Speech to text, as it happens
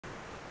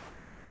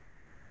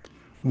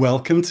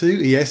Welcome to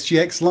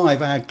ESGX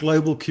Live, our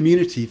global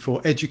community for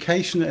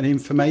education and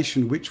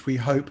information, which we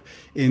hope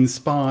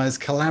inspires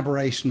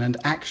collaboration and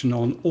action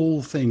on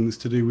all things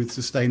to do with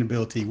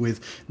sustainability.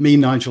 With me,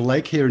 Nigel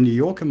Lake, here in New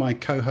York, and my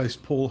co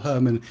host, Paul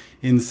Herman,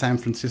 in San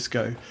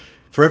Francisco.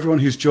 For everyone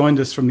who's joined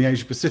us from the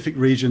Asia Pacific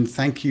region,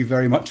 thank you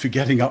very much for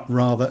getting up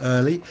rather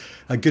early.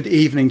 A good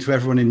evening to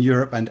everyone in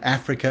Europe and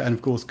Africa, and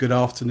of course, good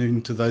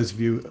afternoon to those of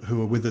you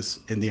who are with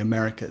us in the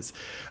Americas.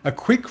 A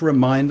quick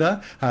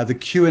reminder, the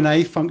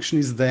Q&A function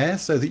is there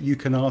so that you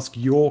can ask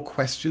your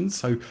questions.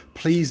 So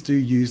please do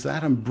use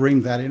that and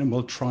bring that in, and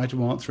we'll try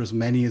to answer as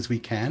many as we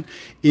can.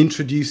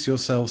 Introduce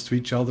yourselves to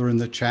each other in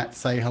the chat,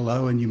 say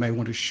hello, and you may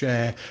want to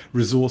share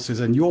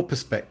resources and your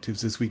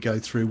perspectives as we go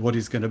through what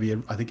is going to be,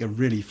 I think, a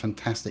really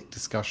fantastic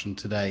discussion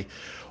today.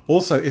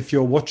 Also, if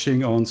you're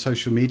watching on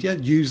social media,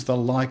 use the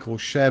like or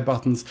share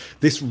buttons.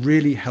 This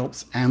really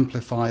helps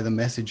amplify the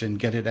message and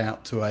get it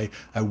out to a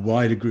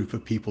wider group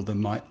of people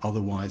than might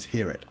otherwise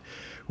hear it.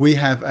 We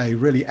have a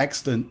really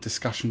excellent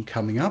discussion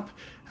coming up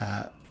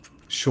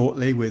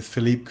shortly with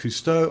Philippe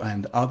Cousteau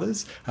and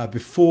others.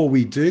 Before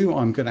we do,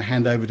 I'm going to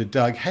hand over to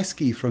Doug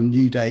Heskey from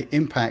Newday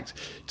Impact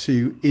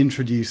to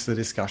introduce the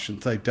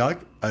discussion. So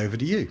Doug, over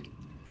to you.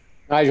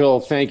 Nigel,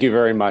 thank you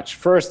very much.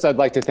 First, I'd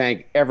like to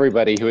thank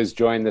everybody who has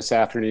joined this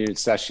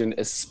afternoon's session,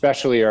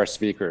 especially our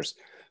speakers.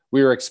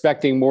 We are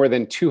expecting more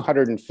than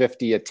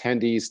 250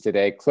 attendees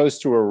today, close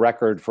to a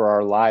record for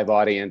our live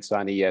audience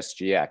on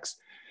ESGX.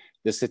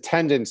 This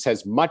attendance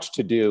has much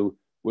to do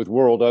with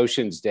World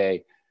Oceans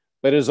Day,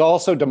 but is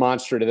also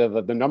demonstrative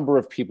of the number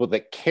of people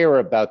that care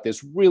about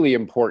this really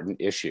important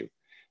issue.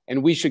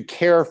 And we should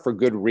care for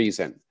good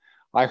reason.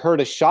 I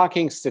heard a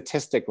shocking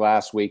statistic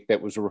last week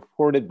that was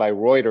reported by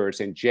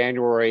Reuters in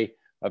January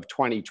of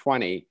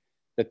 2020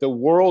 that the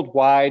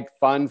Worldwide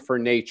Fund for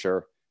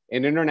Nature,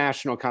 an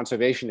international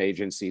conservation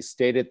agency,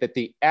 stated that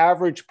the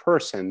average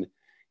person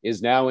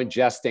is now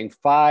ingesting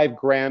 5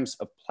 grams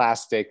of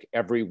plastic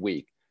every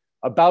week,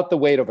 about the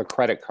weight of a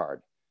credit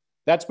card.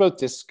 That's both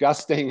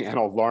disgusting and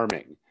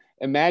alarming.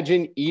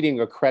 Imagine eating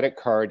a credit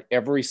card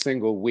every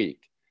single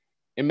week.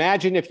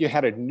 Imagine if you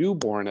had a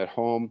newborn at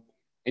home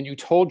and you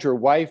told your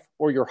wife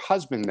or your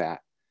husband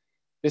that.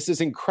 This is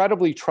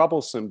incredibly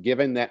troublesome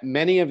given that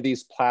many of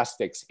these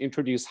plastics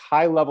introduce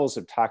high levels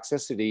of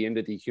toxicity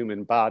into the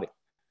human body.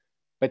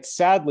 But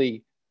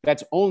sadly,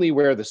 that's only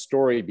where the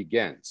story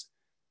begins.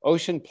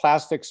 Ocean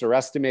plastics are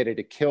estimated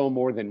to kill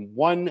more than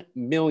 1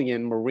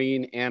 million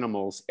marine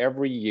animals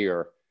every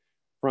year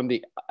from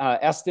the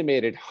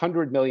estimated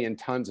 100 million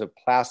tons of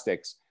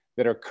plastics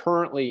that are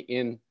currently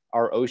in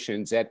our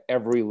oceans at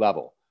every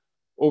level.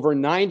 Over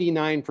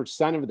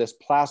 99% of this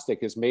plastic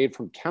is made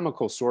from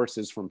chemical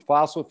sources from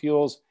fossil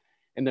fuels,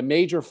 and the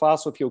major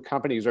fossil fuel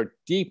companies are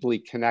deeply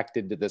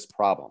connected to this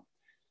problem.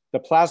 The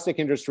plastic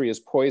industry is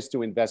poised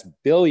to invest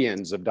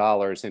billions of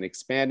dollars in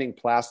expanding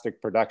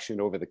plastic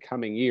production over the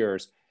coming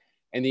years,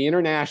 and the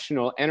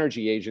International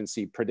Energy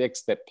Agency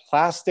predicts that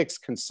plastics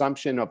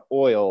consumption of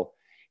oil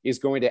is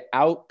going to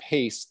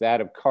outpace that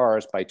of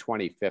cars by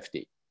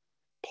 2050.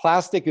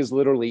 Plastic is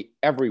literally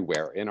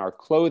everywhere in our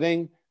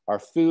clothing, our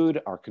food,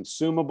 our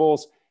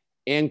consumables,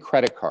 and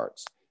credit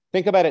cards.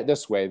 Think about it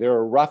this way. There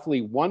are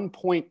roughly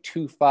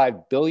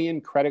 1.25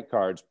 billion credit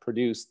cards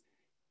produced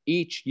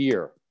each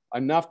year,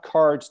 enough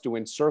cards to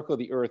encircle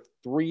the Earth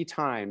 3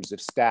 times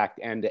if stacked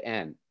end to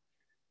end.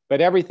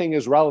 But everything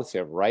is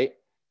relative, right?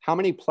 How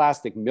many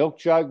plastic milk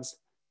jugs,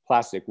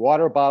 plastic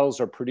water bottles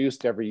are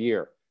produced every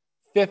year?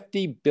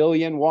 50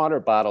 billion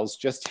water bottles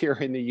just here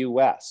in the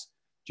US.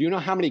 Do you know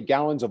how many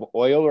gallons of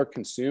oil are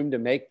consumed to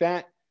make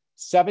that?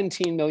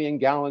 17 million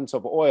gallons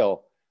of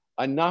oil,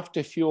 enough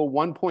to fuel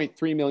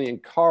 1.3 million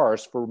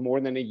cars for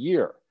more than a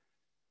year.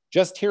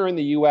 Just here in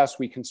the US,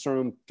 we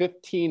consume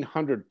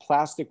 1,500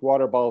 plastic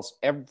water bottles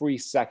every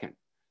second.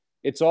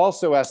 It's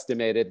also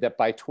estimated that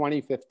by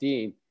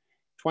 2050,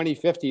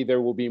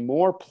 there will be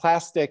more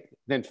plastic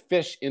than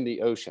fish in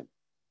the ocean.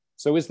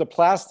 So is the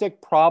plastic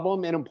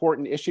problem an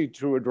important issue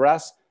to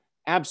address?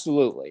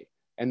 Absolutely.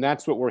 And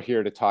that's what we're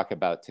here to talk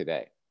about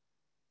today.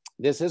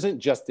 This isn't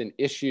just an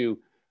issue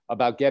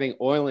about getting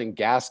oil and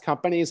gas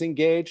companies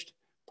engaged,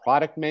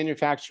 product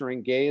manufacturing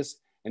engaged,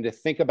 and to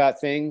think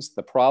about things,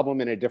 the problem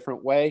in a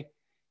different way.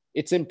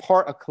 It's in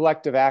part a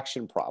collective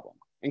action problem.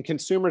 And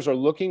consumers are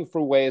looking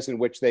for ways in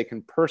which they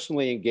can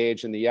personally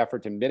engage in the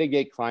effort to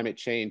mitigate climate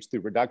change through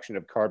reduction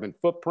of carbon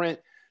footprint,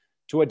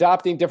 to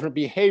adopting different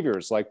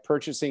behaviors like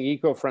purchasing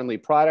eco-friendly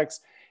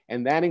products,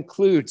 and that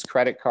includes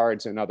credit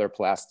cards and other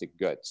plastic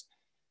goods.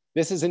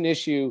 This is an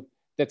issue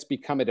that's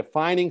become a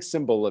defining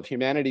symbol of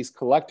humanity's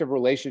collective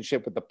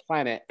relationship with the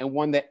planet, and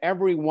one that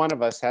every one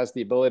of us has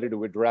the ability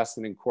to address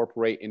and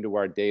incorporate into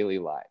our daily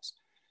lives.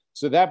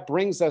 So that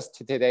brings us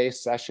to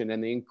today's session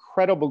and the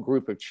incredible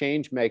group of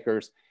change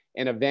makers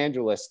and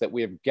evangelists that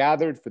we have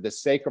gathered for the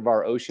sake of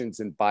our oceans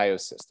and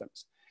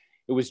biosystems.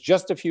 It was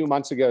just a few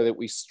months ago that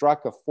we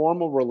struck a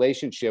formal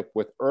relationship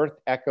with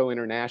EarthEcho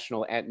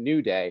International at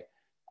Newday,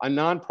 a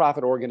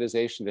nonprofit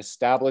organization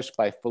established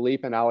by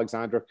Philippe and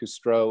Alexandra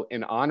Cousteau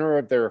in honor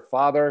of their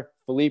father,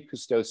 Philippe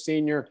Cousteau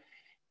Sr.,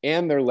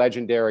 and their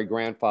legendary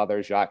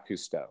grandfather, Jacques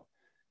Cousteau.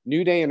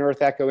 Newday and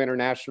EarthEcho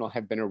International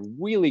have been a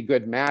really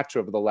good match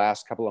over the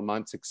last couple of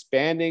months,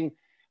 expanding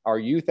our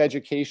youth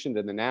education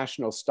to the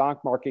national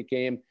stock market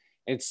game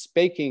and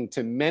speaking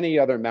to many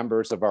other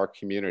members of our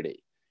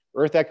community.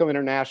 EarthEcho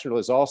International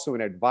is also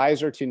an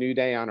advisor to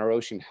Newday on our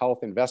ocean health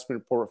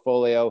investment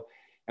portfolio,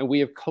 and we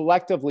have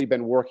collectively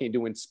been working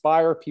to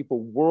inspire people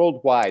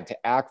worldwide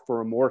to act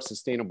for a more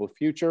sustainable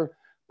future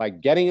by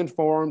getting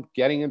informed,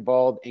 getting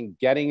involved, and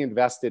getting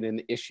invested in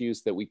the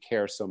issues that we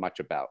care so much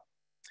about.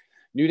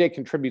 Newday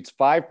contributes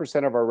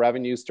 5% of our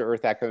revenues to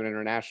EarthEcho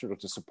International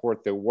to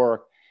support their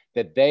work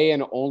that they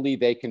and only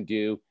they can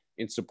do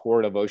in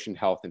support of ocean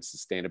health and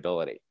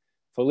sustainability.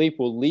 Philippe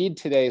will lead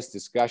today's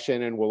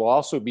discussion and will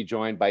also be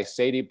joined by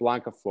Sadie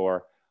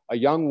Blancaflor, a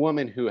young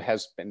woman who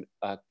has been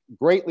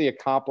greatly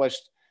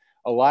accomplished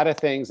a lot of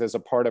things as a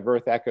part of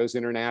EarthEcho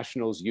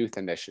International's youth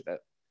initiative.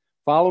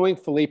 Following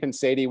Philippe and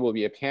Sadie will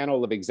be a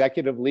panel of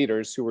executive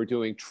leaders who are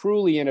doing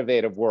truly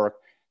innovative work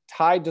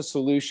tied to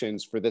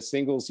solutions for the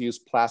single-use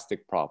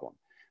plastic problem.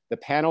 The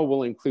panel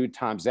will include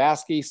Tom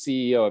Szaky,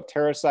 CEO of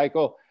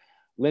TerraCycle,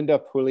 Linda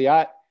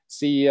Pouliot,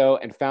 CEO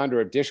and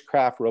founder of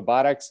Dishcraft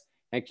Robotics,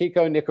 and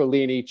Kiko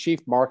Nicolini, Chief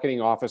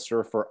Marketing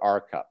Officer for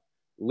RCUP.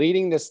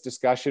 Leading this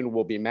discussion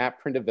will be Matt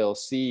Prindiville,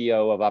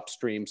 CEO of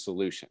Upstream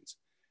Solutions.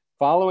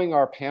 Following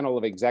our panel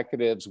of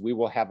executives, we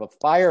will have a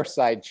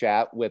fireside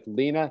chat with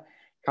Lina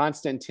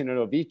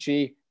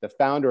Constantintinovici, the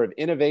founder of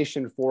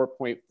Innovation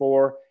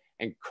 4.4,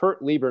 and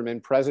Kurt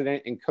Lieberman,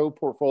 president and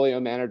co-portfolio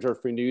manager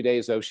for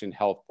Newday's Ocean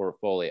Health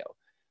portfolio.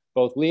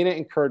 Both Lina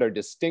and Kurt are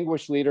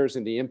distinguished leaders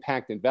in the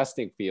impact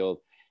investing field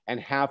and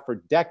have for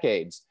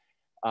decades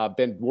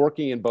been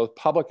working in both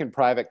public and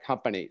private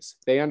companies.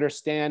 They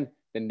understand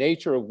the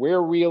nature of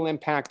where real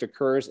impact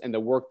occurs and the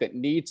work that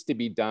needs to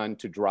be done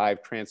to drive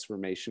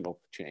transformational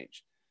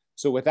change.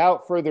 So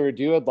without further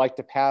ado, I'd like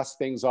to pass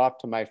things off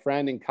to my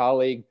friend and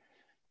colleague,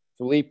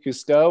 Philippe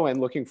Cousteau,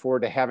 and looking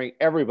forward to having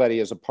everybody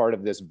as a part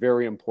of this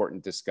very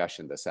important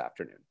discussion this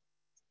afternoon.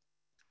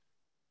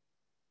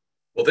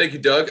 Well, thank you,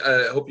 Doug.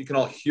 I hope you can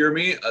all hear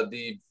me.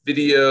 The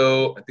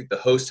video, I think the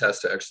host has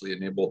to actually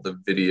enable the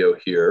video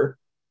here.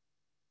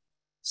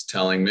 It's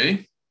telling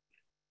me.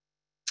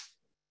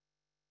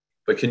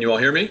 But can you all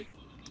hear me?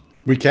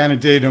 We can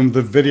indeed, and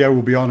the video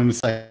will be on in a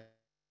second.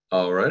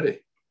 All righty.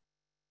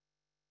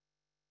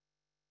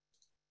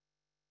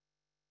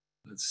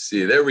 Let's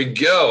see. There we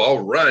go.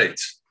 All right.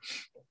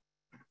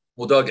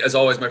 Well, Doug, as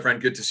always, my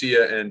friend, good to see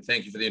you, and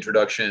thank you for the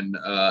introduction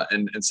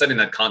and setting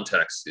that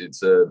context.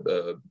 It's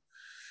a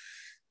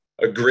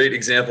great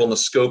example in the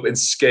scope and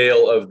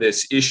scale of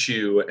this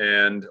issue,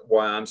 and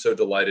why I'm so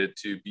delighted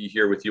to be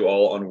here with you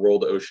all on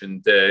World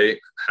Ocean Day.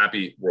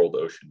 Happy World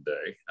Ocean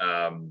Day.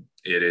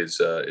 It is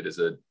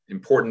an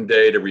important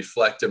day to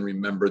reflect and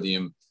remember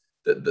the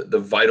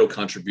vital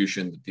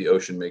contribution that the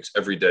ocean makes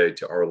every day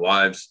to our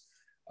lives,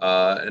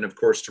 and of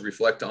course to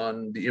reflect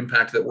on the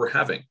impact that we're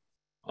having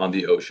on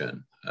the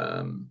ocean.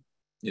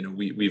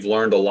 We've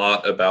learned a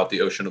lot about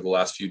the ocean over the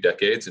last few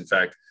decades. In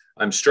fact,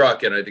 I'm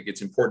struck, and I think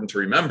it's important to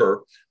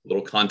remember a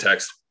little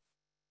context.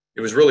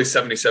 It was really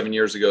 77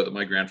 years ago that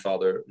my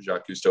grandfather,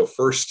 Jacques Cousteau,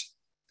 first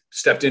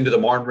stepped into the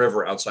Marne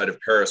River outside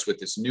of Paris with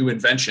this new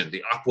invention,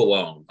 the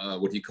aqualung,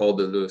 what he called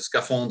the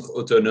scaphandre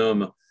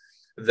autonome,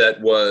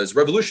 that was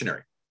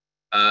revolutionary.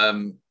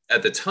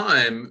 At the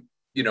time,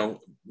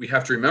 we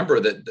have to remember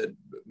that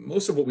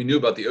most of what we knew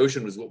about the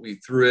ocean was what we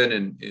threw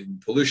in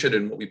pollution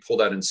and what we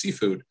pulled out in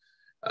seafood.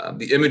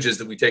 The images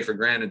that we take for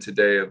granted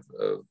today of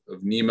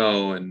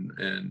Nemo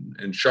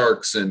and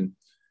sharks and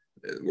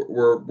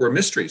were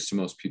mysteries to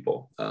most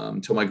people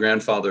until my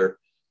grandfather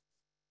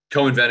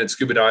co-invented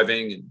scuba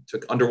diving and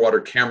took underwater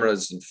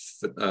cameras and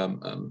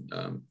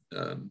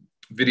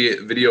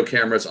video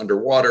cameras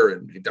underwater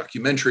and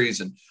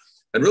documentaries and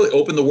really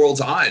opened the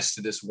world's eyes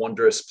to this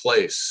wondrous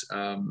place.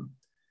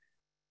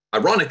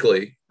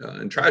 Ironically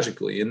and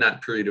tragically, in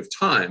that period of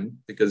time,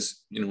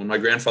 because when my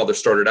grandfather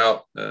started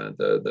out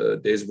the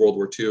days of World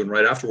War II and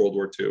right after World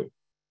War II,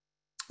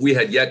 we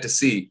had yet to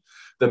see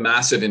the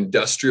massive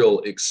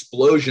industrial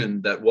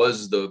explosion that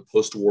was the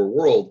post-war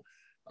world,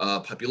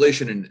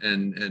 population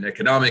and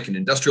economic and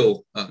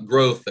industrial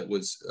growth that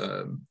was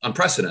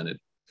unprecedented.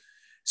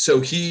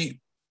 So he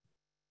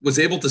was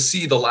able to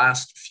see the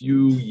last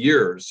few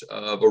years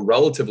of a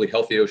relatively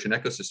healthy ocean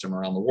ecosystem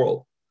around the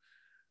world.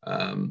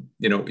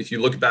 If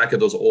you look back at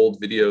those old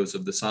videos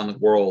of the Silent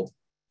World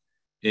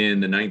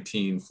in the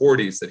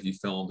 1940s that he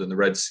filmed in the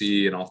Red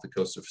Sea and off the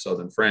coast of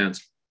southern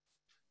France,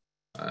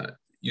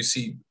 you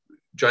see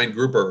giant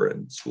grouper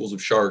and schools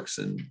of sharks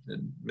and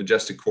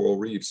majestic coral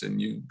reefs.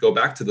 And you go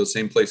back to those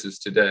same places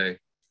today,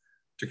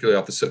 particularly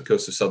off the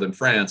coast of southern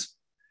France,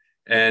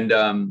 and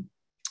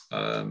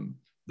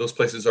those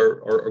places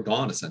are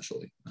gone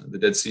essentially. The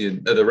Dead Sea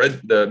and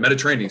the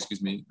Mediterranean,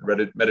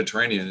 the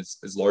Mediterranean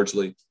is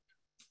largely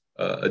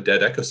a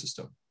dead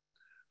ecosystem.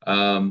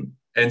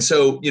 And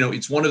so,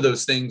 it's one of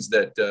those things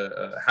that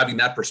having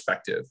that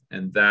perspective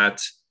and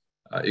that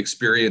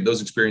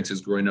those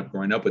experiences growing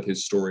up with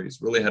his stories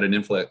really had an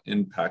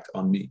impact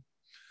on me.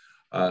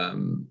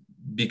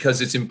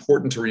 because it's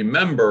important to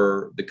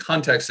remember the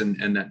context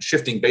and that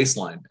shifting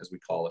baseline, as we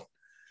call it.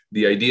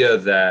 The idea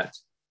that,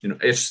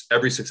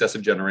 every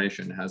successive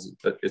generation has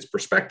its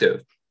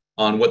perspective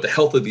on what the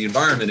health of the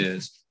environment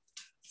is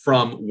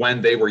from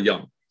when they were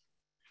young.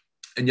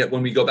 And yet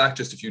when we go back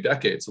just a few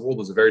decades, the world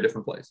was a very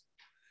different place.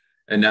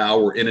 And now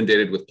we're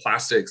inundated with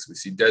plastics. We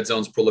see dead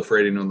zones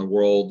proliferating in the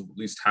world. At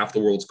least half the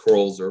world's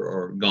corals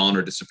are gone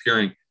or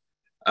disappearing.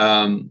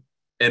 And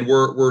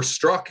we're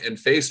struck and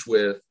faced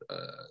with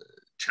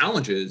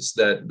challenges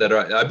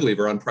that I believe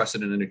are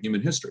unprecedented in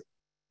human history.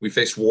 We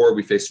faced war,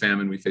 we faced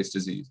famine, we faced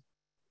disease.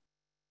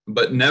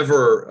 But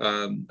never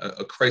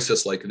a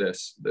crisis like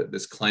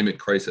this climate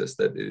crisis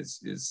that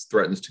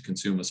threatens to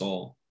consume us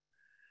all.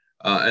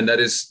 And that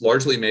is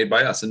largely made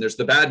by us. And there's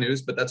the bad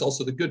news, but that's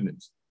also the good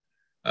news.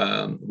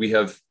 We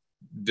have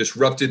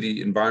disrupted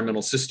the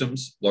environmental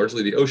systems,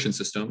 largely the ocean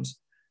systems,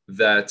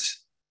 that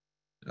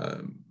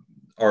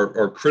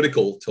are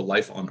critical to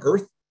life on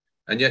Earth.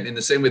 And yet, in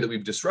the same way that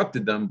we've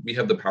disrupted them, we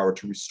have the power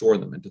to restore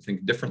them and to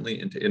think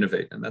differently and to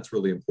innovate. And that's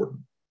really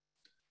important.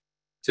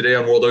 Today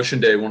on World Ocean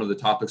Day, one of the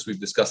topics we've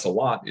discussed a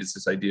lot is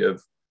this idea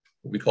of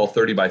what we call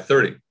 30 by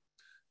 30,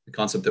 the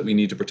concept that we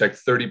need to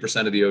protect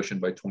 30% of the ocean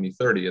by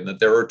 2030, and that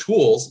there are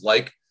tools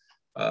like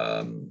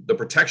the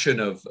protection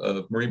of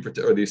marine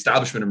or the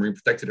establishment of marine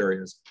protected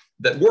areas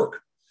that work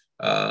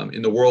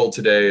in the world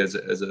today as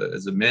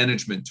a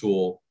management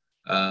tool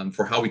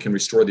for how we can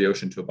restore the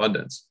ocean to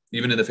abundance,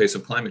 even in the face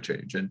of climate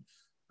change.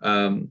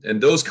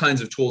 And those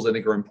kinds of tools, I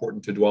think, are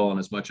important to dwell on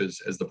as much as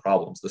the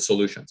problems, the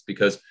solutions,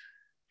 because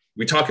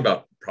we talk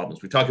about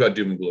problems, we talk about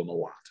doom and gloom a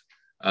lot.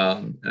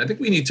 And I think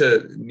we need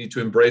to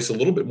embrace a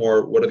little bit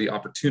more, what are the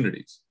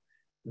opportunities?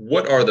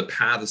 What are the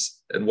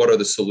paths and what are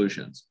the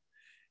solutions?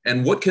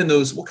 And what kind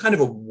of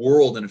a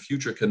world and a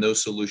future can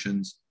those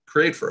solutions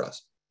create for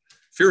us?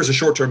 Fear is a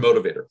short-term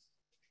motivator.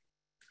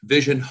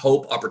 Vision,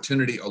 hope,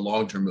 opportunity are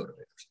long-term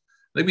motivators.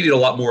 I think we need a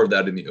lot more of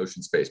that in the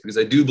ocean space, because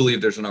I do believe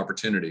there's an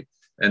opportunity.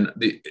 And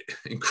the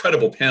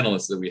incredible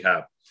panelists that we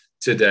have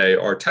today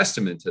are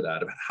testament to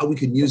that, about how we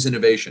can use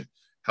innovation,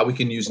 how we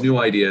can use new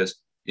ideas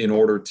in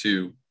order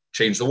to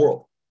change the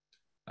world.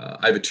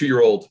 I have a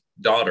 2-year-old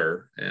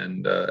daughter,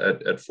 and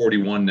at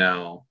 41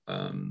 now,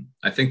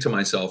 I think to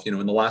myself, in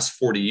the last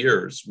 40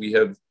 years, we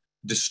have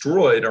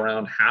destroyed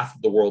around half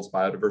of the world's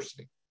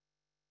biodiversity.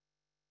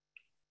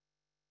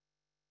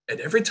 And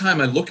every time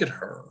I look at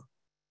her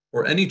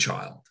or any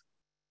child,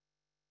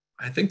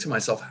 I think to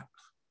myself,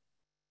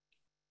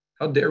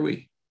 how dare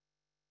we?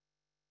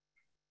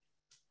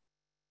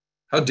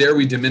 How dare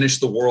we diminish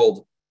the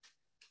world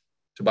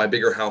to buy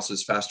bigger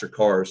houses, faster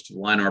cars, to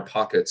line our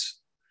pockets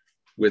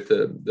with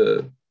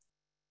the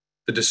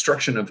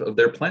destruction of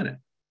their planet?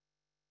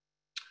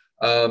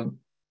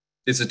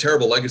 It's a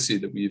terrible legacy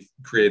that we've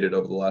created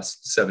over the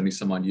last 70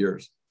 some odd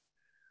years.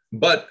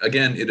 But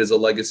again, it is a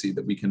legacy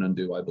that we can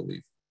undo, I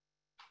believe.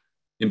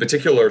 In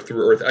particular,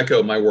 through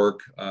EarthEcho, my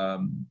work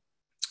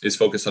is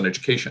focused on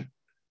education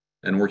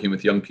and working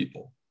with young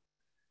people.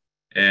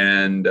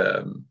 And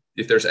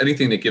if there's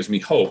anything that gives me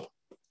hope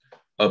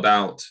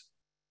about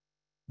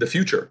the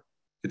future,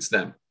 it's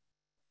them.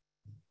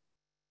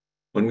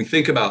 When we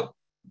think about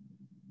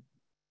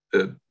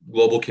the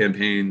global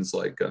campaigns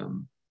like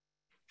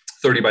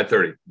 30 by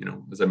 30,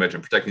 as I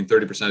mentioned, protecting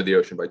 30% of the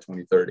ocean by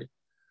 2030.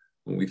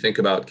 When we think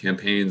about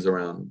campaigns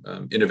around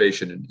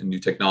innovation and new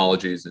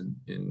technologies and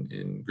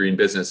in green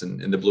business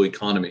and in the blue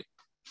economy,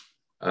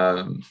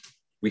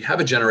 we have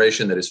a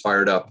generation that is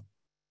fired up,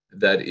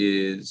 that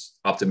is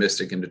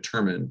optimistic and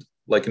determined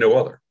like no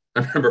other. I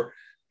remember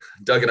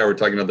Doug and I were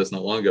talking about this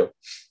not long ago.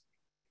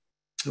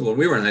 When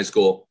we were in high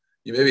school,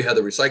 you maybe had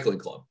the recycling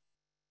club.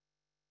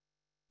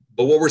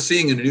 But what we're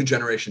seeing in a new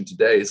generation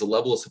today is a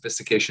level of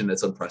sophistication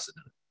that's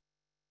unprecedented.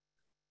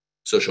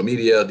 Social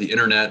media, the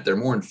internet, they're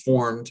more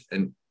informed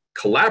and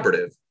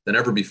collaborative than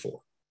ever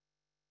before.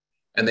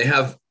 And they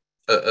have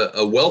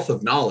a wealth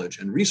of knowledge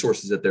and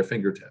resources at their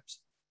fingertips.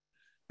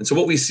 And so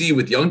what we see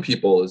with young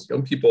people is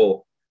young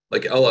people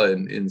like Ella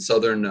in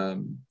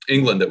Southern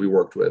England that we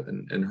worked with,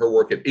 and her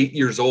work at 8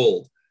 years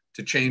old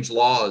to change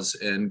laws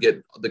and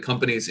get the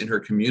companies in her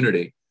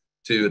community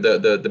to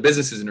the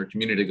businesses in her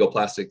community to go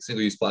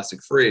single-use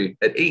plastic free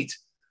at 8.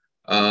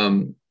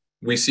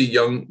 We see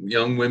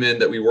young women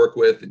that we work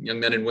with, and young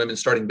men and women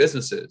starting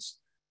businesses,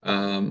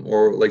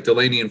 or like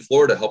Delaney in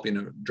Florida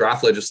helping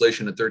draft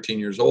legislation at 13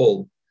 years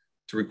old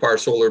to require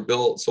solar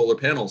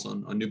panels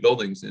on new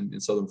buildings in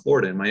Southern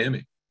Florida and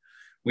Miami.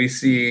 We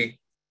see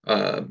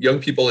young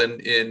people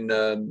in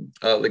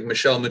like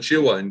Michelle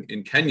Muchiwa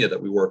in Kenya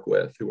that we work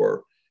with, who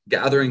are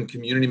gathering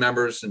community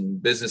members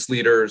and business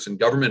leaders and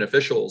government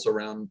officials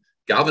around,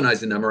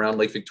 galvanizing them around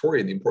Lake Victoria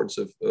and the importance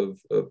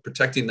of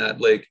protecting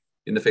that lake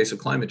in the face of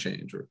climate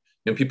change, or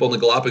people in the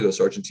Galapagos,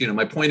 Argentina.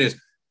 My point is,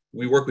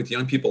 we work with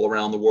young people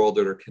around the world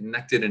that are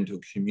connected into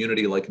a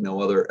community like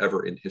no other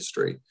ever in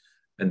history.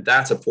 And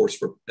that's a force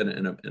for,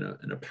 and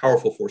a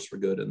powerful force for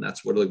good. And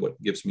that's really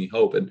what gives me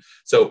hope. And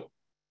so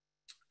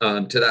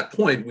to that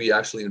point, we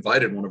actually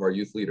invited one of our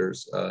youth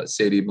leaders,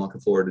 Sadie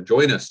Blancaflor, to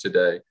join us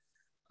today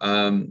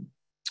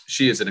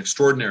She is an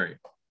extraordinary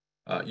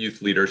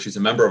youth leader. She's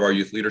a member of our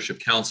Youth Leadership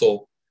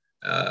Council.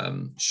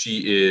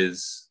 She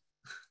is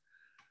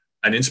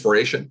an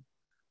inspiration.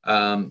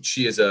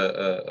 She is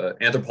a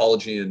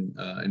anthropology and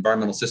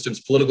environmental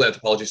systems, political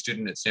anthropology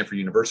student at Stanford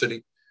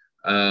University.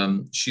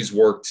 She's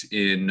worked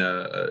in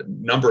a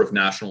number of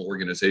national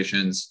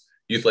organizations,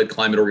 youth-led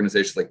climate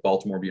organizations like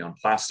Baltimore Beyond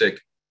Plastic,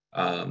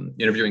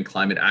 interviewing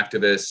climate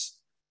activists.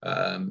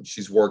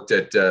 She's worked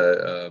at,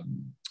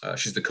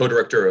 she's the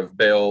co-director of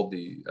BAIL,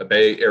 a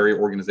Bay Area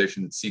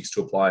organization that seeks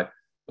to apply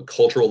a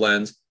cultural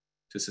lens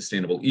to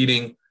sustainable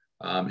eating.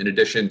 In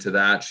addition to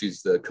that,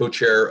 she's the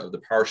co-chair of the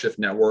Power Shift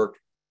Network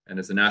and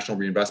is the National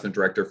Reinvestment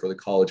Director for the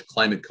College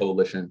Climate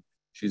Coalition.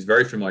 She's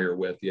very familiar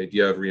with the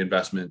idea of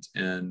reinvestment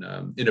and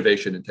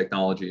innovation in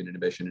technology and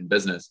innovation in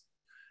business,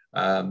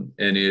 and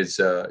is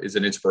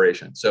an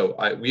inspiration. So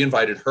we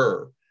invited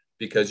her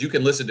because you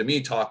can listen to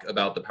me talk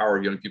about the power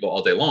of young people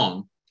all day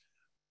long.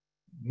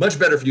 Much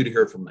better for you to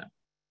hear from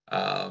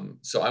them.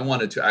 So I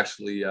wanted to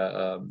actually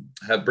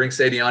bring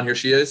Sadie on, here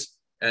she is,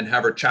 and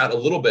have her chat a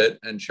little bit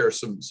and share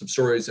some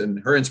stories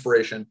and her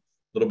inspiration, a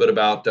little bit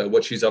about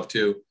what she's up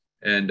to,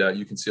 and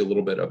you can see a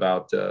little bit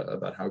about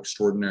how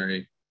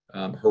extraordinary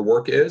her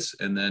work is,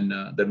 and then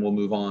we'll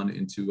move on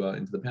into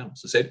the panel.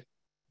 So Sadie.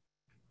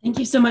 Thank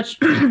you so much,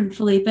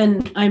 Philippe,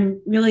 and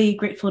I'm really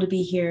grateful to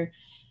be here.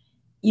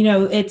 You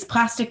know, it's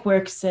plastic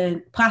works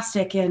and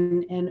plastic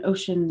and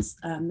oceans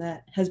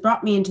that has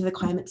brought me into the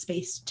climate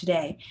space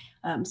today.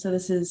 So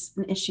this is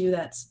an issue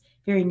that's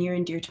very near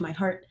and dear to my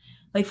heart.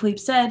 Like Philippe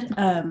said,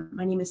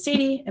 my name is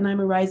Sadie, and I'm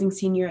a rising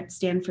senior at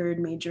Stanford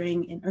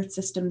majoring in Earth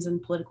Systems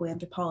and Political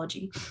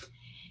Anthropology.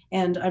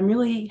 And I'm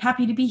really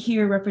happy to be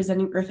here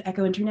representing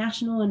EarthEcho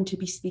International and to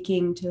be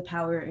speaking to the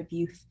power of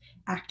youth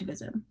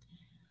activism.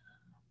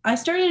 I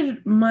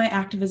started my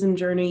activism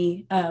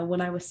journey when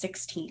I was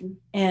 16,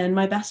 and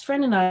my best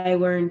friend and I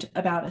learned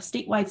about a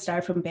statewide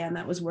styrofoam ban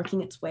that was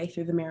working its way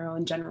through the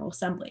Maryland General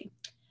Assembly.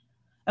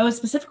 I was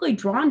specifically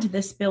drawn to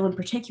this bill in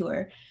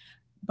particular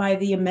by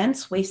the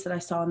immense waste that I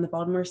saw in the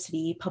Baltimore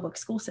City public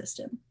school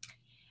system.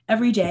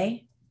 Every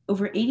day,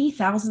 over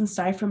 80,000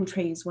 styrofoam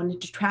trays went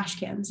into trash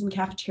cans and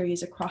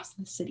cafeterias across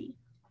the city.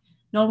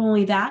 Not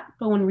only that,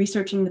 but when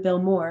researching the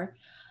bill more,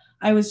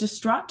 I was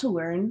distraught to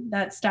learn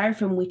that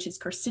styrofoam leaches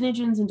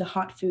carcinogens into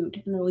hot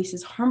food and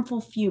releases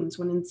harmful fumes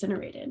when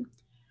incinerated.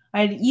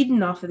 I had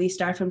eaten off of these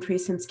styrofoam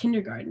trays since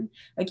kindergarten,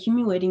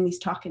 accumulating these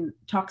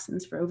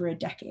toxins for over a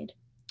decade.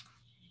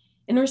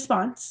 In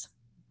response,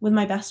 with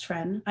my best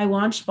friend, I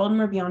launched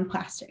Baltimore Beyond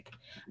Plastic,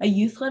 a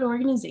youth-led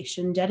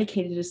organization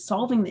dedicated to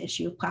solving the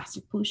issue of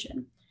plastic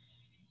pollution.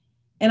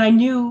 And I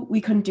knew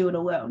we couldn't do it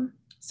alone.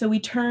 So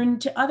we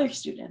turned to other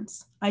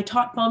students. I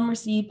taught Baltimore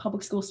City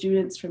public school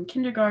students from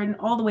kindergarten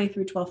all the way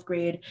through 12th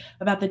grade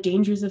about the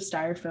dangers of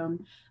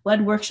styrofoam,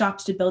 led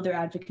workshops to build their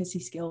advocacy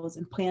skills,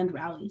 and planned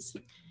rallies.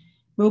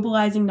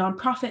 Mobilizing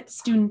nonprofits,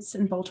 students,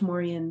 and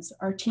Baltimoreans,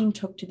 our team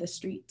took to the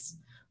streets.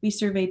 We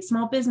surveyed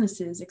small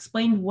businesses,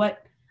 explained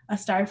what a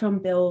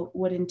styrofoam bill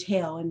would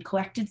entail, and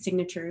collected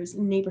signatures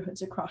in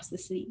neighborhoods across the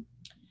city.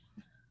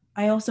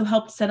 I also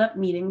helped set up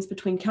meetings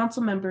between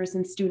council members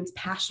and students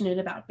passionate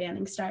about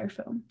banning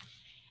styrofoam.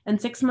 And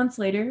 6 months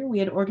later, we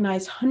had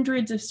organized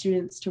hundreds of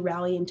students to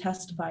rally and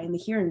testify in the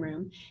hearing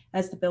room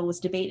as the bill was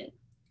debated.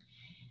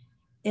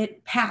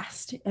 It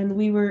passed, and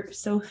we were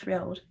so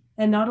thrilled.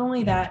 And not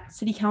only that,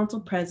 City Council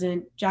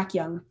President Jack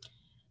Young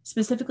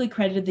specifically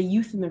credited the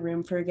youth in the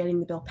room for getting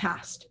the bill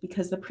passed,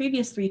 because the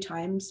previous 3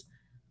 times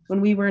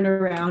when we weren't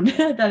around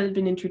that had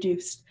been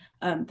introduced,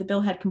 the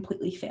bill had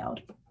completely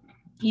failed.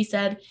 He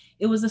said,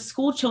 "It was the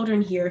school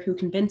children here who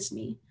convinced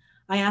me.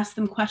 I asked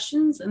them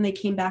questions and they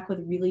came back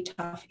with really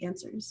tough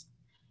answers.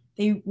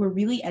 They were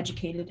really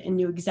educated and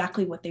knew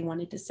exactly what they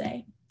wanted to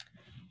say."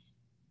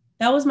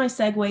 That was my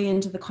segue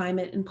into the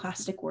climate and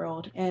plastic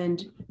world.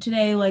 And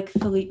today, like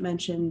Philippe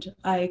mentioned,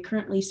 I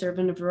currently serve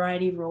in a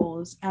variety of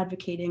roles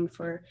advocating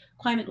for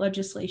climate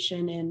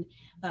legislation and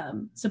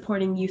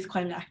supporting youth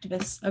climate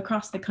activists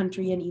across the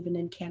country and even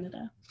in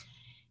Canada.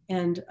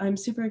 And I'm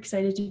super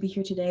excited to be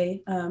here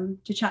today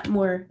to chat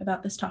more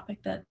about this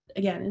topic that,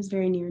 again, is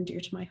very near and dear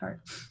to my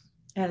heart,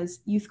 as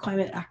youth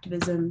climate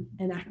activism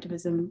and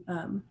activism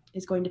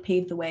is going to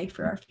pave the way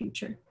for our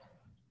future.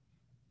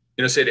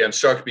 You know, Sadie, I'm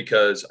struck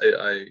because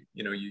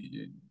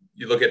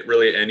you look at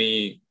really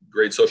any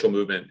great social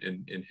movement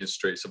in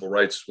history, civil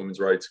rights, women's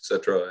rights, et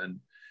cetera, and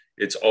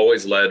it's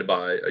always led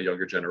by a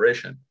younger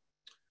generation.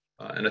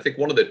 And I think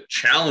one of the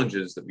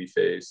challenges that we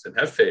face and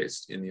have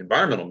faced in the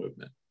environmental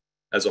movement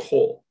as a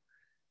whole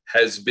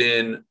has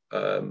been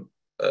a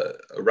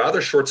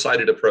rather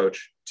short-sighted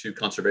approach to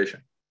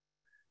conservation.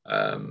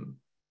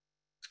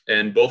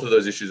 And both of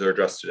those issues are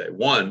addressed today.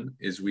 One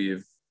is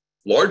we've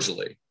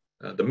largely,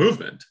 the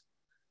movement,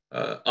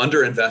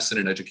 underinvested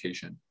in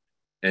education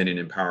and in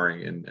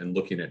empowering and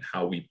looking at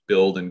how we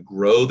build and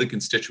grow the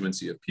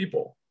constituency of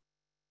people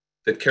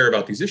that care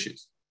about these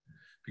issues.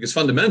 Because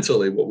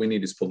fundamentally, what we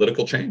need is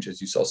political change.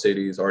 As you saw,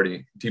 Sadie is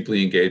already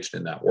deeply engaged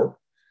in that work.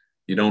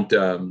 You don't,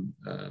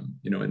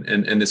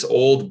 and this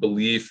old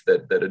belief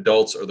that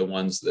adults are the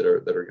ones that are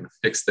going to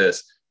fix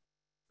this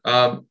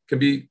can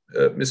be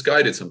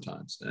misguided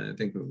sometimes. And I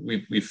think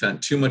we've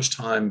spent too much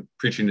time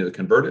preaching to the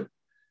converted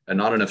and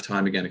not enough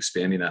time, again,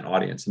 expanding that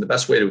audience. And the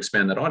best way to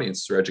expand that audience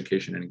is through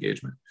education and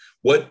engagement.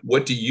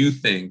 What do you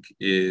think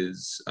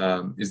is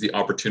the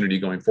opportunity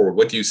going forward?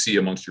 What do you see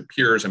amongst your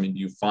peers? I mean, do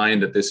you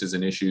find that this is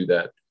an issue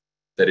that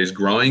is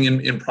growing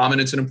in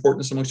prominence and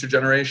importance amongst your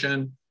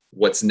generation?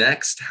 What's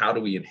next? How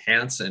do we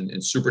enhance and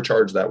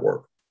supercharge that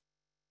work?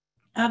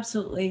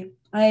 Absolutely.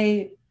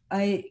 I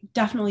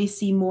definitely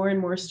see more and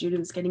more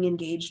students getting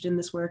engaged in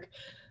this work.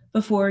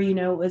 Before, it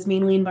was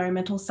mainly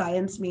environmental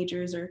science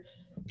majors or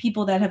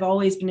people that have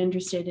always been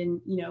interested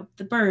in,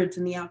 the birds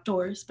and the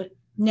outdoors. But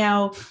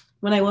now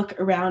when I look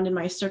around in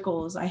my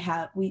circles,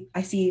 I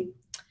see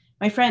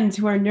my friends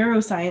who are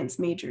neuroscience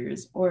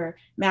majors or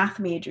math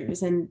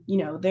majors, and,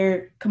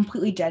 they're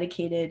completely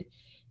dedicated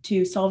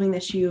to solving the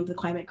issue of the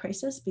climate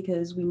crisis,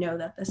 because we know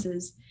that this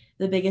is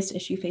the biggest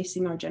issue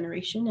facing our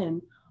generation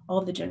and all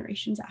of the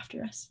generations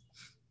after us.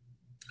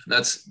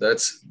 That's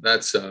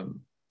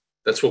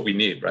what we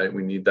need, right?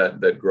 We need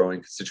that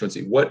growing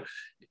constituency. What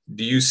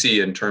do you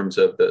see in terms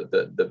of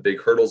the big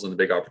hurdles and the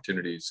big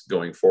opportunities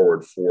going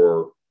forward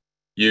for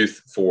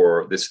youth,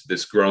 for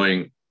this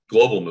growing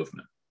global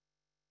movement?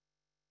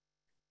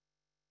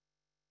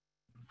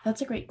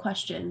 That's a great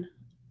question.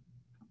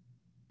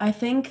 I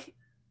think,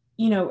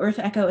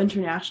 EarthEcho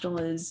International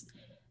is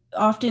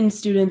often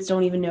students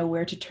don't even know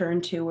where to turn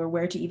to or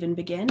where to even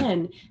begin.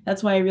 And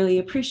that's why I really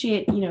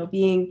appreciate,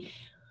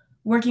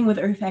 working with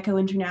EarthEcho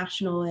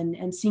International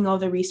and seeing all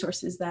the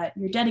resources that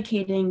you're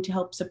dedicating to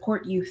help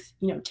support youth,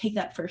 take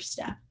that first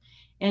step.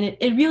 And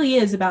it really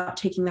is about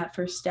taking that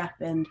first step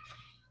and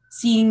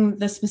seeing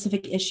the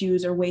specific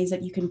issues or ways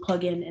that you can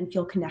plug in and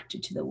feel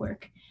connected to the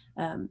work.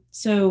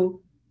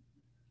 So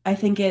I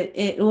think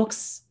it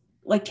looks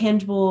like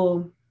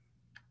tangible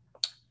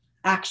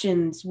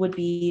actions would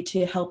be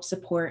to help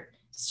support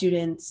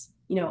students,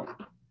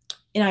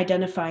 in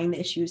identifying the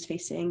issues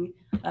facing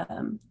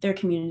their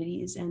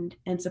communities and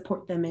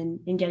support them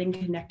in getting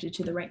connected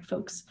to the right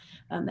folks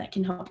that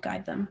can help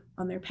guide them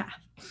on their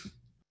path.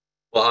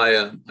 Well,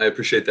 I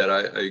appreciate that.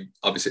 I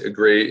obviously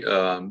agree,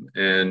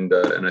 and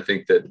I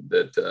think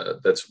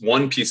that's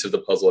one piece of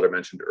the puzzle that I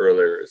mentioned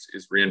earlier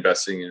is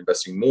reinvesting and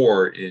investing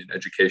more in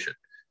education.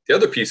 The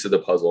other piece of the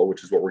puzzle,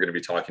 which is what we're going to be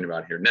talking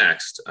about here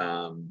next,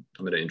 I'm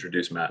going to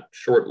introduce Matt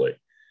shortly,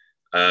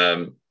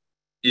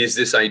 is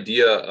this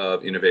idea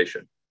of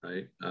innovation.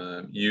 Right?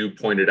 You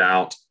pointed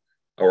out,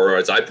 or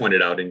as I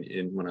pointed out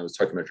in when I was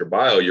talking about your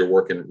bio, your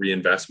work in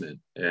reinvestment,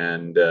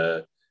 and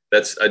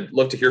I'd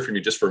love to hear from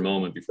you just for a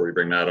moment before we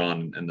bring Matt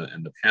on and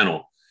the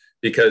panel,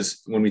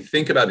 because when we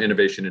think about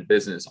innovation in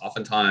business,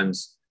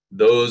 oftentimes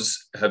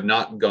those have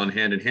not gone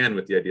hand in hand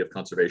with the idea of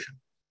conservation.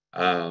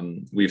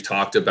 We've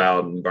talked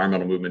about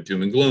environmental movement,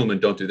 doom and gloom, and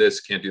don't do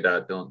this, can't do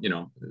that, don't,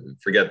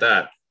 forget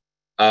that,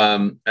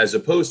 as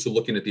opposed to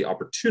looking at the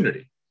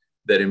opportunity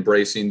that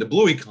embracing the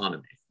blue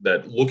economy,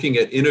 that looking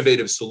at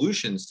innovative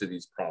solutions to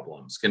these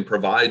problems can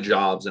provide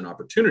jobs and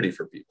opportunity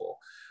for people,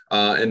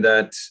 and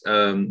that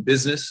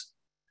business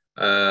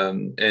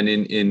and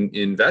in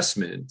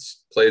investment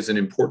plays an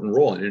important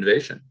role in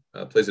innovation,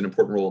 plays an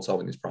important role in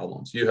solving these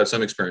problems. You have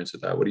some experience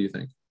with that. What do you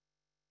think?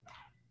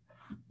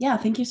 Yeah,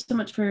 thank you so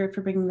much for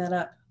bringing that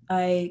up.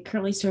 I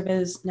currently serve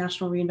as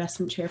National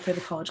Reinvestment Chair for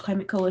the College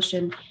Climate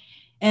Coalition,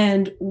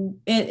 and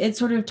it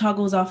sort of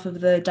toggles off of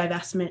the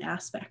divestment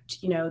aspect.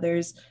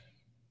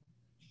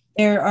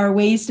 There are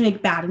ways to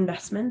make bad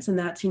investments, and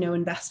that's,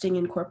 investing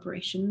in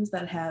corporations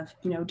that have,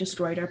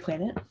 destroyed our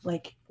planet,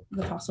 like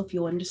the fossil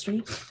fuel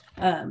industry,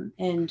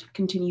 and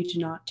continue to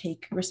not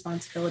take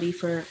responsibility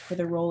for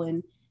their role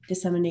in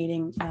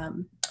disseminating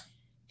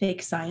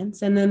fake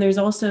science. And then there's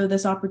also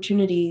this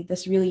opportunity,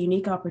 this really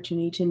unique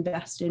opportunity to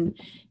invest in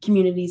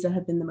communities that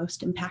have been the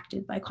most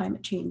impacted by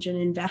climate change and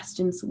invest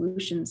in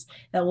solutions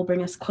that will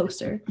bring us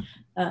closer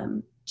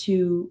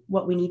to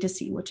what we need to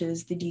see, which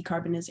is the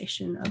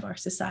decarbonization of our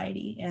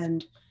society.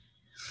 And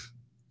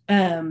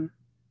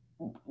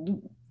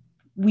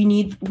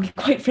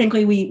quite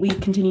frankly, we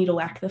continue to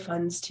lack the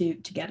funds to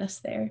get us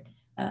there.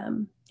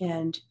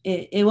 And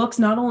it looks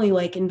not only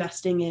like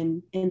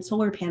investing in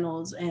solar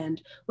panels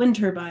and wind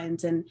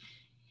turbines and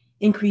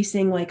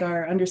increasing like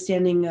our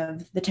understanding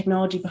of the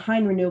technology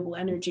behind renewable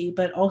energy,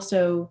 but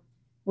also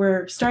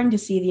we're starting to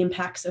see the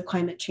impacts of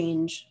climate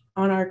change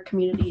on our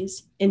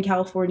communities. In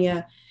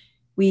California,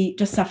 we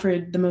just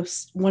suffered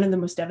one of the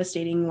most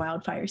devastating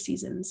wildfire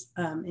seasons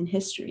in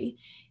history.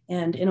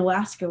 And in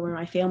Alaska, where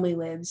my family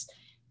lives,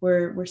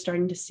 we're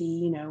starting to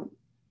see,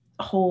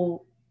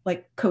 whole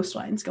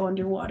coastlines go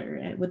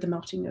underwater with the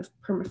melting of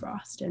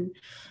permafrost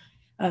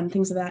and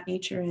things of that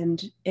nature.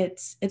 And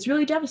it's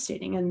really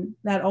devastating. And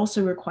that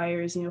also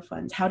requires,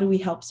 funds. How do we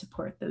help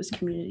support those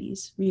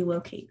communities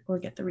relocate or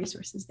get the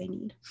resources they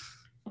need?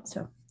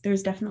 So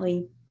there's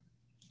definitely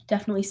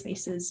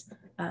spaces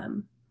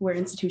where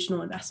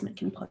institutional investment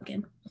can plug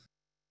in.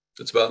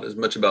 It's about as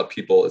much about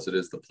people as it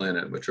is the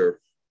planet, which are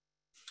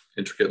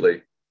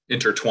intricately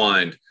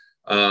intertwined.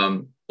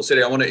 Well,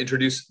 Sadie, I want to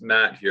introduce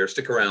Matt here.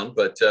 Stick around,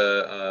 but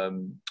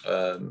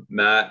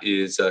Matt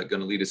is going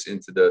to lead us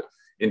into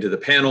the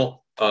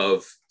panel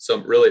of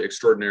some really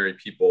extraordinary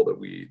people that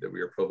we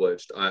are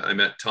privileged. I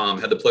met Tom,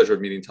 had the pleasure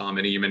of meeting Tom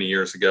many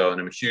years ago,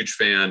 and I'm a huge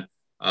fan.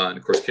 And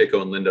of course,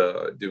 Keiko and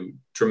Linda do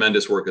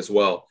tremendous work as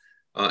well.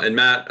 And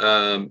Matt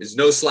is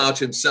no slouch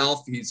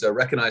himself. He's a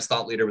recognized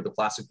thought leader with the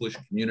plastic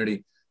pollution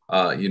community.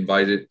 He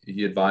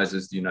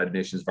advises the United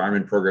Nations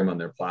Environment Program on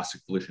their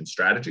plastic pollution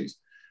strategies.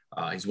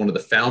 He's one of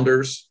the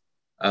founders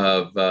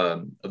of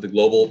the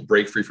global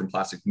Break Free from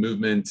Plastic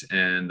movement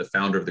and the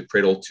founder of the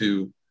Cradle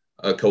 2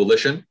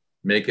 coalition,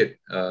 Make It,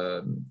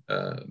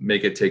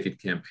 Take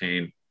It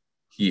campaign.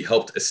 He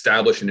helped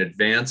establish and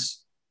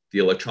advance the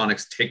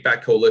Electronics Take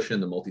Back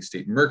Coalition, the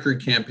Multi-State Mercury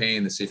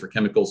campaign, the Safer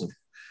Chemicals and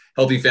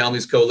Healthy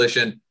Families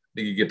Coalition. I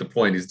think you get the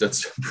point. He's done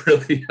some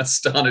really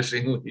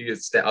astonishingly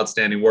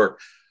outstanding work.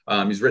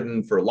 He's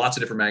written for lots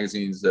of different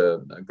magazines,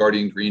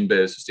 Guardian, Green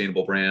Biz,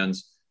 Sustainable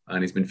Brands,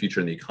 and he's been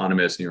featured in The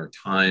Economist, New York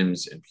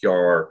Times,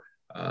 NPR,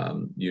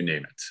 you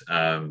name it.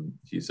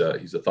 He's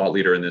a thought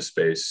leader in this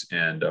space,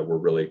 and we're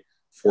really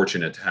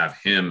fortunate to have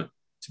him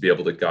to be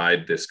able to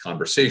guide this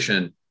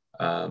conversation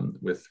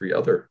with three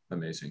other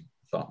amazing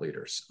thought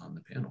leaders on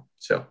the panel.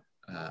 So,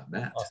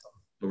 Matt, awesome.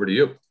 Over to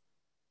you.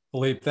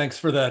 Philippe, thanks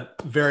for that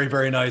very,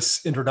 very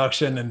nice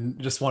introduction. And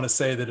just want to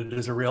say that it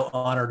is a real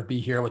honor to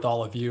be here with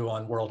all of you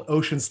on World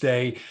Oceans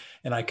Day.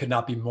 And I could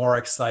not be more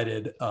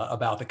excited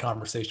about the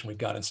conversation we've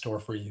got in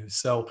store for you.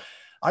 So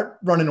I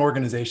run an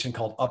organization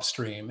called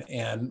Upstream,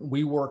 and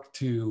we work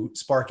to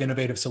spark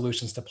innovative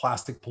solutions to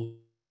plastic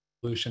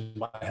pollution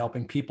by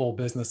helping people,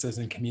 businesses,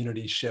 and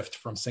communities shift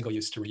from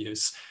single-use to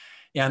reuse.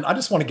 And I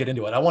just want to get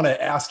into it. I want to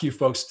ask you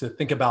folks to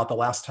think about the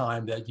last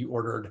time that you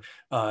ordered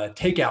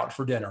takeout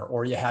for dinner,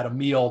 or you had a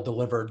meal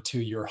delivered to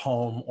your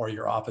home or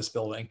your office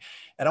building.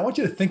 And I want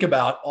you to think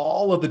about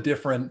all of the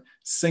different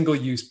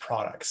single-use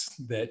products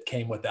that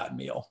came with that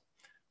meal,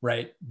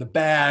 right? The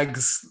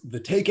bags, the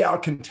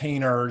takeout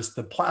containers,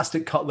 the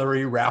plastic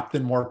cutlery wrapped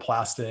in more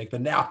plastic, the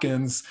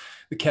napkins,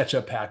 the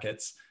ketchup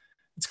packets.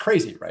 It's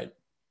crazy, right?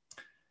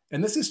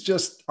 And this is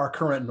just our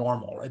current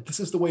normal, right? This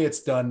is the way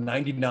it's done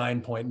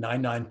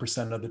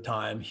 99.99% of the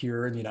time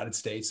here in the United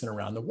States and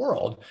around the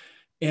world.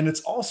 And it's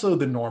also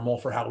the normal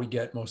for how we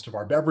get most of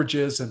our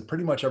beverages and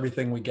pretty much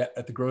everything we get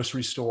at the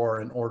grocery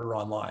store and order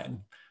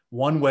online.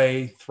 One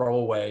way, throw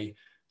away,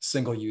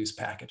 single-use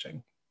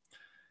packaging.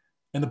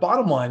 And the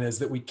bottom line is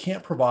that we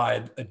can't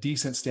provide a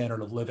decent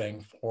standard of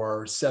living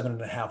for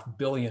 7.5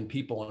 billion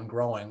people and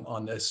growing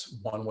on this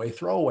one-way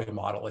throwaway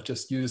model. It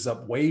just uses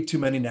up way too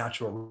many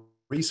natural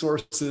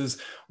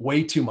resources,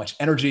 way too much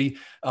energy,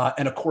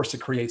 and of course, it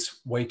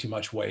creates way too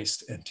much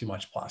waste and too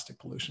much plastic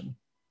pollution.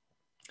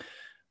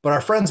 But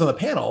our friends on the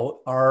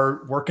panel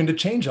are working to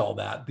change all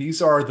that.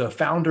 These are the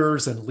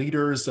founders and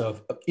leaders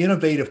of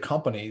innovative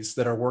companies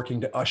that are working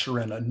to usher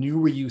in a new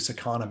reuse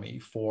economy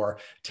for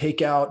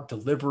takeout,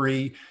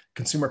 delivery,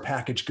 consumer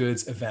packaged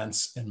goods,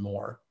 events, and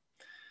more.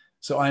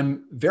 So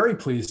I'm very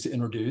pleased to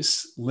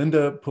introduce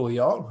Linda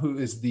Pouliot, who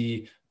is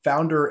the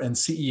founder and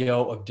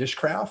CEO of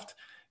Dishcraft,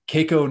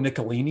 Keiko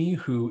Nicolini,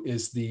 who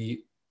is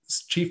the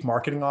Chief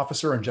Marketing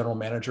Officer and General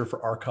Manager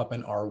for Our Cup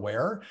and Our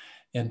Wear,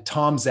 and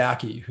Tom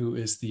Szaky, who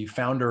is the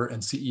founder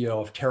and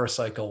CEO of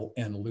TerraCycle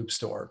and Loop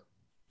Store.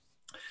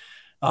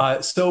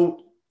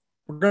 So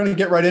we're going to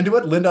get right into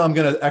it. Linda, I'm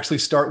going to actually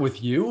start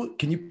with you.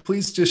 Can you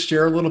please just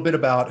share a little bit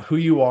about who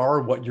you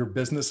are, what your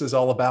business is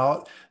all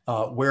about,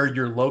 where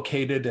you're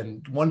located,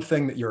 and one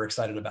thing that you're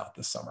excited about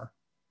this summer?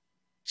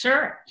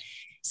 Sure.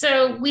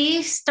 So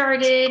we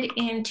started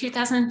in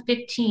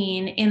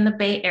 2015 in the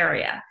Bay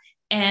Area,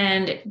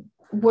 and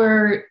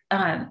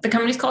the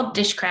company's called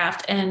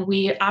Dishcraft, and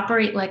we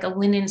operate like a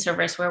linen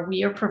service where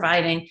we are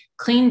providing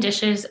clean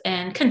dishes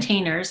and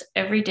containers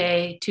every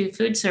day to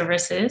food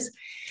services.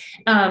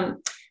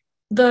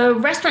 The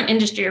restaurant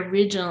industry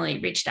originally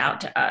reached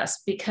out to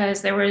us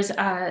because there was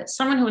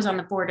someone who was on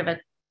the board of a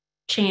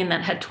chain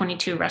that had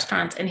 22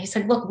 restaurants. And he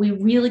said, look, we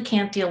really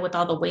can't deal with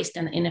all the waste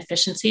and the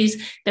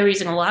inefficiencies. They're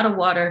using a lot of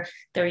water.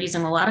 They're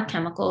using a lot of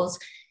chemicals.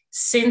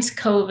 Since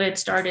COVID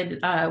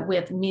started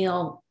with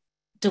meal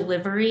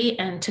delivery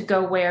and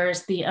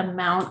to-go-wares, the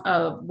amount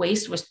of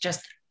waste was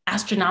just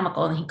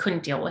astronomical and he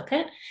couldn't deal with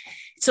it.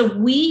 So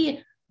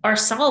we are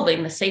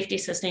solving the safety,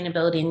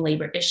 sustainability, and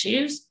labor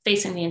issues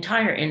facing the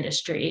entire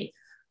industry.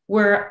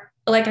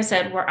 Like I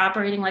said, we're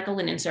operating like a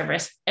linen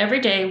service.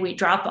 Every day we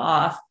drop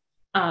off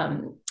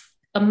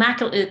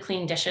immaculately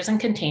clean dishes and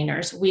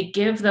containers. We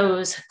give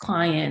those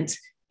clients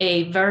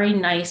a very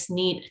nice,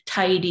 neat,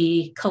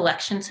 tidy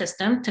collection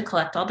system to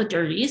collect all the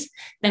dirties.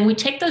 Then we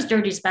take those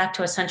dirties back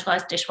to a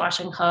centralized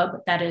dishwashing hub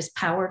that is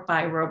powered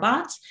by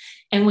robots,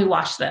 and we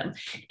wash them.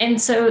 And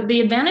so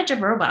the advantage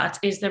of robots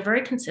is they're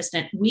very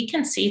consistent. We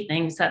can see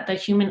things that the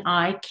human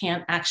eye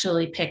can't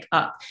actually pick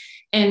up.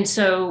 And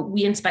so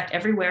we inspect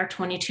everywhere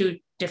 22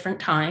 different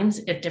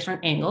times at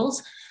different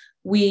angles.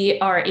 We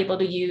are able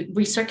to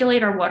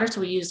recirculate our water, so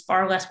we use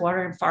far less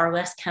water and far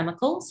less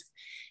chemicals.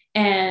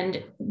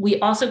 And we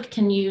also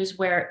can use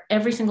where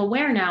every single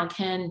wear now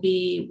can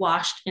be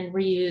washed and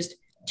reused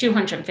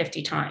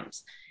 250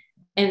 times.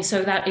 And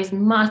so that is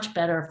much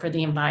better for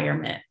the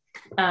environment.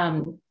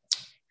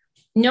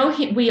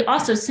 We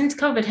also, since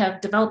COVID,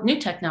 have developed new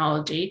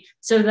technology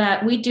so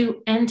that we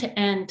do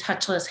end-to-end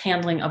touchless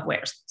handling of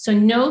wares. So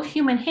no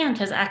human hand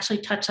has actually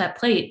touched that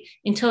plate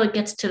until it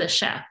gets to the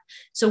chef.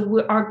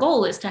 So our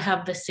goal is to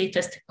have the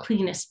safest,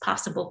 cleanest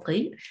possible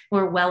plate.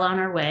 We're well on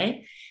our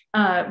way.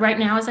 Right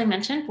now, as I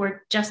mentioned,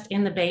 we're just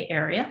in the Bay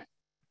Area.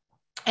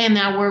 And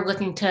now we're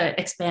looking to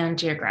expand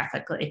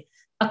geographically.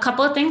 A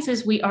couple of things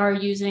is we are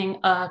using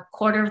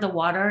 1/4 of the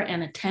water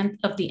and 1/10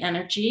 of the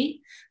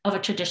energy of a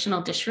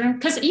traditional dish room.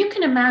 Because you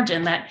can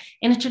imagine that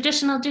in a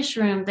traditional dish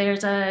room,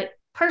 there's a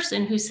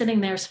person who's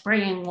sitting there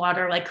spraying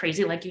water like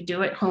crazy, like you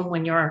do at home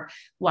when you're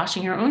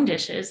washing your own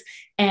dishes.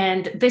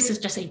 And this is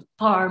just a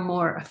far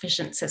more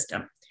efficient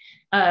system.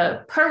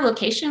 Per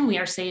location, we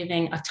are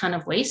saving a ton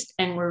of waste,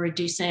 and we're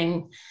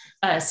reducing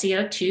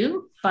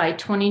CO2 by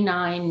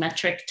 29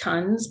 metric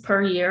tons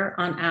per year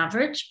on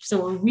average.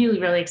 So we're really,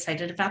 really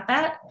excited about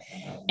that.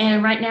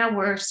 And right now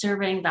we're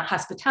serving the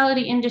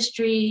hospitality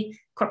industry,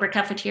 corporate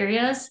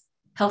cafeterias,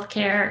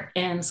 healthcare,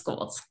 and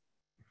schools.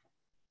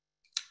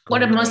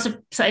 What I'm most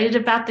excited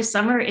about this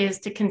summer is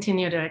to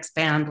continue to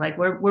expand. Like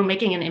we're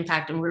making an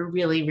impact, and we're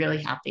really,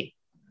 really happy.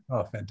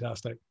 Oh,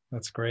 fantastic.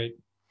 That's great.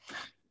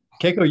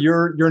 Keiko,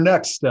 you're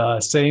next.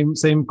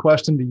 Same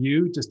question to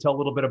you. Just tell a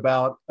little bit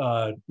about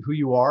who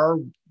you are,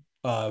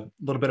 a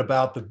little bit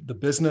about the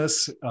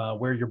business,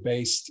 where you're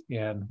based,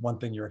 and one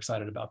thing you're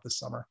excited about this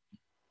summer.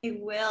 I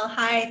will.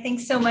 Hi,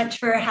 thanks so much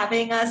for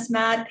having us,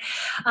 Matt.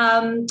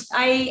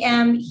 I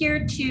am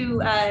here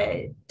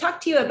to talk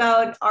to you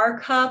about our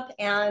cup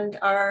and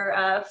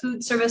our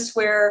food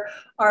serviceware,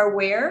 our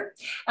ware.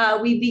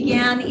 We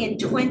began in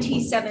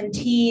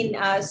 2017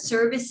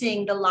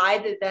 servicing the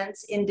live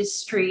events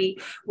industry,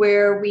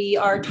 where we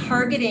are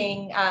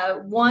targeting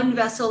one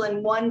vessel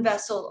and one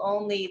vessel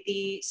only,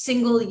 the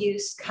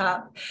single-use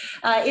cup.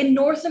 In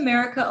North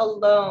America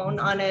alone,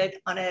 on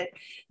a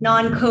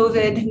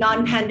non-COVID,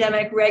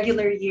 non-pandemic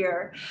regular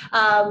year,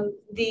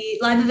 the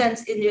live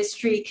events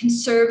industry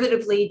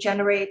conservatively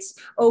generates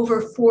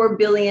over 4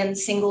 billion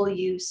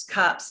single-use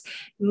cups,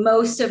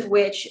 most of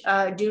which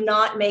do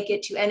not make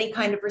it to any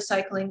kind of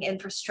recycling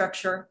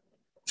infrastructure.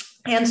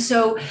 And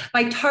so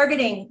by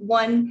targeting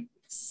one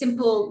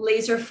simple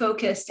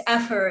laser-focused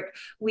effort,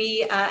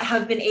 we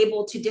have been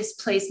able to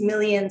displace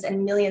millions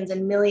and millions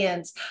and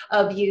millions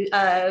of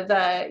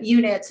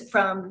units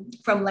from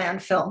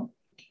landfill.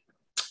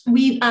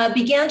 We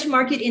began to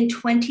market in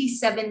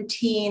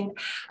 2017.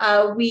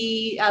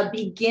 We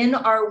begin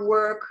our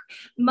work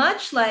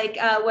much like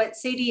what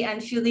Sadie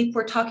and Philippe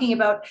were talking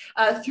about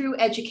through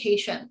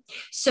education.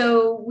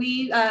 So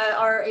we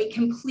are a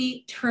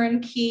complete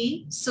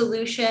turnkey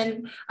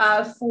solution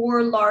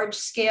for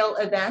large-scale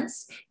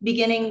events,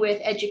 beginning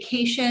with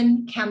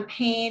education,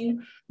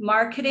 campaign,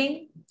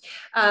 marketing.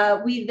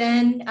 We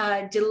then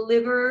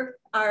deliver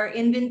our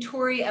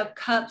inventory of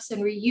cups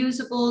and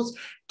reusables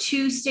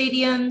to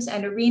stadiums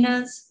and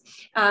arenas.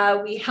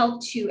 We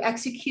help to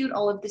execute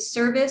all of the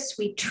service.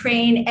 We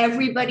train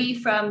everybody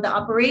from the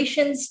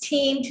operations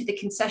team to the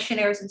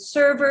concessionaires and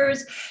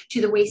servers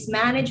to the waste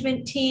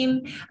management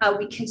team.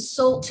 We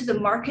consult to the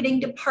marketing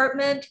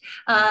department,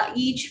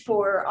 each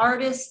for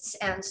artists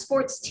and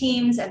sports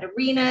teams and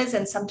arenas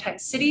and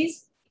sometimes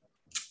cities.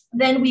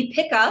 Then we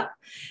pick up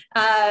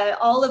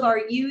all of our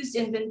used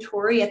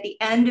inventory at the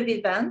end of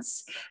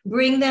events,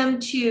 bring them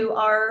to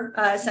our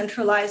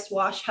centralized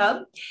wash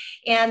hub,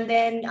 and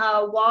then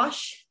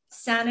wash,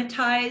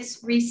 sanitize,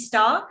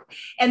 restock,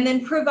 and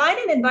then provide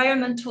an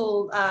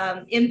environmental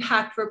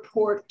impact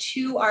report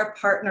to our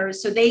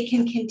partners so they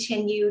can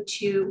continue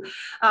to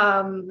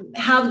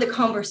have the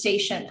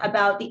conversation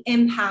about the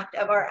impact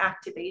of our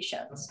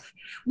activations.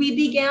 We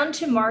began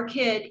to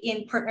market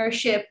in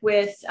partnership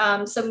with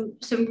some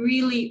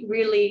really,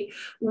 really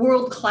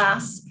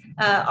world-class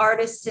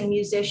artists and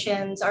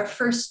musicians. Our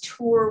first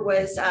tour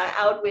was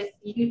out with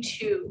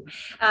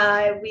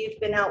U2. We've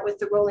been out with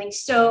the Rolling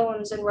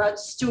Stones and Rod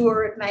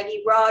Stewart,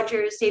 Maggie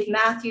Rogers, Dave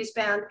Matthews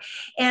Band.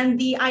 And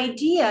the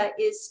idea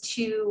is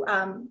to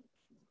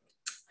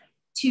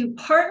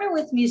partner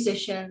with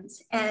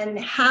musicians and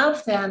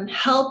have them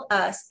help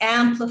us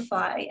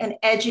amplify and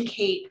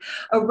educate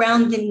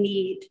around the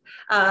need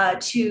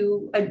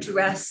to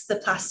address the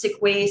plastic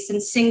waste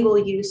and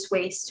single-use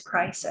waste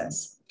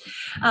crisis.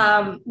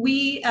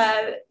 We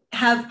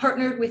have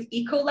partnered with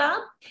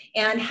Ecolab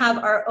and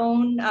have our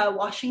own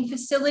washing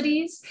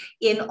facilities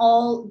in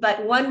all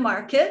but one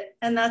market,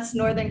 and that's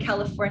Northern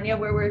California,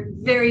 where we're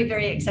very,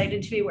 very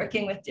excited to be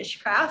working with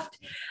Dishcraft.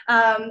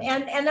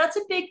 And that's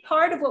a big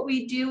part of what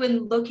we do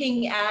in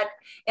looking at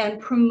and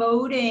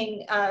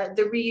promoting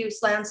the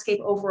reuse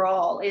landscape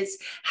overall, is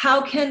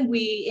how can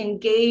we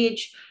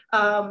engage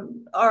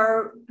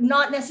are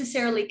not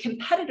necessarily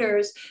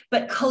competitors,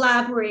 but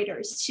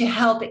collaborators to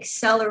help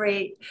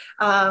accelerate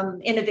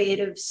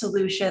innovative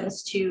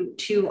solutions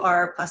to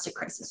our plastic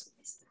crisis.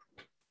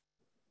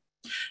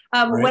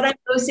 Right. What I'm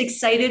most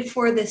excited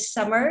for this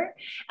summer,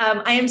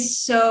 I am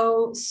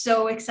so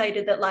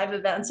excited that live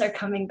events are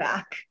coming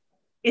back.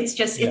 It's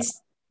just,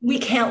 we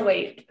can't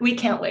wait. We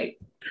can't wait.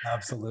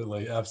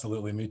 Absolutely.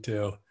 Absolutely. Me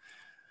too.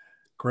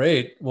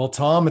 Great. Well,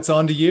 Tom, it's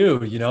on to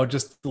you.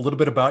 Just a little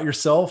bit about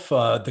yourself,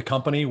 the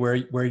company,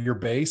 where you're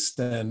based,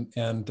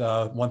 and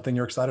one thing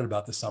you're excited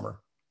about this summer.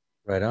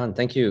 Right on.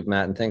 Thank you,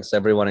 Matt, and thanks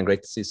everyone. And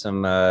great to see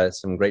some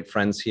great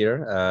friends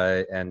here,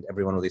 and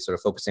everyone really sort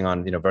of focusing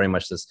on very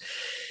much this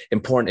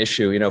important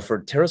issue.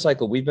 For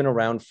TerraCycle, we've been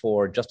around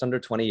for just under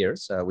 20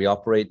 years. We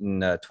operate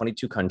in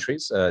 22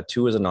 countries,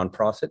 2 as a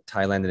nonprofit,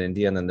 Thailand and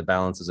India, and then the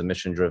balance is a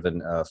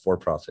mission-driven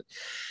for-profit.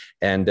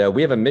 And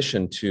we have a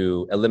mission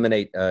to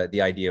eliminate the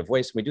idea of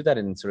waste. We do that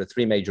in sort of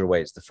 3 major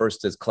ways. The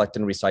first is collect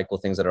and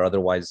recycle things that are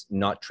otherwise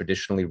not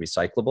traditionally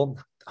recyclable.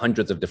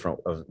 Hundreds of different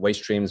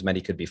waste streams. Many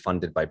could be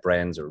funded by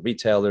brands or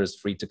retailers,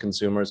 free to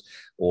consumers,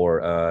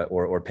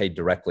 or paid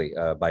directly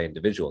by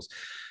individuals.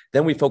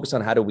 Then we focus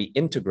on how do we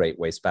integrate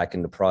waste back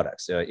into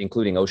products,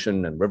 including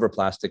ocean and river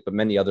plastic, but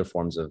many other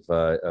forms of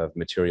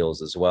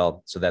materials as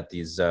well, so that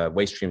these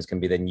waste streams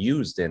can be then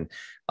used in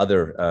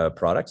other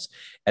products.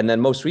 And then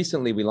most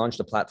recently, we launched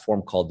a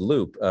platform called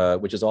Loop,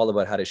 which is all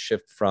about how to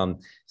shift from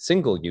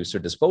single-use or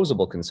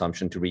disposable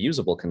consumption to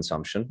reusable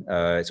consumption.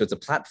 So it's a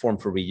platform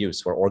for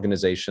reuse where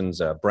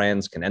organizations,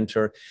 brands can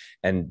enter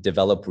and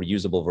develop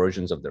reusable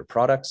versions of their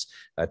products.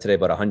 Today,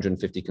 about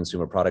 150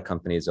 consumer product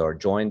companies are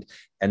joined,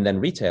 and then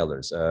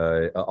retailers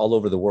all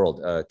over the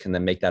world can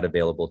then make that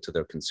available to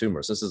their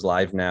consumers. This is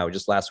live now.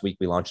 Just last week,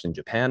 we launched in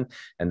Japan,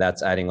 and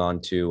that's adding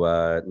on to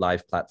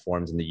live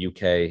platforms in the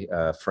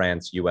UK,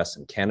 France, US,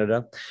 and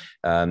Canada.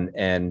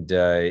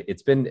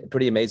 It's been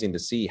pretty amazing to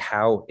see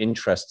how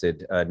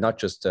interested not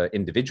just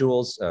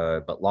individuals,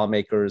 but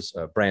lawmakers,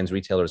 brands,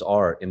 retailers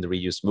are in the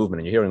reuse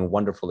movement. And you're hearing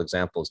wonderful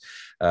examples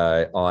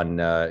from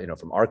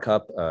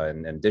RCup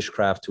and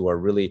Dishcraft, who are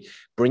really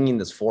bringing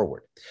this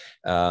forward.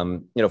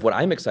 What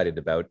I'm excited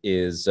about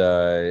is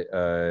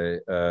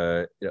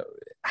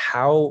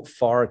how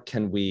far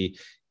can we,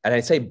 and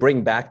I say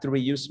bring back the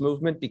reuse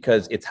movement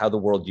because it's how the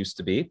world used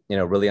to be,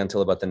 really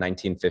until about the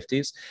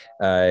 1950s.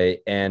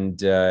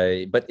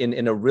 But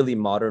in a really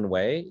modern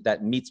way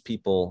that meets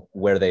people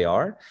where they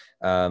are.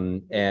 How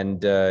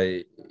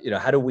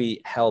do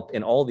we help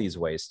in all these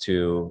ways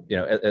to,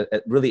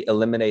 really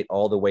eliminate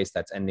all the waste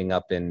that's ending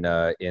up in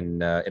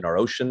our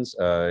oceans,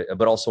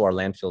 but also our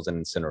landfills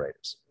and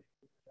incinerators.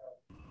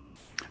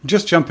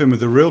 Just jump in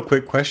with a real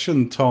quick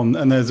question, Tom,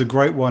 and there's a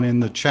great one in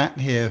the chat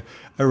here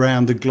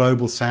around the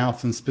global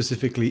south and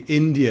specifically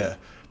India.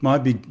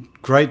 Might be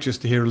great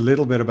just to hear a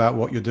little bit about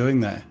what you're doing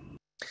there.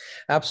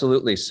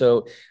 Absolutely.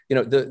 So,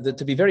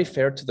 to be very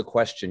fair to the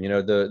question,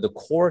 the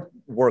core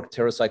work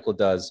TerraCycle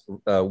does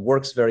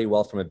works very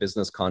well from a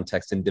business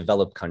context in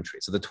developed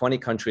countries. So the 20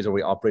 countries where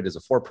we operate as a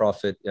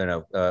for-profit,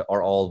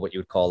 are all what you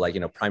would call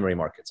primary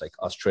markets like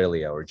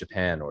Australia or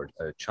Japan or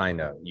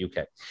China,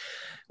 UK.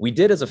 We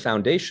did as a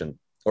foundation,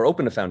 or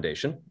opened a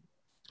foundation,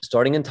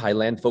 starting in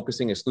Thailand,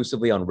 focusing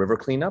exclusively on river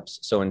cleanups.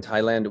 So in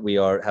Thailand, we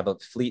have a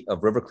fleet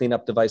of river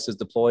cleanup devices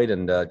deployed,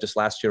 and just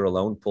last year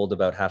alone, pulled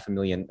about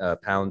 500,000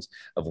 pounds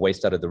of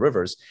waste out of the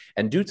rivers.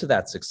 And due to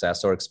that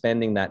success, are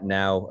expanding that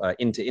now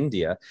into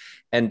India.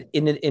 And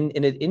in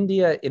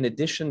India, in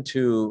addition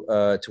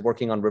to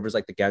working on rivers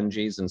like the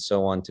Ganges and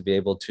so on, to be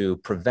able to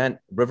prevent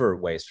river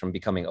waste from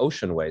becoming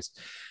ocean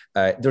waste,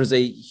 there's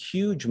a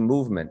huge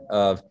movement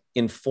of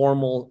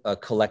informal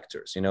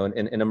collectors. In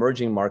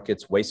emerging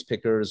markets, waste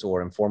pickers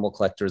or informal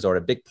collectors are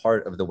a big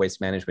part of the waste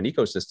management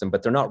ecosystem,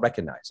 but they're not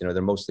recognized.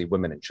 They're mostly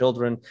women and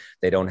children.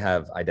 They don't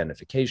have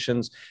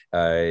identifications.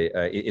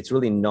 It's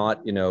really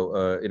not,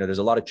 there's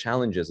a lot of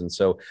challenges. And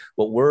so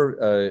what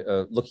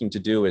we're looking to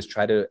do is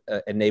try to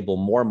enable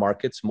more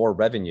markets, more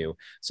revenue,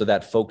 so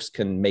that folks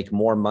can make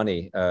more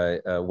money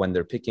when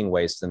they're picking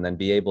waste, and then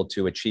be able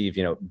to achieve,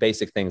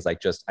 basic things like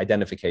just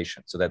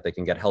identification, so that they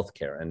can get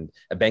healthcare and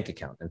a bank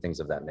account and things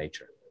of that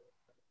nature.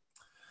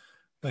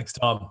 Thanks,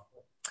 Tom.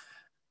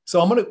 So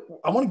I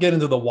want to get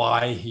into the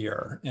why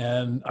here,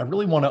 and I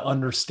really want to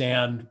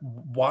understand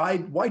why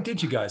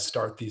did you guys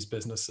start these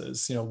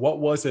businesses? What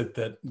was it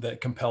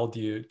that compelled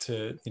you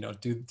to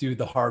do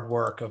the hard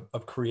work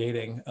of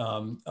creating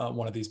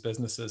one of these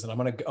businesses? And I'm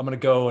gonna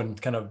go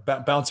and kind of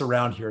bounce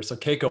around here. So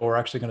Keiko, we're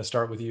actually going to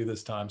start with you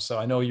this time. So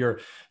I know you're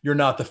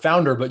not the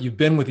founder, but you've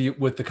been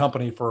with the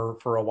company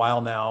for a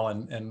while now,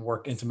 and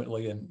work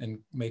intimately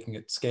in making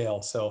it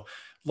scale. So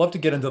love to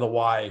get into the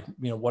why.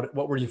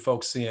 What were you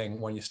folks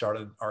seeing when you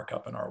started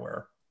RCup and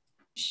Rware?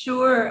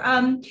 Sure.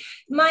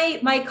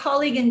 My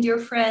colleague and dear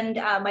friend,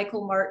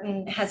 Michael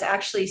Martin, has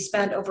actually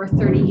spent over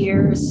 30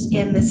 years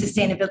in the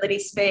sustainability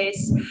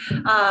space.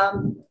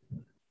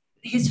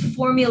 His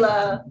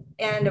formula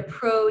and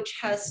approach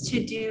has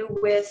to do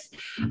with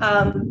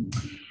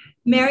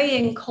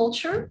marrying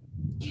culture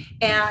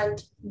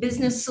and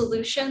business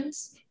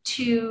solutions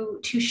to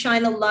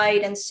shine a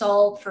light and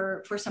solve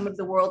for some of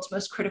the world's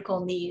most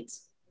critical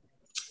needs.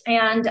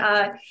 And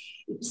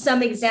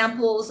some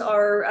examples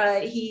are,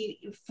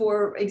 he,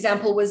 for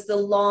example, was the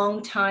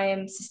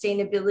longtime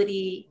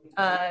sustainability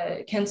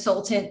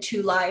consultant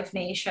to Live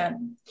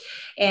Nation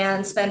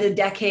and spent a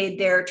decade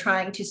there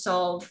trying to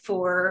solve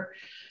for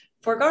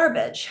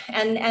garbage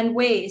and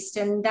waste.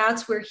 And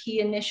that's where he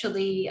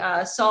initially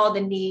saw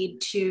the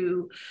need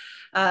to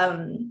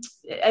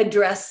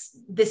address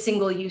the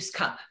single-use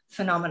cup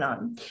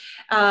phenomenon.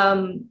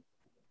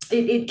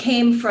 It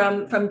came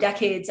from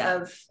decades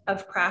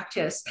of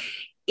practice.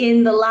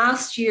 In the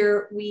last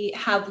year, we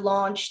have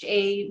launched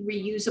a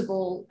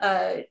reusable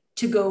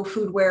to-go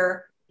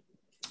foodware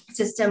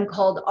system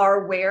called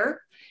OurWare,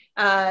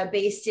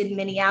 based in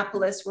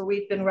Minneapolis, where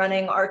we've been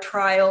running our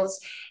trials.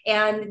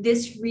 And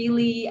this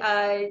really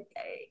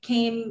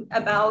came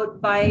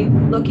about by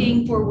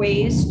looking for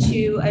ways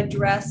to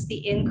address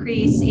the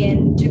increase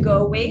in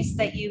to-go waste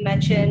that you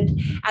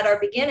mentioned at our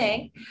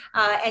beginning,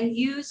 and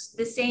use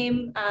the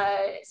same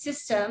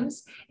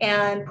systems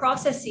and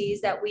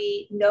processes that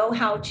we know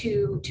how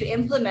to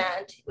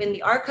implement in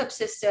the RCUP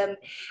system,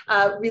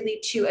 really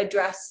to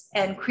address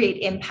and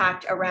create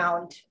impact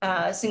around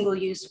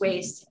single-use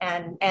waste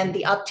and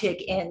the uptick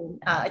in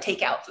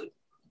takeout food.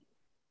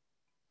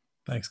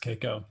 Thanks,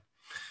 Keiko.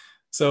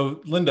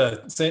 So,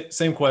 Linda,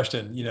 same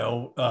question. You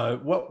know,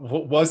 what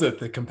was it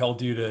that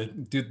compelled you to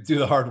do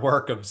the hard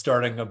work of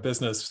starting a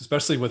business,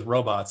 especially with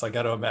robots? I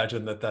got to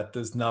imagine that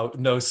is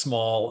no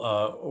small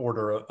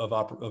order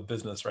of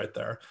business right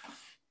there.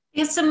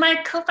 Yeah, so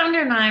my co-founder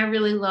and I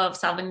really love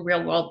solving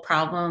real world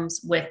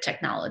problems with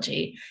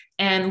technology.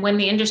 And when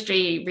the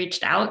industry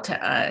reached out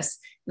to us,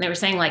 and they were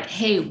saying like,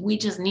 hey, we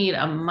just need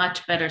a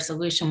much better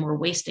solution. We're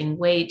wasting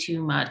way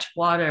too much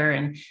water.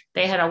 And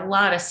they had a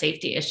lot of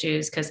safety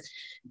issues because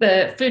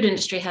the food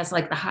industry has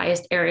like the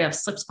highest area of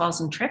slips,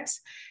 falls, and trips.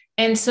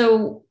 And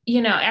so,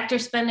 you know, after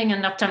spending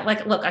enough time,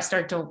 like, look, I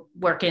started to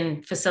work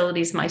in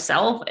facilities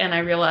myself, and I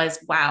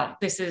realized, wow,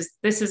 this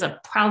is a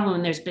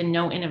problem. There's been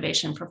no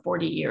innovation for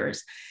 40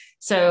 years.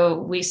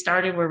 So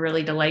we're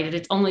really delighted.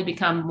 It's only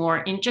become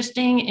more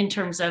interesting in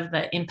terms of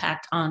the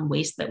impact on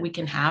waste that we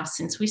can have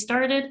since we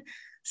started.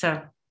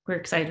 So we're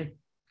excited.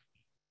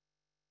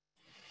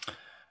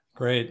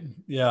 Great.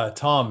 Yeah,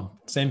 Tom,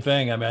 same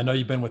thing. I mean, I know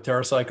you've been with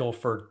TerraCycle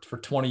for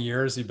 20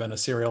 years. You've been a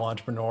serial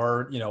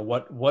entrepreneur. You know,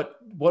 what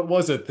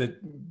was it that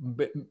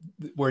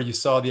where you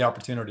saw the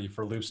opportunity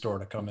for Loopstore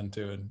to come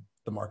into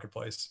the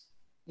marketplace?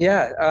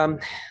 Yeah,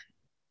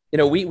 you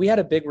know, we had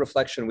a big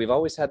reflection. We've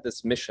always had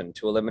this mission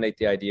to eliminate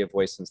the idea of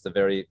waste since the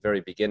very, very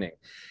beginning.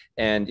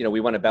 And, you know, we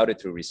went about it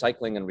through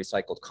recycling and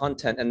recycled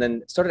content, and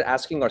then started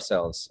asking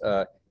ourselves,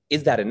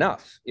 is that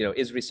enough? You know,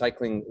 is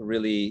recycling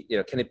really, you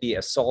know, can it be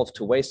a solve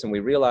to waste? And we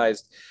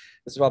realized,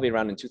 this is probably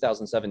around in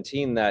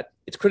 2017, that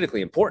it's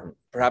critically important,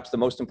 perhaps the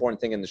most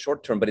important thing in the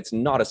short term, but it's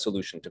not a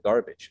solution to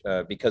garbage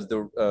because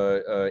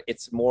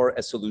it's more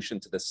a solution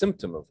to the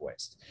symptom of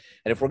waste.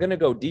 And if we're going to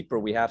go deeper,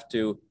 we have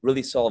to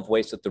really solve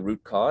waste at the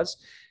root cause,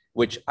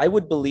 which I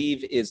would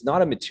believe is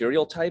not a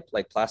material type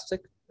like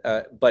plastic,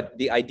 but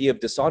the idea of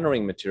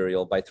dishonoring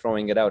material by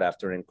throwing it out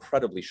after an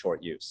incredibly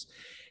short use.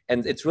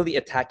 And it's really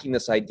attacking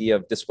this idea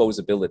of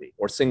disposability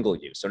or single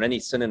use or any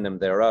synonym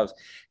thereof.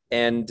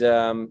 And,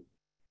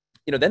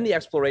 you know, then the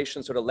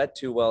exploration sort of led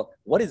to, well,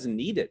 what is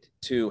needed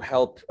to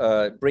help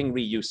bring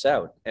reuse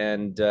out?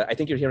 And I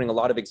think you're hearing a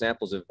lot of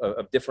examples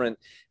of different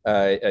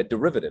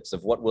derivatives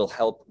of what will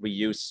help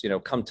reuse, you know,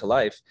 come to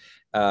life.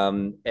 You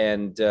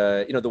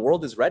know, the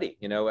world is ready.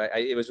 You know,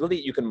 it was really,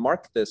 you can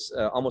mark this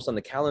almost on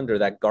the calendar,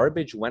 that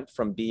garbage went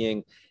from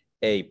being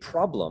a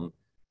problem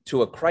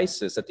to a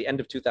crisis at the end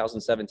of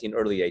 2017,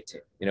 early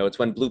 18. You know, it's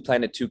when Blue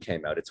Planet 2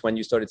 came out. It's when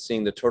you started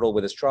seeing the turtle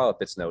with a straw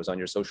up its nose on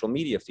your social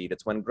media feed.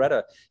 It's when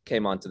Greta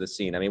came onto the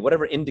scene. I mean,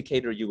 whatever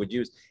indicator you would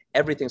use,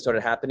 everything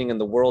started happening in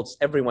the world.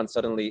 Everyone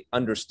suddenly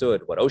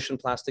understood what ocean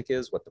plastic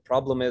is, what the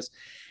problem is.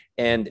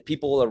 And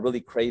people are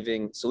really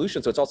craving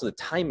solutions. So it's also the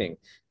timing.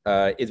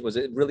 It was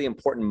a really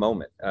important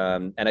moment.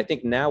 And I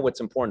think now what's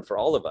important for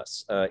all of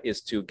us is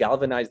to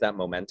galvanize that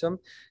momentum,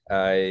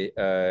 you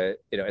know,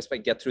 especially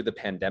get through the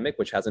pandemic,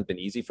 which hasn't been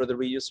easy for the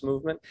reuse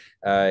movement,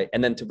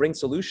 and then to bring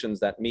solutions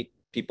that meet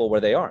people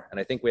where they are. And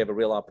I think we have a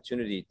real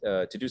opportunity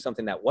to do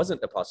something that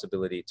wasn't a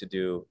possibility to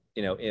do,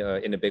 you know,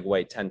 in a big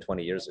way 10,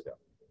 20 years ago.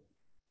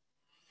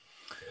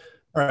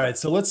 All right,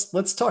 so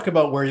let's talk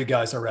about where you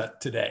guys are at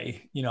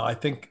today. You know, I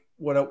think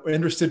what I'm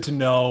interested to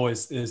know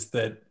is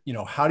that, you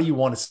know, how do you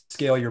want to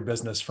scale your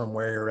business from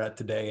where you're at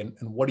today, and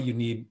what do you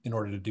need in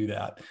order to do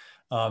that?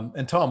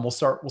 And Tom, we'll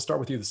start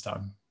with you this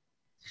time.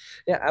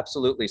 Yeah,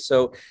 absolutely.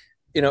 So,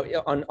 you know,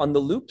 on the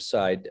Loop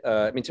side,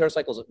 I mean,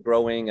 TerraCycle is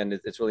growing, and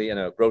it's really in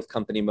a growth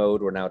company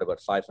mode. We're now at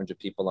about 500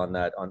 people on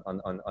that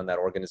on that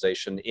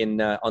organization.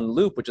 On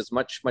Loop, which is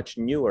much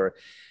newer,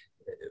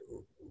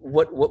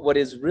 what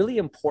is really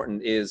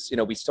important is,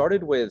 we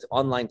started with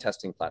online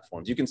testing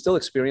platforms. You can still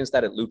experience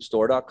that at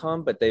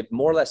loopstore.com, but they've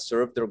more or less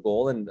served their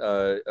goal, and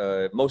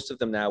most of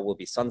them now will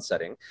be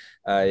sunsetting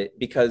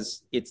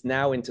because it's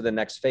now into the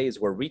next phase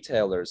where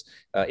retailers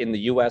in the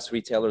US,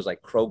 retailers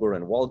like Kroger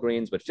and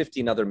Walgreens, but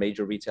 15 other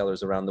major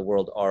retailers around the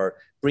world are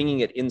bringing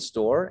it in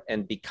store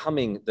and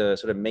becoming the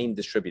sort of main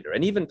distributor.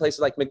 And even places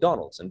like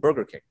McDonald's and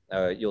Burger King,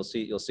 you'll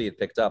see it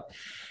picked up.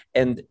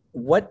 And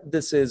what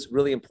this is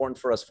really important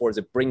for us for is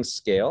it brings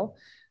scale,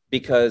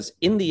 because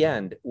in the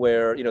end,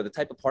 where, the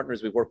type of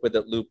partners we work with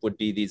at Loop would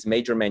be these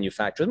major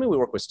manufacturers. I mean, we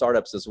work with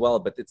startups as well,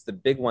 but it's the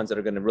big ones that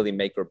are going to really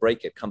make or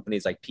break it,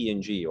 companies like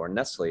P&G or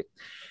Nestle.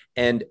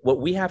 And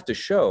what we have to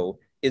show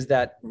is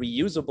that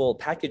reusable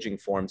packaging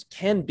forms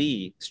can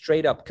be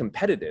straight up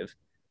competitive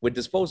with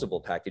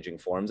disposable packaging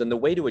forms. And the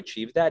way to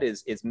achieve that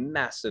is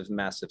massive,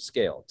 massive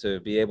scale,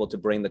 to be able to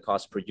bring the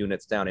cost per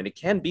units down. And it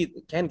can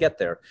get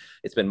there.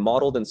 It's been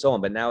modeled and so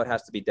on, but now it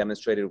has to be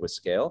demonstrated with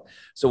scale.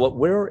 So what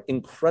we're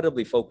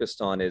incredibly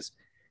focused on is,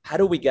 how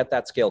do we get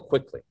that scale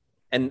quickly?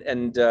 And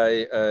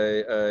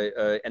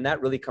that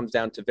really comes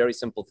down to very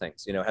simple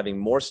things, having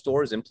more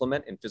stores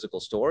implement in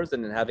physical stores,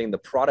 and then having the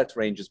product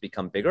ranges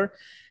become bigger,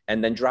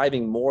 and then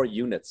driving more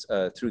units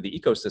through the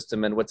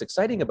ecosystem. And what's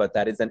exciting about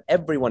that is then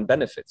everyone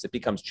benefits. It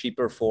becomes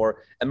cheaper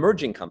for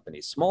emerging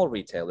companies, small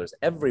retailers,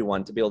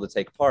 everyone to be able to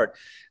take part,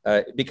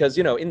 because,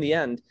 in the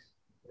end,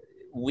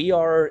 we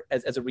are,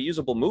 as a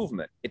reusable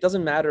movement, it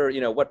doesn't matter,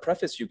 what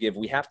preface you give,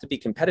 we have to be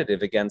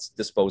competitive against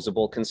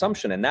disposable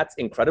consumption. And that's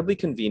incredibly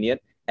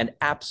convenient and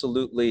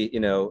absolutely,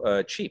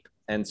 cheap.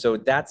 And so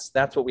that's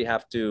what we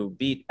have to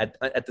beat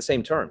at the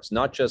same terms,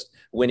 not just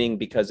winning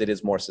because it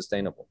is more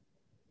sustainable.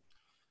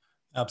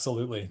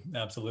 Absolutely.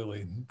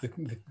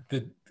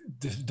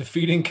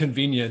 Defeating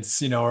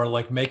convenience, or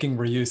like making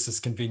reuse as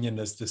convenient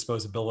as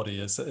disposability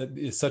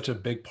is such a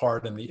big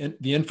part. And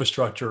the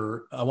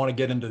infrastructure, I want to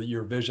get into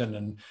your vision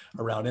and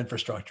around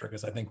infrastructure,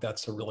 because I think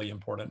that's a really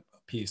important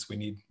piece. We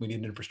need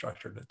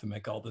infrastructure to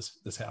make all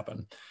this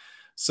happen.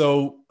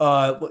 So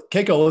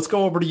Keiko, let's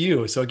go over to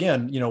you. So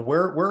again,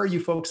 where are you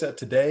folks at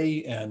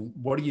today, and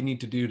what do you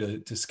need to do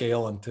to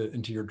scale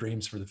into your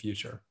dreams for the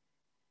future?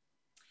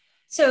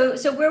 So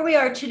where we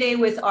are today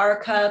with our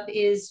cup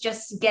is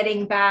just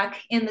getting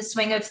back in the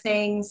swing of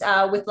things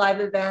with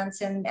live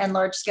events and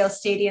large scale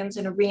stadiums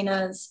and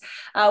arenas.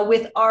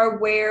 With our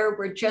where,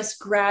 we're just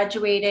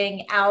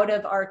graduating out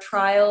of our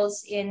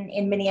trials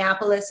in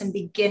Minneapolis and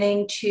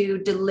beginning to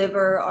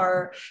deliver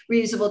our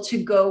reusable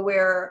to go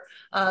where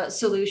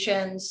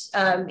solutions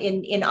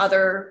in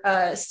other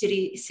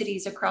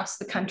cities across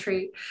the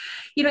country.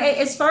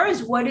 As far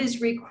as what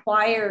is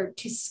required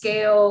to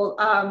scale,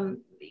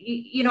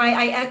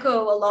 I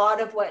echo a lot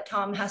of what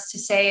Tom has to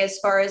say as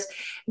far as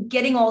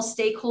getting all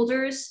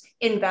stakeholders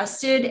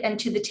invested and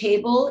to the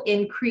table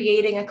in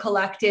creating a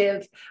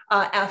collective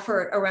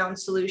effort around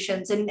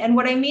solutions. And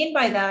what I mean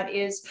by that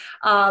is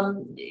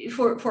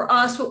for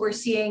us, what we're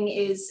seeing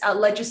is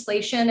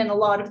legislation and a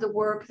lot of the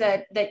work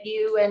that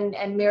you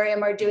and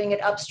Miriam are doing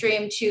at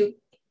Upstream to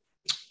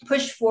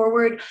push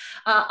forward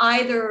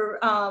either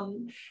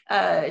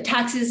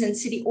taxes and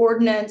city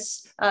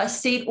ordinance,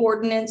 state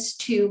ordinance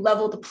to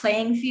level the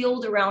playing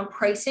field around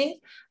pricing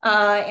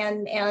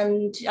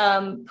and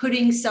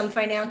putting some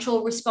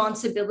financial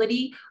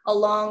responsibility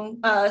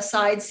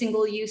alongside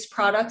single-use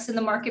products in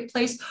the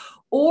marketplace,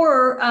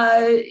 or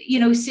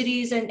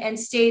cities and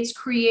states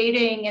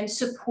creating and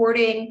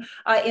supporting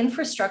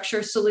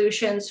infrastructure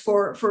solutions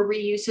for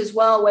reuse as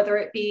well, whether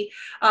it be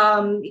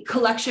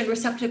collection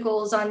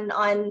receptacles on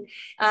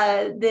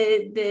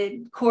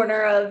the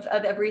corner of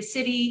every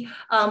city,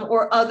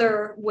 or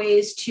other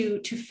ways to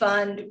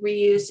fund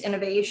reuse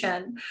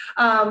innovation.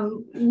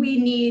 We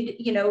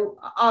need,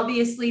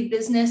 obviously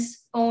business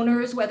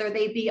owners, whether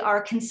they be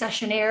our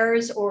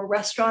concessionaires or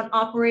restaurant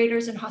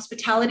operators and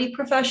hospitality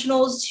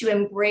professionals, to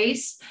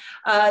embrace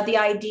the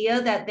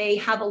idea that they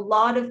have a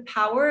lot of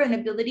power and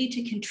ability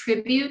to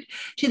contribute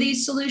to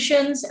these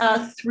solutions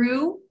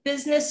through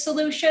business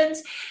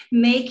solutions,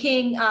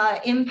 making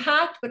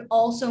impact, but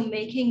also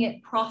making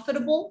it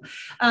profitable.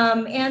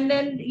 And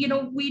then,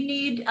 we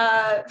need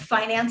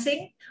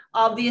financing,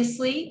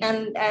 obviously,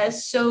 and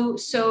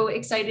so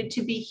excited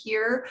to be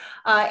here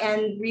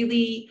and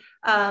really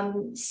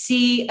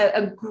see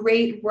a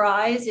great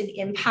rise in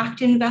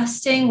impact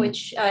investing,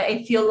 which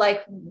I feel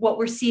like what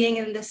we're seeing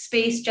in this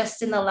space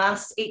just in the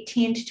last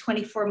 18 to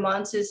 24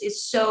 months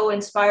is so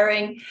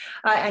inspiring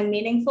and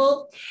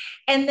meaningful.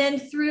 And then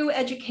through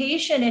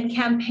education and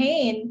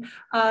campaign,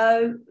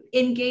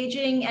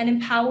 engaging and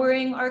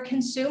empowering our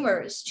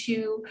consumers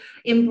to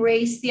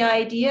embrace the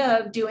idea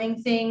of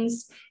doing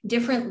things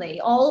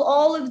differently.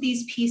 All of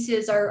these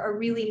pieces are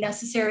really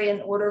necessary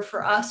in order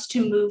for us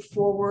to move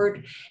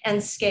forward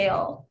and scale.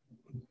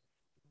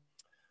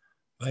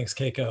 Thanks,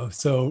 Keiko.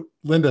 So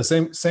Linda,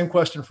 same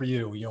question for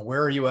you.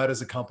 Where are you at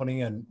as a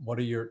company, and what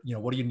do you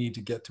need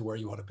to get to where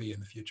you want to be in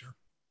the future?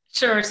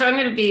 Sure. So I'm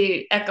going to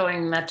be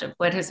echoing much of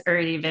what has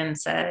already been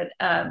said.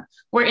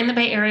 We're in the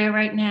Bay Area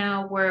right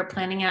now. We're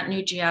planning out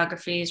new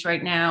geographies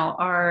right now.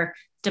 Our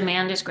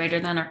demand is greater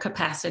than our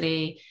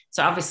capacity.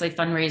 So obviously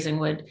fundraising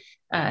would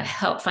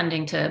help,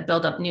 funding to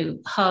build up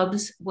new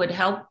hubs would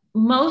help.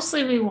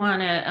 Mostly we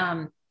want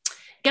to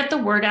get the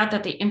word out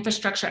that the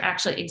infrastructure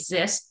actually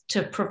exists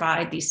to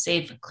provide these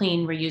safe,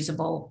 clean,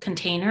 reusable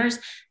containers,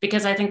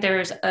 because I think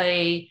there's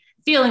a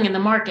feeling in the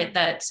market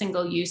that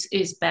single use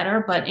is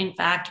better, but in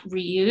fact,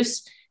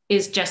 reuse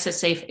is just as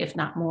safe, if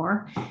not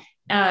more.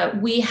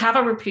 We have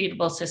a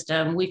repeatable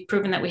system. We've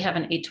proven that we have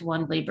an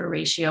 8-to-1 labor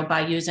ratio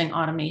by using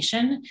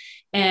automation,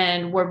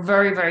 and we're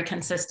very, very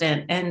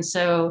consistent. And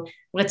so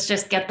let's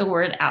just get the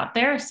word out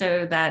there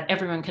so that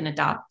everyone can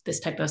adopt this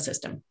type of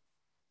system.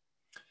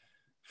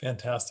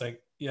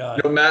 Fantastic. Yeah.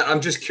 You know, Matt,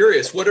 I'm just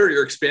curious, what are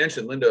your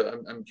expansion, Linda?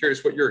 I'm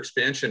curious what your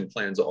expansion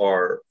plans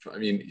are. I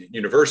mean,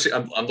 university,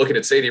 I'm looking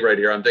at Sadie right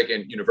here. I'm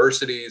thinking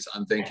universities,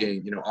 I'm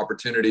thinking, you know,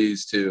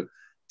 opportunities to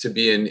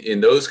be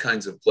in those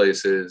kinds of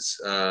places.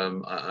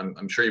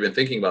 I'm sure you've been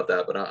thinking about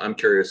that, but I'm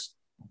curious.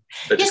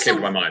 That just came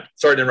to my mind.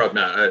 Sorry to interrupt,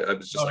 Matt. I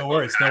was just no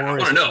worries. I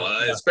want to know,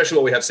 especially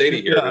when we have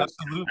Sadie here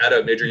at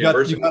a major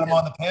university. You got him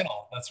on the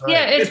panel. That's right.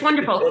 Yeah, it's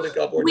wonderful.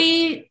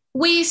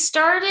 We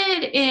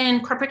started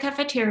in corporate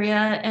cafeteria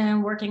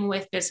and working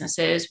with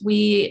businesses.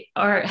 We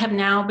have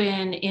now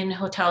been in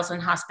hotels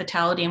and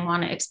hospitality and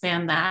want to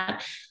expand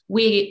that.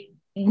 We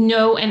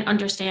know and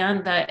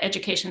understand the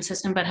education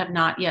system, but have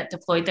not yet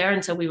deployed there.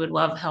 And so we would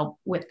love help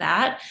with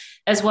that,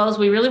 as well as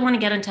we really want to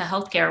get into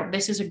healthcare.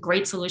 This is a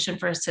great solution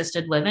for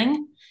assisted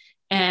living.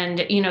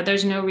 And, you know,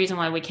 there's no reason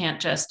why we can't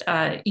just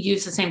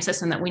use the same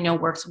system that we know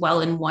works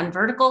well in one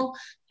vertical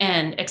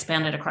and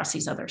expand it across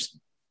these others.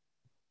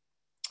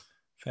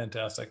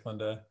 Fantastic,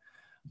 Linda.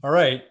 All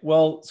right.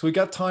 Well, so we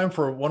got time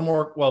for one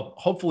more, well,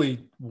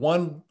 hopefully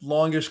one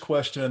longish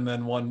question and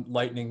then one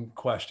lightning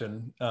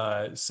question.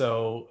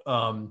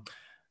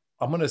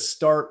 I'm going to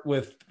start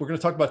with, we're going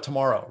to talk about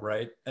tomorrow,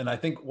 right? And I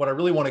think what I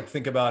really want to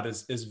think about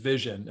is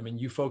vision. I mean,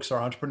 you folks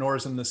are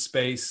entrepreneurs in this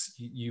space.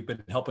 You've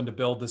been helping to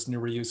build this new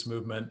reuse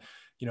movement.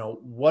 You know,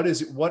 what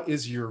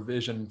is your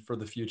vision for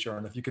the future?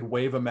 And if you could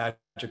wave a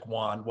magic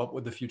wand, what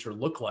would the future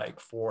look like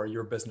for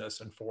your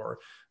business and for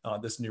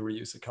this new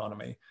reuse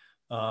economy?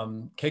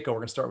 Keiko, we're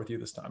going to start with you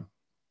this time.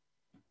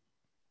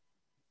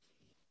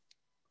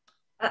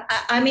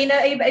 I mean,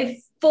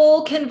 a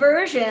full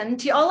conversion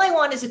to, all I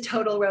want is a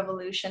total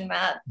revolution,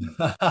 Matt.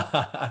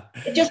 I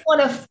just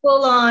want a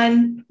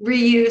full-on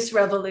reuse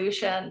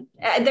revolution.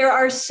 There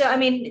are so, I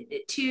mean,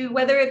 to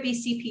whether it be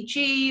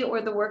CPG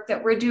or the work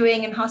that we're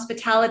doing in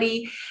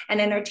hospitality and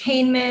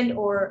entertainment,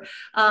 or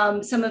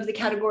some of the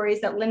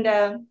categories that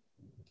Linda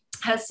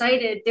has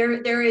cited,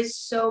 there is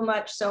so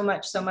much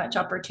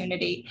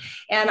opportunity.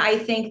 And I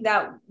think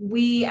that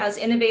we as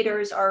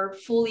innovators are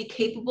fully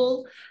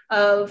capable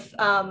of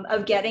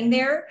getting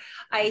there.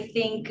 I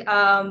think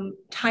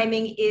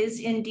timing is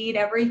indeed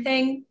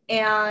everything.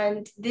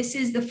 And this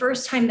is the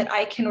first time that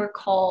I can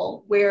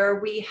recall where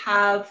we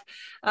have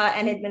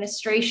an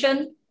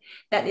administration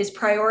that is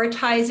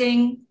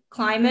prioritizing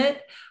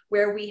climate,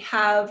 where we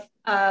have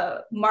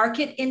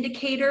market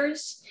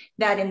indicators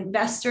that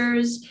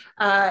investors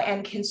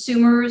and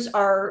consumers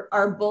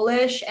are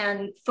bullish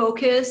and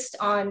focused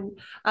on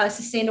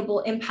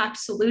sustainable impact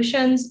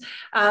solutions.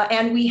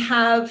 And we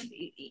have,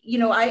 you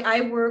know,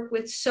 I work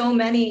with so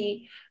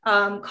many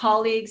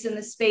colleagues in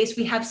the space.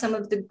 We have some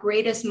of the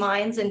greatest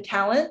minds and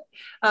talent,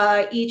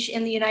 each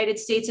in the United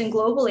States and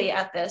globally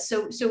at this.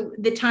 So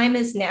the time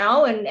is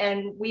now,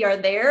 and we are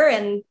there,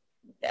 and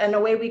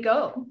away we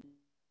go.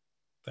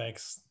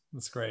 Thanks.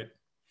 That's great.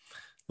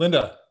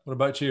 Linda, what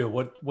about you?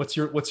 What's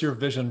your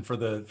vision for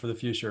the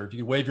future? If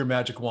you wave your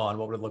magic wand,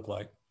 what would it look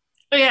like?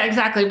 Oh, yeah,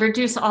 exactly.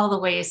 Reduce all the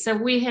waste. So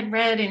we had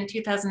read in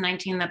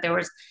 2019 that there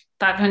was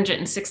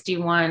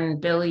 561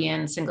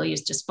 billion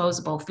single-use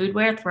disposable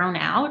foodware thrown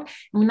out.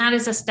 I mean, that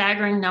is a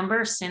staggering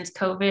number since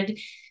COVID.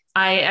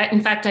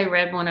 In fact, I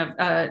read one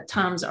of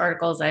Tom's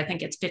articles. I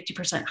think it's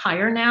 50%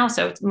 higher now.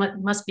 So it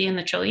must be in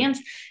the trillions.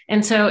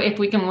 And so if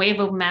we can wave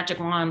a magic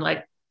wand,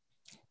 like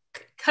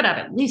cut out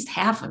at least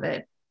half of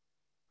it.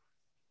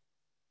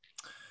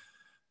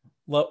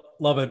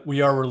 Love it. We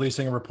are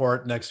releasing a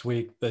report next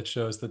week that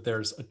shows that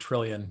there's 1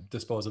 trillion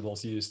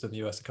disposables used in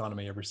the US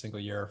economy every single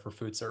year for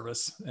food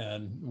service.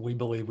 And we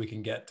believe we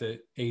can get to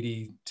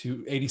 80 to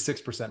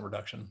 86%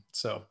 reduction.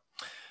 So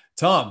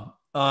Tom,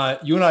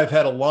 you and I have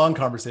had a long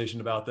conversation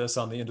about this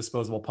on the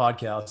Indisposable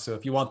podcast. So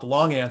if you want the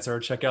long answer,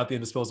 check out the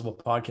Indisposable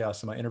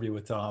podcast and my interview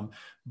with Tom.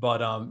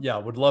 But yeah,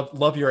 would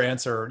love your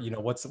answer. You know,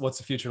 what's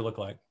the future look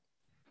like?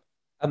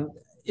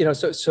 You know,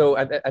 so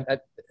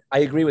I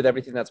agree with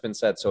everything that's been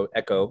said. So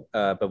echo,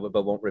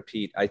 but won't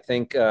repeat. I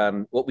think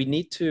what we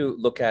need to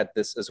look at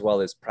this as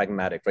well is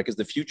pragmatic, right? Because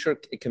the future,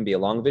 it can be a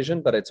long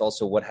vision, but it's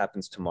also what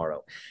happens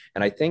tomorrow.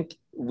 And I think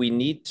we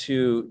need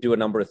to do a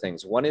number of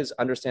things. One is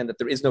understand that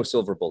there is no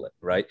silver bullet,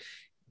 right?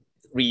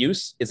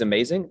 Reuse is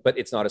amazing, but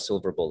it's not a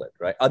silver bullet,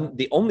 right?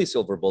 The only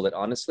silver bullet,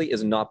 honestly,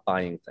 is not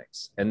buying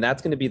things. And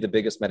that's going to be the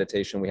biggest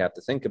meditation we have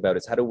to think about,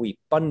 is how do we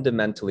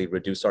fundamentally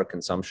reduce our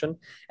consumption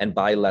and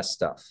buy less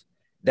stuff?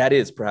 That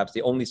is perhaps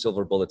the only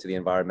silver bullet to the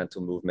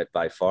environmental movement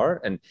by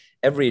far. And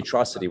every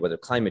atrocity, whether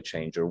climate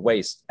change or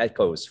waste,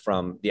 echoes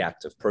from the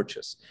act of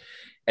purchase.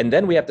 And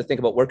then we have to think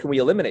about where can we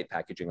eliminate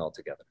packaging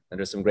altogether? And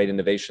there's some great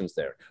innovations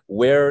there.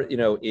 Where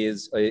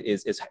is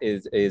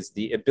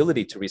the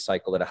ability to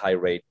recycle at a high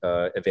rate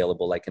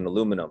available, like in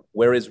aluminum?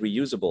 Where is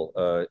reusable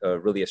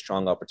really a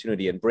strong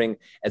opportunity, and bring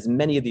as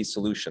many of these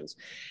solutions?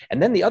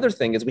 And then the other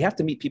thing is we have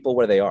to meet people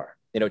where they are.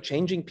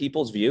 Changing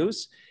people's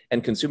views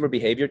and consumer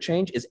behavior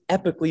change is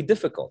epically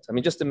difficult. I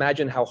mean, just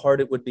imagine how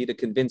hard it would be to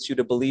convince you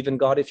to believe in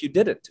God if you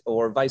didn't,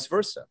 or vice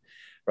versa.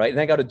 Right?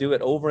 And I got to do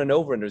it over and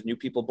over, and there's new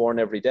people born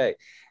every day.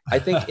 I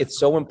think it's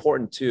so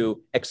important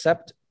to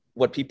accept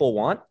what people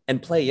want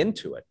and play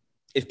into it.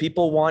 If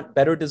people want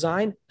better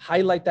design,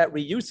 highlight that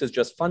reuse as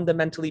just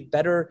fundamentally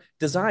better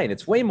design.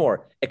 It's way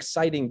more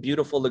exciting,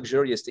 beautiful,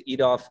 luxurious to eat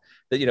off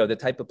the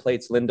type of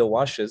plates Linda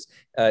washes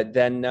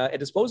than a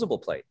disposable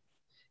plate.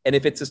 And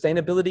if it's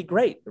sustainability,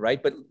 great,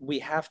 right? But we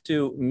have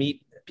to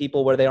meet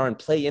people where they are and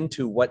play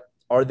into what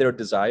are their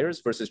desires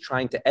versus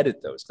trying to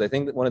edit those. Because I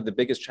think that one of the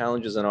biggest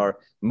challenges in our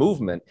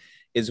movement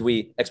is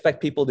we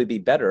expect people to be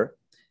better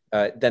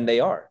than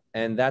they are.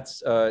 And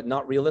that's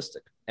not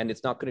realistic. And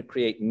it's not going to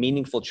create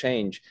meaningful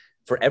change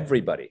for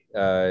everybody.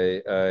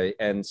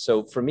 And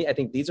so for me, I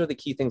think these are the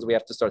key things we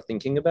have to start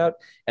thinking about,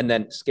 and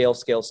then scale,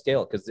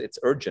 because it's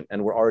urgent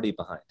and we're already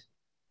behind.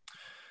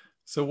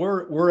 So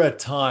we're at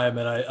time,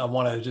 and I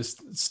want to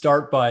just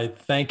start by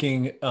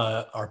thanking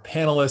our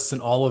panelists and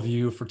all of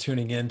you for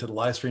tuning in to the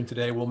live stream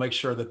today. We'll make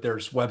sure that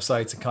there's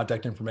websites and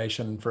contact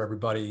information for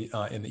everybody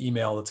in the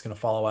email that's going to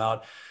follow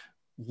out.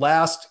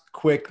 Last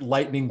quick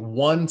lightning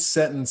one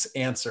sentence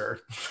answer.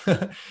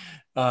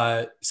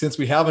 Since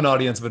we have an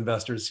audience of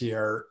investors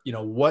here,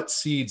 what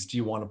seeds do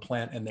you want to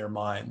plant in their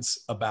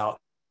minds about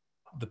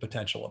the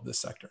potential of this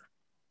sector?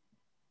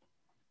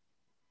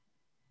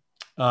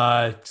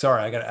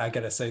 Sorry, I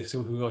gotta say,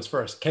 so who goes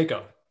first?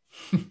 Keiko.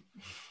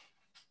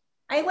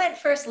 I went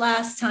first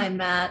last time,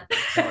 Matt.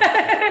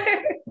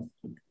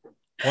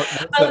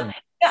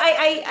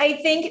 I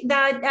think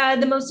that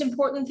the most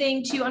important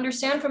thing to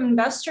understand from an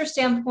investor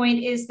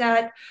standpoint is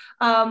that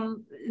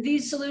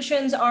these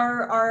solutions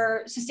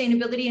are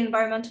sustainability and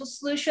environmental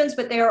solutions,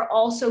 but they are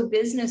also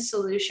business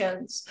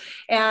solutions.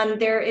 And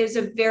there is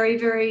a very,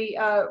 very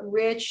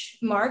rich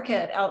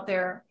market out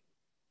there.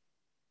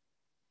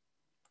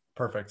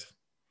 Perfect.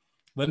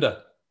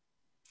 Linda.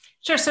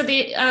 Sure. So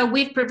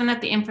we've proven that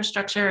the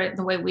infrastructure,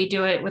 the way we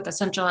do it with a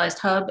centralized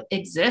hub,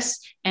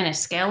 exists and is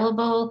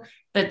scalable.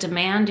 The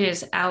demand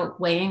is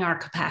outweighing our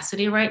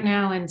capacity right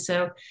now. And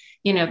so,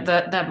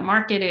 the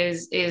market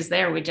is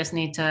there. We just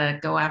need to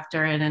go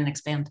after it and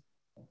expand.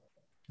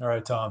 All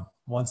right, Tom,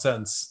 one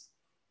sentence.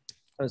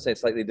 I would say it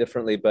slightly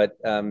differently, but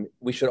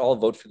we should all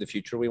vote for the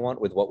future we want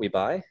with what we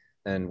buy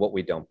and what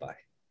we don't buy.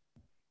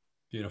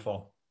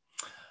 Beautiful.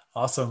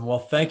 Awesome. Well,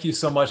 thank you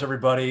so much,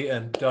 everybody.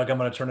 And Doug, I'm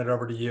going to turn it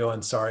over to you.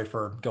 And sorry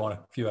for going a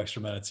few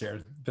extra minutes here.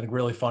 It's been a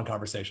really fun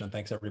conversation.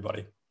 Thanks,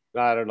 everybody.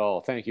 Not at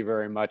all. Thank you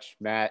very much,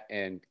 Matt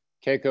and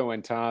Keiko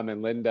and Tom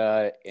and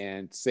Linda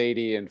and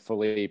Sadie and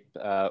Philippe.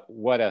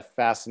 What a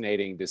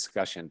fascinating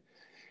discussion.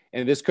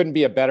 And this couldn't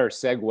be a better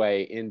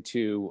segue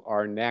into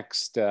our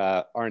next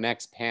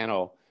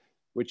panel,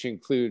 which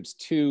includes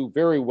two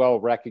very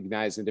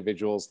well-recognized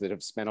individuals that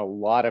have spent a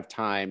lot of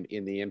time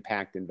in the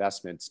impact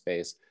investment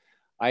space.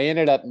 I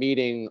ended up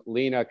meeting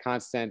Lina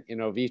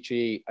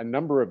Constantinovici a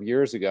number of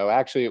years ago.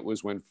 Actually, it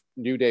was when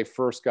Newday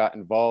first got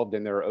involved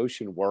in their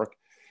ocean work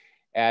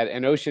at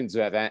an oceans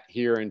event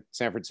here in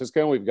San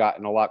Francisco. We've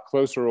gotten a lot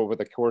closer over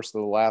the course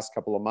of the last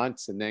couple of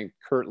months. And then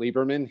Kurt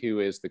Lieberman, who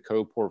is the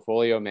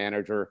co-portfolio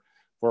manager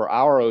for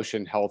our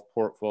ocean health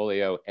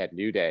portfolio at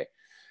Newday.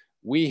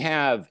 We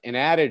have an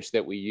adage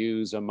that we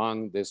use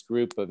among this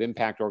group of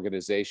impact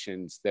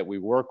organizations that we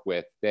work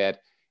with, that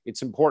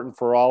it's important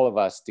for all of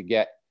us to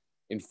get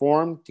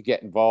informed, to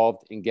get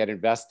involved, and get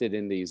invested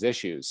in these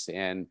issues.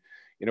 And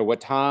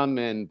what Tom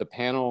and the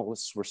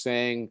panelists were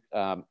saying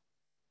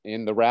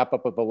in the wrap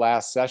up of the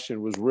last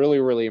session was really,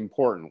 really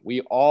important. We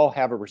all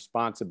have a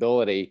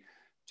responsibility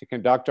to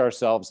conduct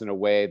ourselves in a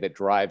way that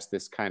drives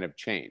this kind of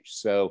change.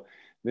 So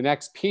the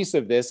next piece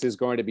of this is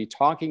going to be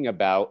talking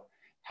about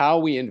how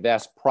we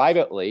invest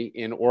privately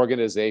in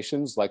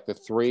organizations like the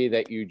three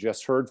that you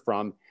just heard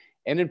from,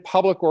 and in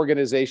public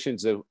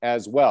organizations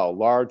as well,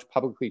 large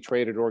publicly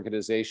traded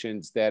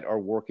organizations that are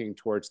working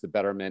towards the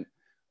betterment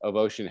of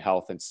ocean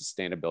health and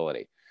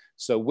sustainability.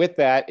 So with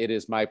that, it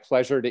is my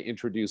pleasure to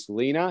introduce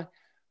Lina.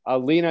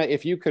 Lina,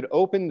 if you could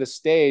open the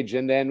stage,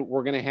 and then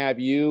we're going to have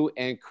you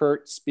and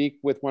Kurt speak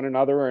with one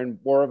another in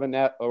more of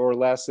a or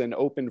less an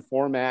open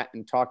format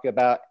and talk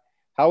about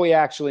how we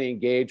actually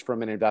engage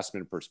from an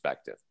investment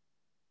perspective.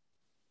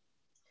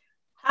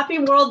 Happy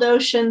World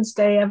Oceans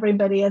Day,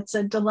 everybody. It's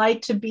a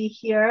delight to be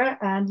here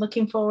and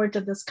looking forward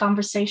to this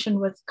conversation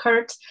with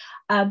Kurt.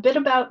 A bit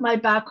about my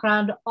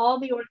background: all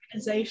the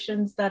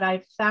organizations that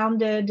I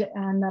founded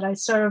and that I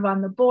serve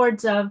on the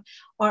boards of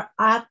are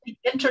at the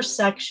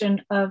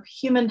intersection of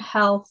human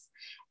health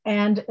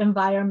and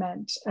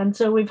environment. And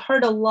so we've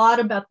heard a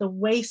lot about the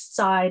waste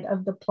side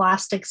of the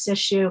plastics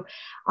issue.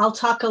 I'll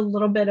talk a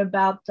little bit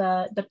about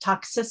the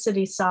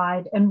toxicity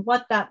side and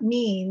what that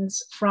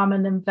means from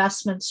an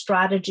investment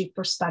strategy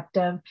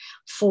perspective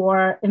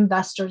for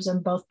investors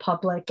in both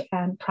public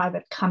and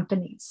private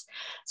companies.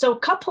 So a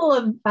couple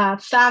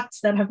of facts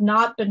that have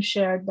not been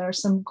shared. There are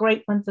some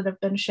great ones that have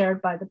been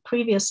shared by the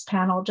previous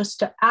panel. Just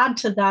to add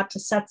to that, to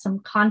set some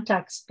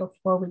context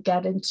before we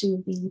get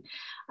into the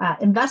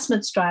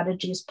investment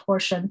strategies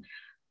portion,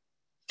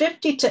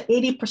 50 to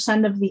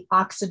 80% of the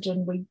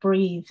oxygen we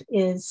breathe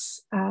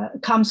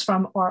comes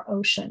from our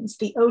oceans.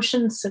 The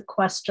oceans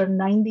sequester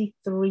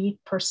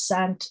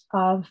 93%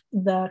 of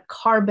the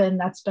carbon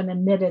that's been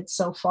emitted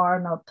so far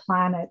on our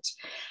planet.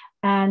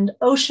 And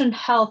ocean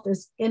health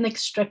is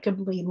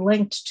inextricably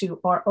linked to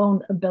our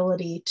own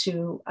ability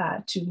to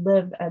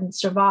live and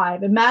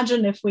survive.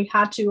 Imagine if we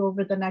had to,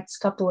 over the next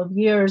couple of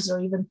years or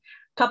even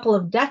couple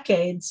of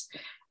decades,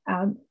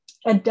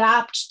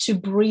 adapt to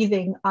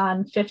breathing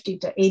on 50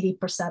 to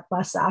 80%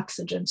 less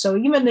oxygen. So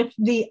even if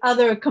the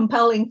other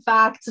compelling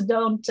facts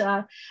don't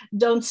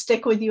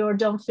stick with you or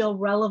don't feel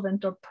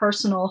relevant or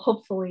personal,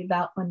 hopefully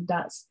that one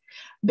does.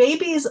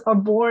 Babies are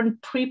born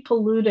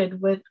pre-polluted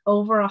with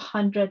over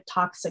 100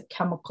 toxic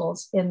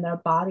chemicals in their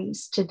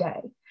bodies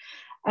today.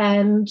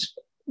 And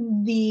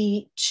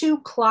the two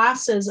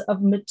classes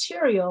of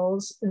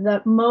materials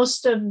that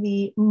most of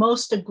the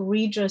most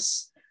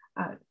egregious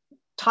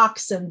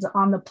toxins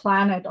on the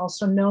planet,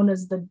 also known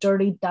as the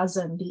dirty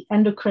dozen, the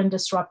endocrine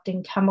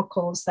disrupting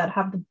chemicals that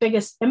have the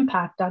biggest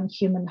impact on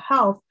human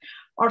health,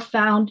 are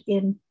found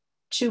in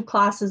two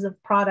classes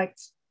of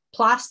products: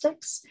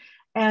 plastics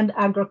and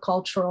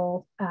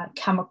agricultural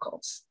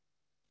chemicals.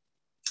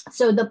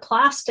 So the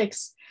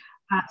plastics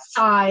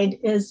side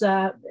is,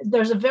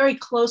 there's a very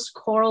close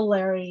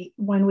corollary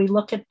when we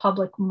look at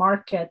public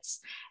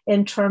markets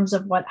in terms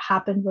of what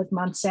happened with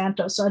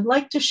Monsanto. So I'd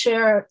like to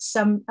share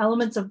some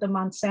elements of the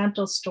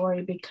Monsanto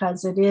story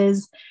because it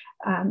is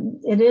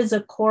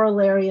a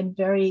corollary and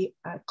very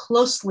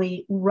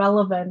closely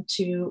relevant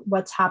to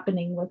what's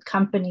happening with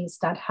companies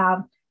that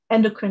have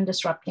endocrine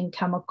disrupting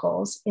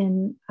chemicals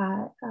in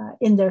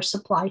their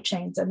supply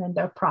chains and in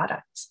their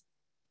products.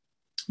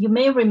 You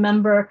may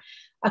remember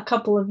a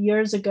couple of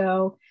years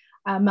ago,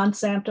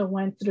 Monsanto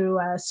went through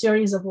a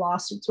series of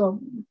lawsuits. Well,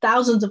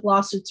 thousands of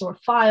lawsuits were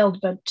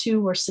filed, but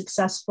two were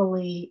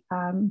successfully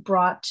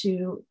brought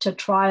to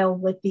trial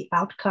with the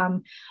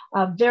outcome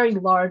of very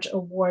large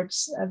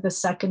awards. The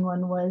second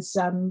one was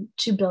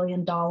 $2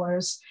 billion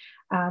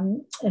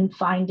in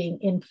finding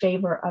in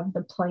favor of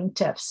the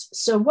plaintiffs.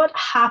 So what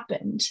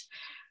happened?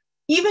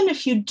 Even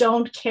if you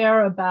don't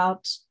care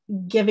about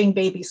giving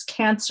babies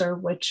cancer,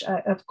 which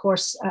of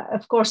course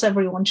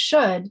everyone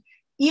should,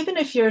 even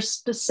if you're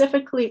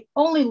specifically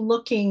only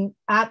looking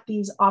at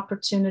these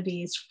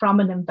opportunities from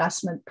an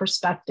investment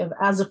perspective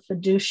as a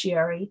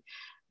fiduciary,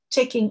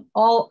 taking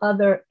all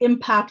other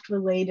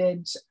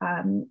impact-related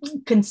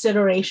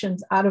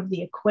considerations out of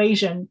the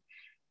equation,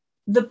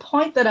 the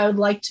point that I would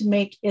like to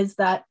make is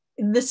that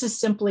this is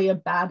simply a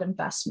bad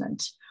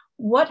investment.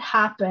 What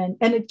happened,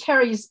 and it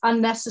carries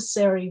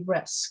unnecessary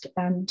risk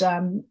and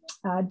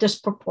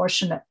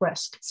disproportionate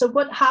risk. So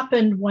what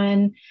happened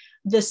when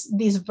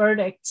these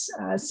verdicts,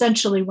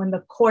 essentially when the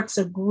courts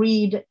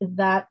agreed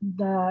that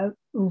the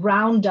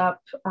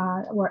Roundup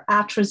or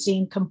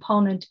atrazine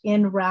component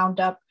in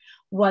Roundup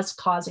was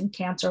causing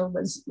cancer,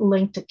 was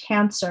linked to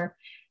cancer,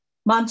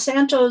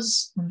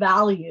 Monsanto's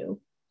value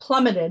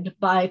plummeted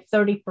by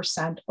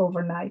 30%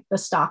 overnight, the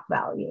stock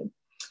value.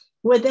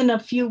 Within a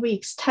few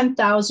weeks,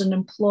 10,000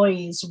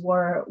 employees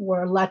were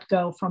let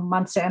go from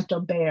Monsanto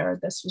Bayer.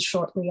 This was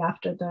shortly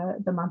after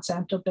the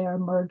Monsanto Bayer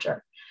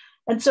merger.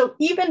 And so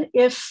even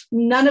if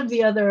none of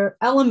the other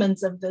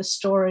elements of this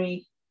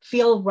story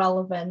feel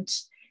relevant,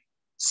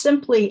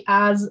 simply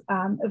as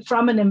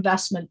from an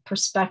investment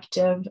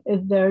perspective,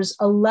 there's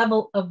a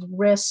level of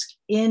risk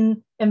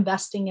in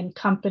investing in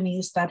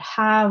companies that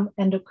have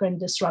endocrine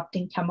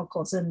disrupting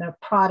chemicals in their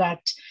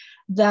product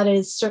that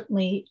is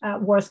certainly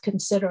worth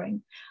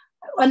considering.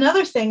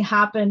 Another thing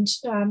happened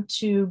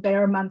to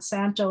Bayer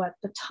Monsanto at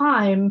the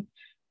time.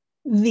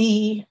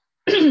 The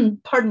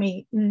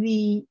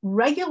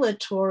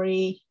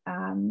regulatory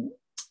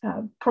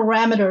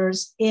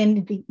parameters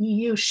in the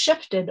EU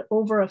shifted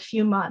over a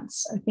few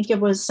months. I think it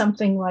was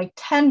something like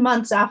 10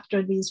 months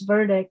after these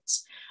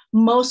verdicts,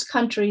 most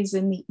countries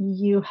in the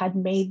EU had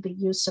made the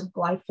use of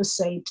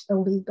glyphosate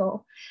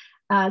illegal.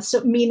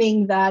 So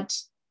meaning that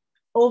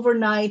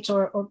overnight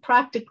or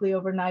practically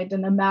overnight,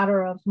 in a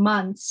matter of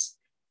months,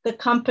 the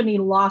company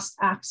lost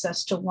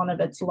access to one of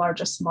its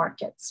largest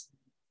markets.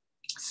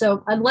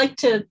 So I'd like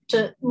to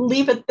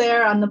leave it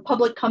there on the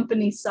public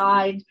company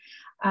side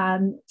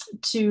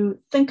to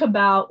think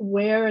about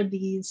where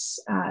these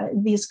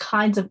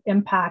kinds of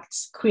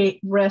impacts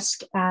create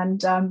risk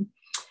and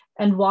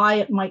why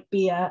it might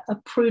be a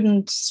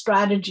prudent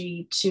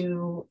strategy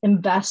to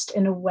invest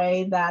in a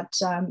way that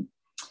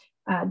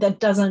that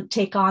doesn't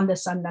take on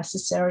this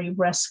unnecessary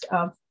risk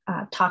of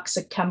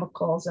toxic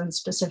chemicals and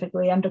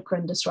specifically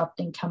endocrine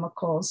disrupting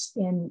chemicals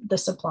in the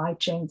supply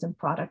chains and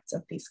products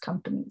of these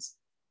companies.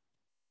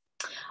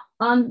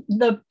 On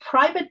the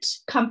private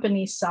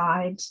company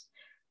side,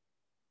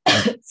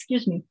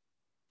 excuse me,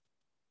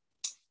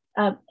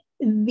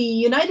 the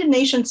United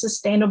Nations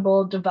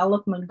Sustainable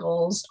Development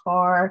Goals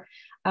are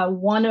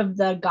one of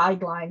the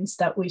guidelines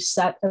that we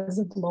set as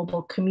a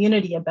global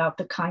community about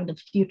the kind of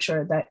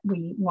future that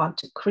we want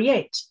to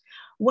create.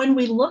 When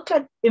we look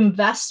at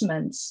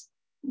investments,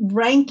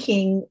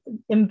 ranking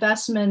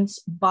investments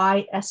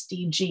by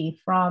SDG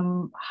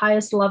from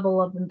highest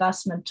level of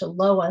investment to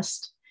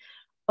lowest,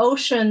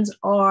 oceans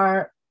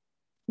are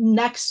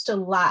next to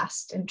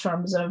last in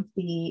terms of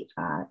the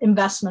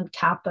investment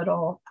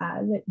capital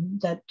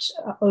that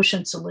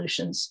ocean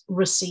solutions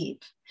receive.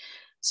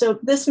 So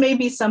this may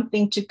be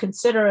something to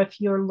consider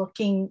if you're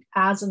looking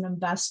as an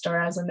investor,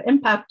 as an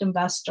impact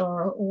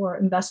investor or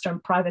investor in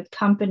private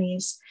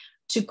companies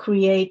to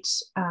create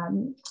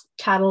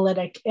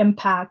catalytic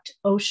impact.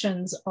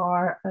 Oceans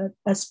are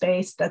a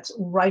space that's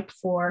ripe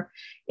for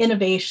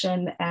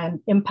innovation and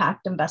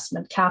impact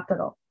investment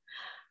capital.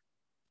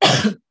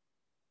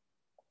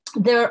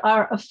 There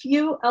are a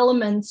few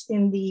elements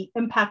in the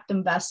impact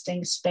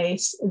investing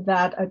space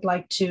that I'd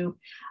like to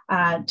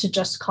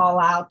just call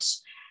out.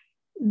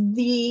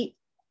 The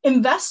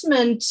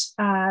investment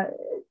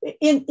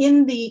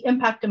in the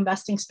impact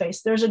investing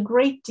space, there's a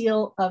great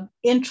deal of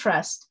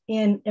interest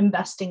in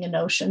investing in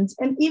oceans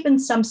and even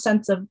some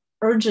sense of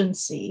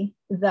urgency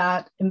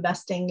that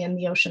investing in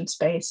the ocean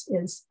space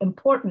is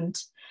important.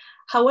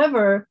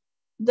 However,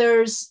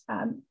 there's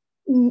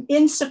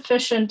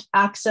insufficient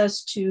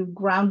access to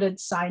grounded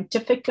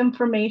scientific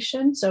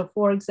information. So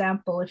for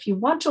example, if you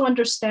want to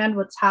understand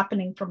what's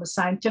happening from a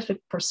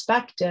scientific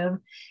perspective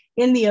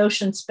in the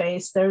ocean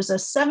space, there's a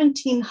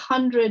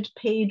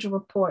 1,700-page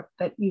report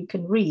that you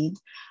can read.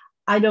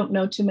 I don't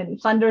know too many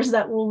funders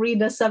that will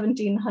read a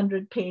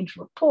 1,700-page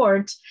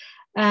report.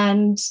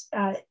 And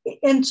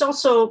it's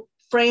also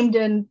framed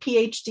in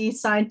PhD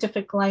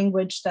scientific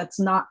language that's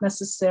not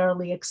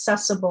necessarily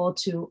accessible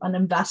to an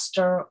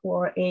investor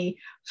or a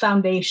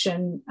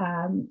foundation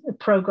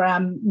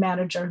program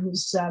manager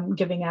who's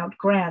giving out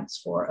grants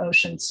for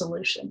ocean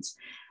solutions.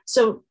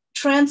 So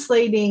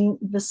translating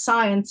the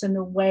science in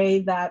a way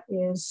that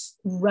is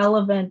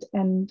relevant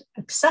and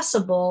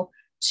accessible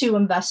to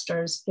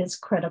investors is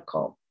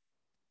critical.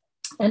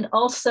 And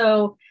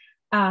also,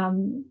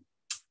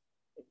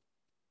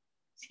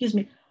 excuse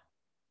me,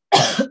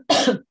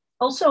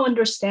 also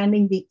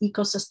understanding the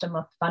ecosystem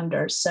of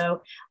funders.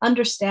 So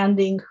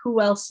understanding who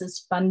else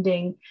is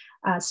funding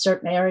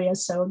certain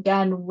areas. So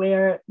again,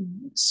 where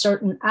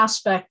certain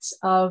aspects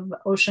of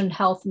ocean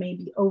health may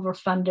be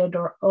overfunded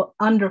or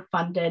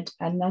underfunded,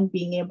 and then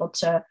being able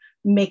to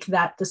make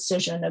that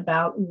decision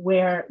about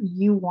where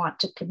you want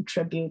to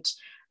contribute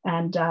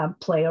and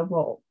play a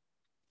role.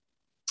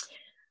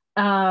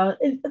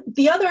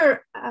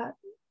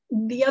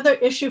 The other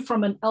issue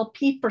from an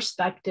LP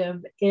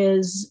perspective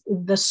is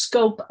the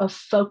scope of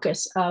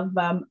focus of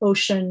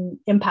ocean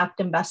impact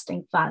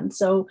investing funds.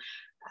 So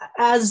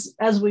as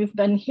we've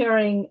been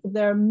hearing,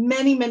 there are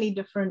many, many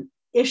different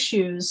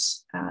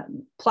issues,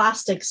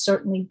 plastics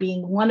certainly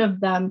being one of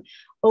them,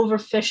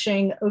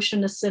 overfishing,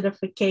 ocean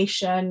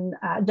acidification.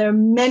 There are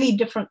many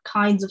different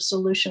kinds of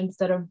solutions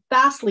that are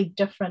vastly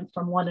different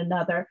from one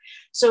another.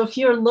 So if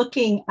you're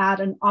looking at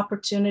an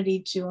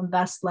opportunity to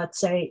invest, let's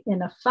say,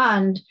 in a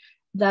fund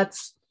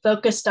that's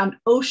focused on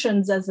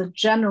oceans as a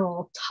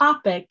general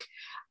topic,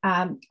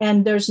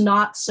 and there's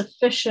not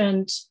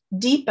sufficient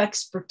deep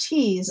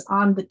expertise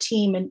on the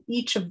team in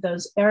each of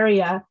those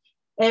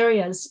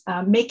areas,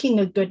 making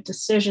a good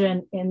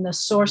decision in the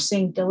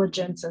sourcing,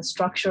 diligence, and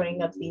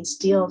structuring of these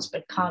deals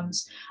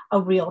becomes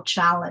a real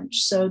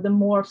challenge. So the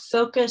more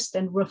focused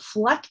and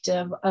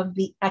reflective of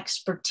the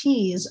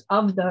expertise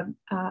of the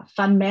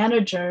fund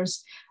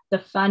managers the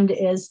fund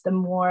is, the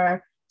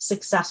more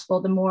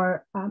successful, the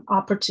more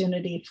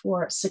opportunity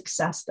for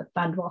success the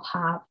fund will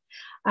have.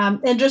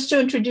 And just to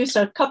introduce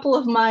a couple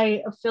of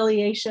my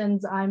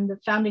affiliations, I'm the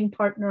founding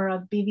partner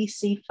of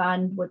BVC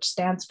Fund, which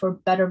stands for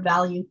Better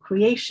Value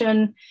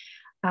Creation.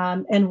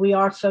 And we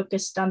are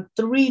focused on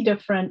 3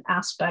 different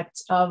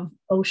aspects of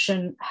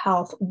ocean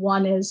health.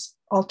 One is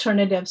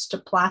alternatives to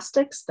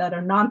plastics that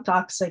are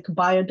non-toxic,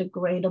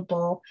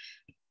 biodegradable,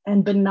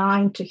 and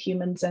benign to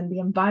humans and the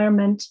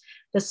environment.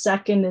 The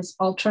second is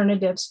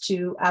alternatives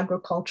to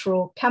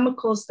agricultural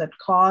chemicals that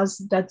cause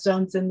dead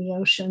zones in the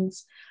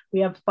oceans. We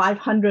have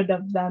 500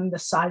 of them, the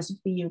size of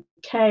the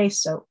UK.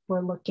 So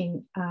we're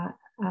looking at,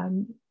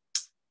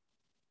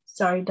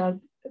 sorry, Doug.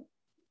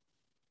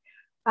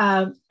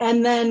 And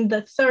then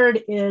the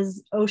third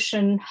is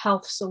ocean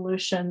health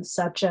solutions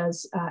such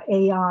as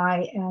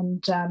AI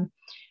and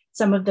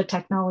some of the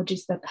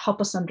technologies that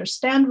help us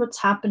understand what's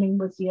happening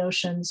with the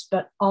oceans,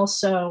 but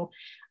also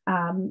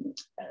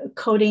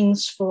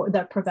coatings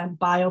that prevent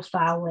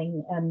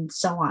biofouling and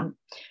so on.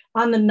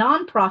 On the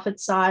nonprofit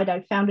side,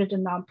 I founded a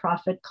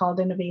nonprofit called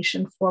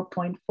Innovation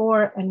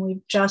 4.4, and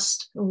we've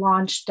just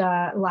launched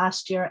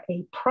last year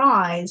a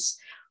prize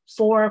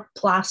for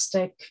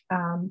plastic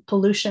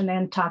pollution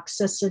and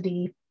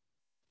toxicity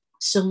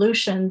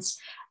solutions.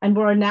 And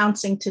we're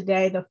announcing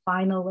today the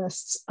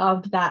finalists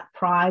of that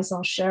prize.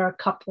 I'll share a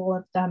couple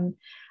of them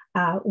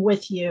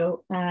with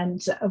you.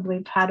 And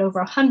we've had over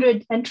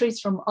 100 entries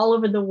from all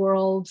over the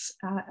world,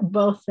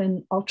 both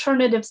in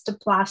alternatives to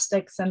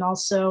plastics and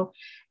also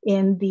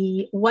in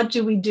the what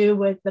do we do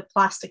with the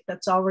plastic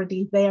that's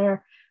already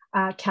there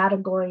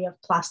category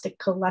of plastic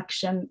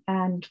collection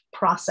and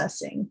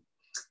processing.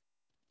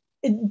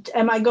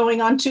 Am I going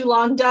on too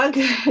long, Doug?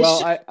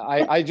 Well,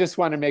 I just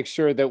want to make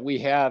sure that we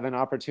have an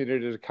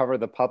opportunity to cover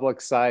the public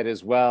side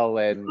as well.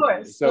 And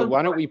so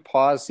why don't we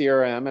pause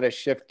here? And I'm going to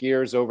shift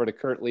gears over to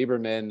Kurt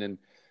Lieberman. And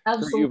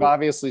Kurt, you've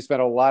obviously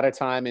spent a lot of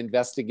time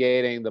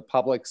investigating the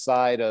public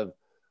side of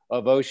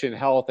ocean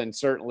health. And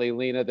certainly,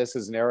 Lina, this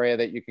is an area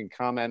that you can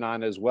comment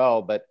on as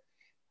well. But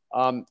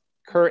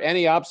Kurt,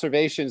 any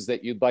observations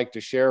that you'd like to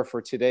share for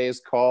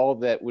today's call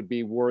that would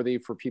be worthy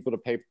for people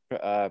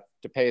to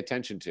pay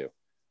attention to?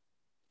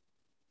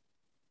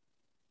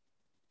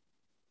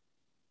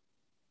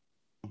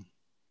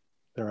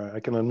 All right, I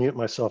can unmute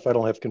myself. I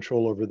don't have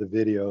control over the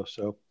video.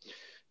 So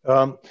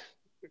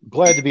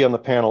glad to be on the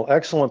panel.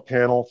 Excellent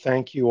panel.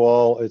 Thank you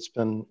all. It's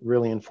been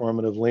really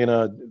informative.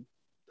 Lina,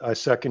 I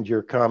second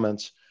your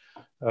comments.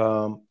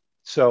 There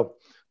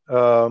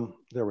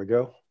we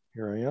go.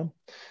 Here I am.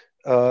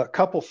 A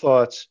couple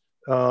thoughts.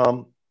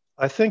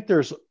 I think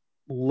there's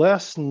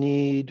less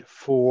need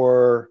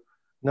for,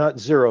 not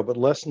zero, but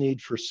less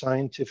need for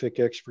scientific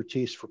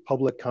expertise for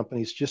public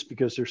companies just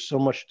because there's so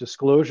much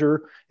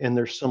disclosure and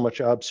there's so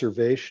much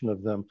observation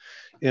of them.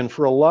 And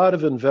for a lot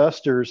of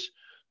investors,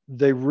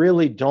 they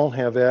really don't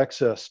have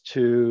access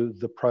to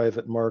the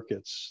private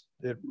markets.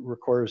 It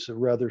requires a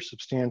rather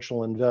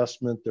substantial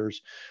investment.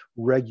 There's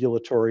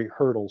regulatory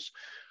hurdles.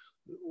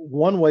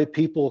 One way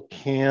people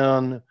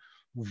can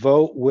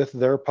vote with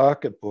their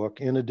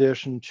pocketbook, in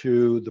addition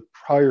to the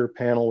prior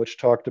panel, which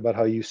talked about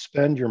how you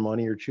spend your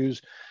money or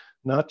choose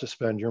not to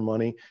spend your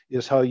money,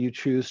 is how you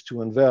choose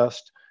to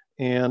invest.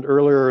 And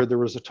earlier there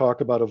was a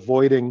talk about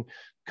avoiding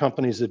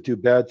companies that do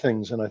bad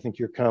things. And I think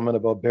your comment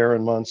about Bayer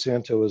and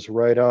Monsanto is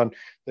right on.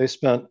 They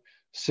spent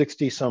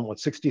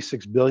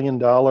 $66 billion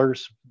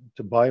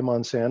to buy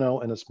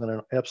Monsanto, and it's been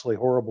an absolutely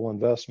horrible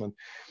investment.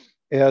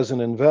 As an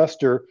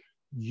investor,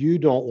 you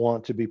don't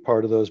want to be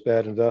part of those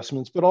bad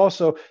investments, but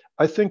also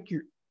I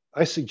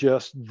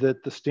suggest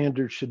that the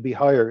standards should be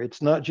higher.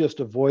 It's not just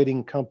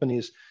avoiding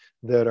companies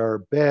that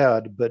are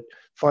bad, but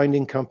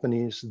finding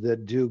companies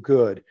that do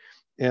good.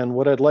 And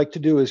what I'd like to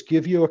do is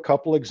give you a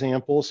couple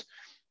examples.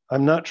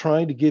 I'm not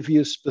trying to give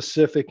you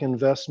specific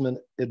investment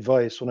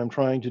advice. What I'm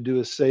trying to do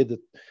is say that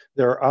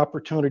there are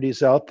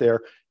opportunities out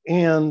there,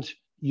 and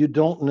you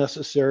don't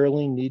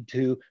necessarily need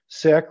to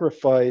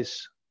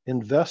sacrifice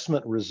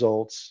investment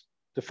results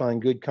to find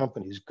good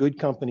companies. Good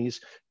companies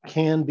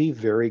can be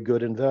very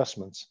good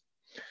investments.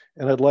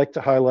 And I'd like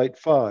to highlight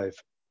 5.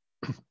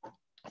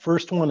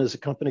 First one is a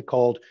company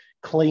called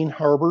Clean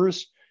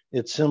Harbors.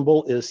 Its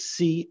symbol is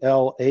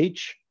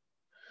CLH.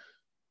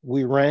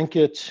 We rank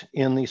it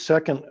in the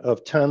second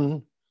of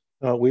 10.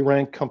 We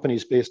rank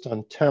companies based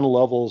on 10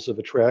 levels of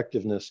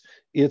attractiveness.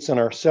 It's in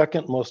our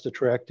second most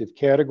attractive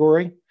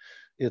category.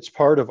 It's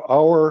part of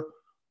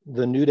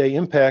the Newday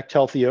Impact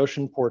Healthy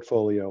Ocean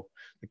portfolio.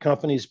 The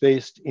company's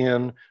based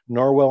in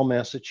Norwell,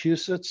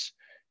 Massachusetts.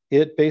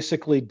 It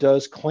basically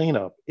does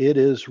cleanup. It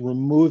is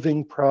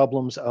removing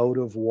problems out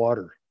of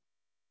water.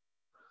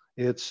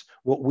 It's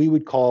what we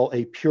would call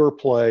a pure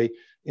play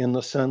in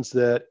the sense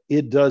that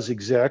it does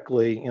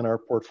exactly in our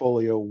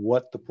portfolio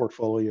what the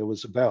portfolio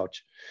is about.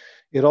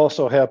 It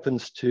also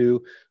happens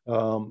to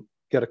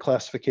get a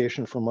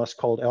classification from us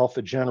called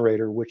alpha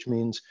generator, which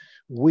means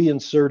we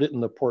insert it in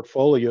the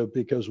portfolio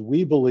because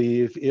we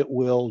believe it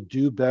will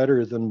do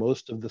better than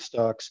most of the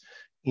stocks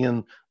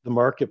in the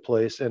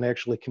marketplace and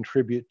actually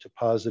contribute to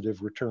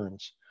positive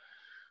returns.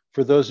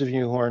 For those of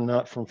you who are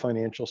not from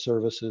financial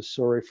services,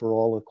 sorry for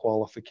all the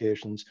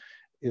qualifications.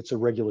 It's a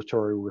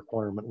regulatory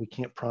requirement. We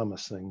can't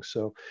promise things.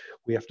 So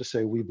we have to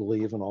say we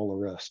believe in all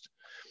the rest.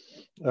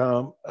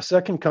 A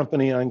second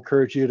company I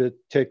encourage you to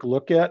take a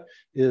look at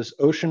is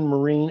Ocean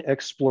Marine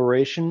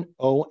Exploration.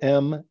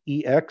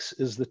 OMEX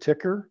is the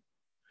ticker.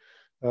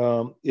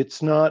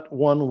 It's not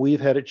one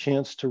we've had a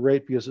chance to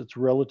rate because it's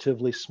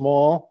relatively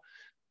small.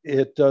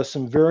 It does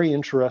some very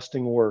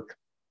interesting work.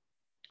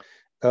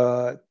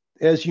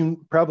 As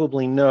you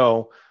probably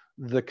know,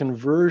 the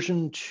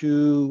conversion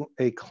to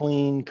a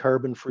clean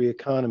carbon-free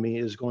economy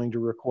is going to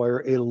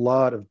require a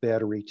lot of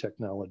battery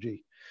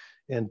technology.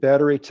 And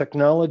battery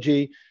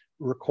technology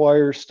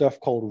requires stuff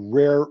called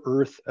rare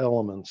earth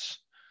elements,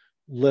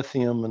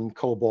 lithium and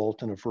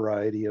cobalt and a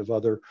variety of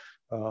other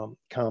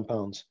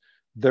compounds.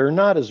 They're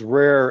not as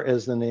rare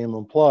as the name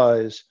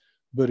implies,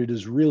 but it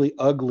is really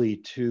ugly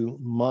to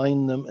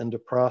mine them and to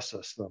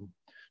process them.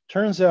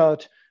 Turns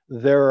out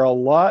there are a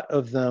lot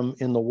of them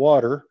in the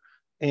water,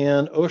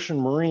 and Ocean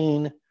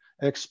Marine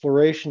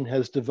Exploration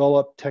has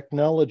developed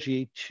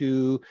technology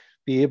to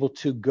be able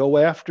to go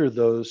after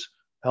those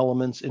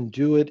elements and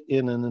do it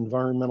in an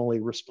environmentally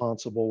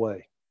responsible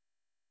way,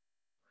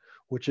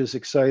 which is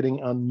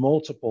exciting on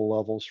multiple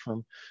levels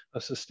from a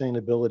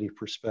sustainability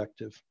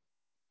perspective.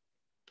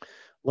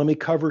 Let me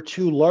cover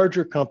two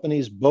larger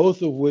companies,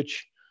 both of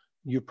which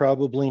you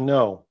probably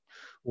know.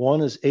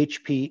 One is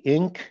HP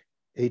Inc.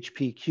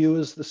 HPQ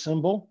is the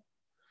symbol.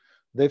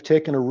 They've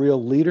taken a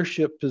real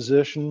leadership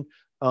position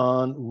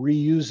on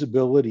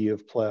reusability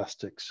of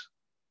plastics.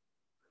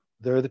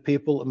 They're the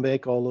people that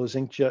make all those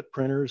inkjet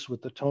printers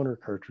with the toner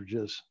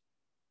cartridges.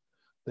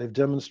 They've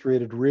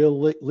demonstrated real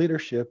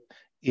leadership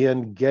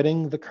in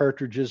getting the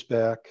cartridges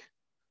back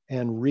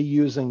and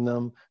reusing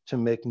them to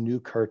make new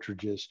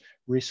cartridges,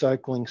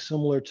 recycling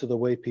similar to the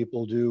way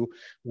people do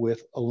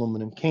with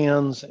aluminum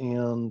cans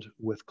and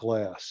with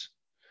glass.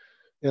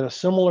 At a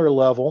similar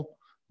level,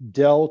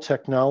 Dell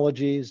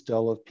Technologies,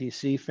 Dell of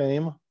PC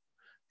fame,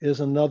 is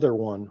another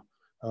one.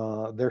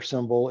 Their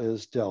symbol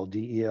is Dell,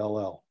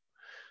 D-E-L-L.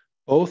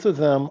 Both of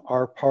them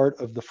are part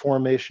of the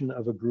formation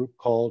of a group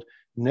called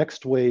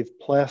Next Wave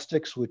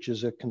Plastics, which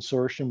is a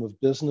consortium of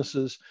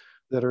businesses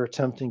that are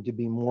attempting to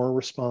be more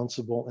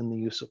responsible in the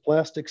use of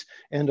plastics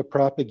and to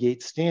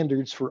propagate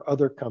standards for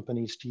other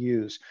companies to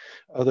use.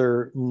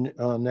 Other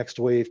Next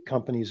Wave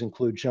companies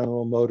include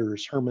General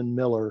Motors, Herman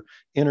Miller,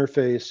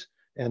 Interface,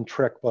 and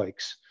Trek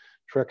Bikes.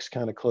 Trek's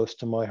kind of close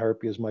to my heart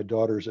because my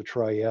daughter's a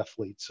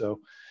triathlete, so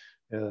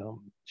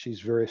she's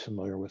very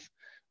familiar with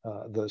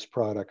those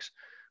products.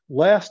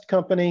 Last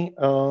company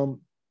I'm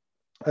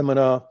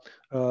gonna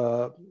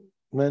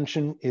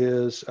mention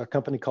is a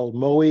company called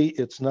Mowi.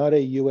 It's not a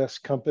US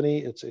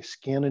company, it's a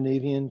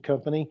Scandinavian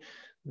company.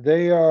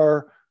 They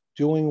are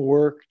doing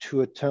work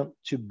to attempt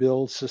to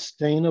build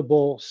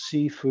sustainable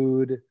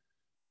seafood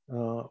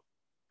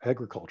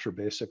agriculture,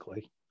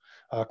 basically,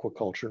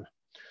 aquaculture.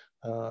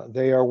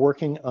 They are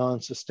working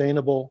on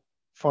sustainable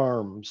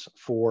farms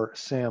for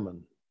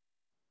salmon.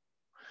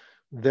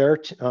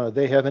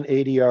 They have an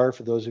ADR.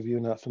 For those of you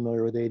not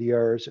familiar with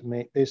ADRs,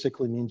 it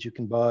basically means you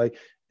can buy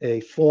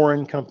a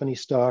foreign company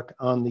stock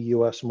on the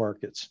US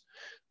markets.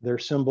 Their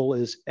symbol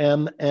is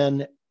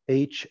MNHVF,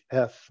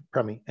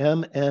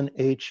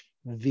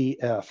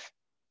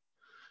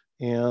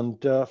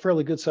 and a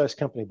fairly good sized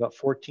company, about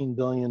 14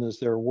 billion is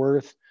their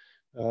worth.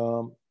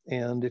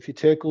 And if you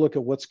take a look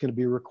at what's going to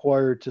be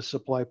required to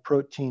supply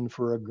protein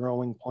for a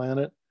growing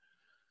planet,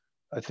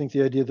 I think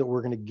the idea that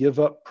we're going to give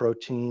up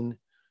protein,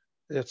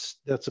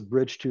 that's a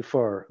bridge too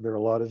far. There are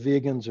a lot of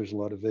vegans, there's a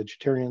lot of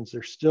vegetarians,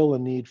 there's still a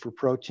need for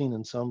protein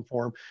in some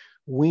form.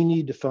 We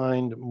need to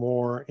find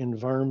more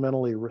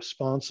environmentally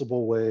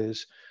responsible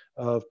ways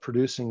of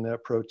producing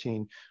that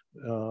protein,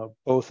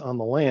 both on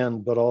the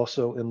land, but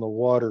also in the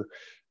water.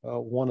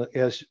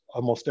 As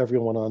almost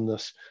everyone on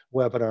this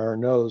webinar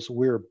knows,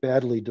 we're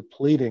badly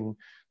depleting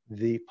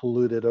the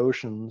polluted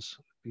oceans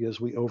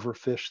because we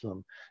overfish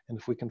them. And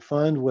if we can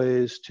find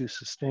ways to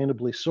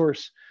sustainably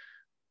source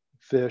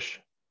fish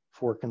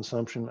for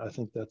consumption, I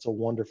think that's a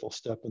wonderful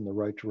step in the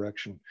right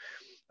direction.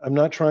 I'm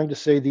not trying to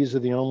say these are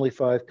the only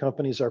 5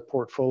 companies. Our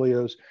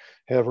portfolios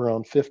have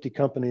around 50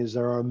 companies.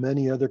 There are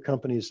many other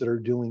companies that are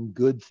doing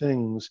good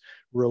things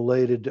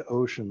related to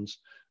oceans.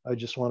 I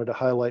just wanted to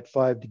highlight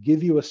 5 to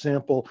give you a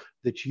sample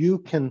that you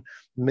can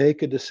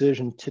make a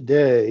decision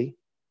today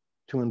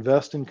to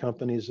invest in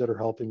companies that are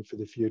helping for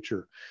the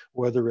future,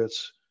 whether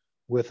it's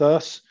with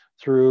us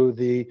through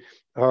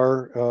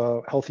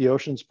our Healthy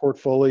Oceans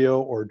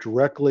portfolio or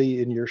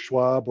directly in your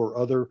Schwab or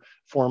other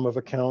form of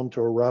account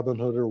or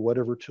Robinhood or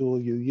whatever tool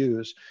you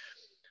use.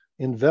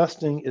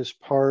 Investing is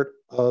part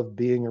of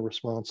being a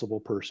responsible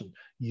person,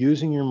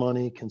 using your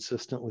money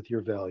consistent with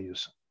your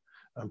values.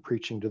 I'm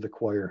preaching to the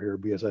choir here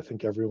because I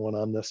think everyone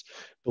on this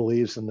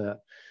believes in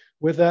that.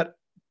 With that,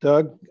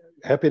 Doug,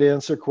 happy to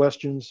answer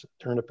questions.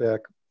 Turn it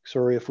back.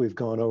 Sorry if we've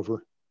gone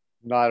over.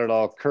 Not at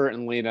all. Kurt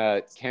and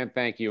Lina, can't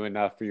thank you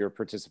enough for your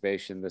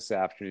participation this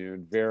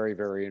afternoon. Very,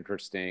 very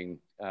interesting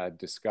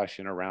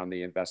discussion around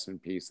the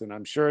investment piece. And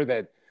I'm sure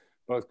that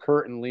both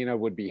Kurt and Lina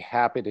would be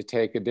happy to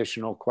take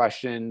additional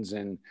questions,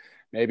 and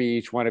maybe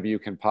each one of you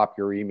can pop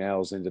your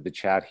emails into the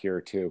chat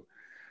here too.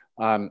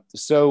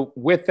 So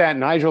with that,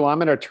 Nigel, I'm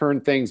going to turn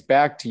things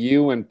back to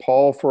you and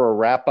Paul for a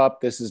wrap up.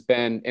 This has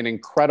been an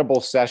incredible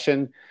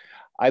session.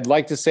 I'd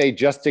like to say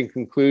just in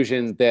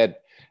conclusion that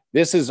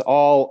this is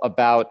all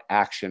about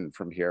action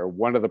from here.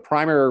 One of the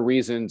primary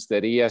reasons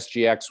that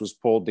ESGX was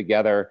pulled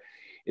together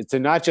is to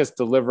not just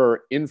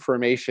deliver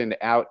information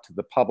out to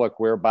the public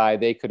whereby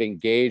they could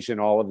engage in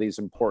all of these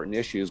important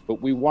issues,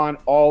 but we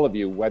want all of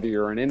you, whether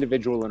you're an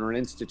individual or an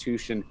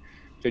institution,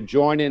 to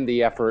join in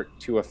the effort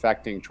to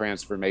effecting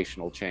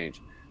transformational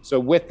change. So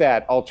with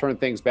that, I'll turn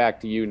things back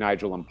to you,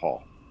 Nigel and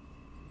Paul.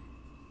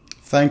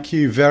 Thank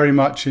you very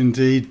much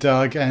indeed,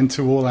 Doug, and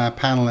to all our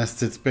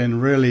panelists. It's been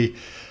really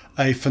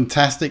a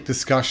fantastic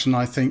discussion.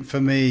 I think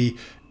for me,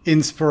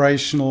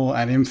 inspirational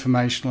and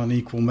informational in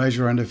equal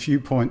measure, and a few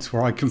points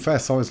where I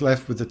confess I was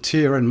left with a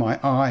tear in my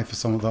eye for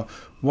some of the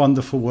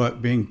wonderful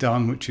work being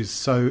done, which is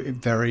so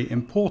very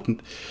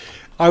important.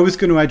 I was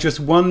going to add just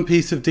one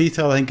piece of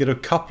detail. I think at a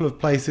couple of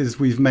places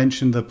we've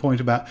mentioned the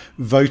point about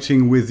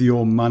voting with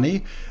your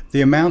money.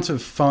 The amount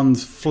of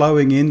funds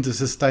flowing into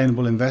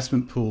sustainable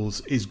investment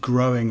pools is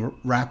growing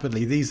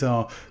rapidly. These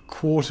are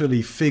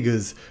quarterly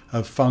figures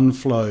of fund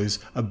flows.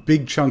 A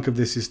big chunk of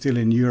this is still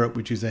in Europe,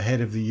 which is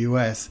ahead of the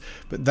US,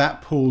 but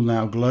that pool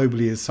now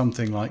globally is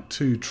something like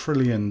 $2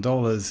 trillion,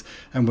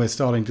 and we're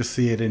starting to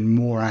see it in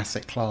more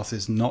asset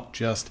classes, not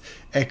just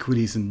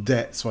equities and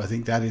debt. So I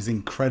think that is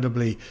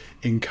incredibly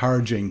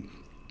encouraging.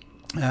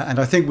 And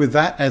I think with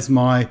that as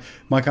my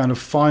kind of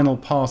final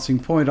passing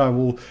point, I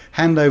will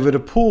hand over to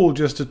Paul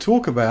just to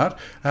talk about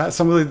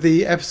some of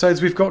the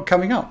episodes we've got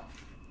coming up.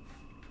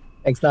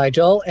 Thanks,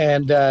 Nigel,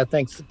 and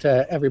thanks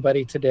to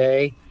everybody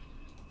today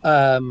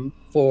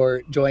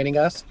for joining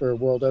us for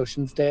World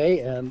Oceans Day,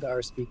 and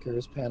our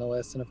speakers,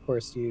 panelists, and of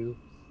course you,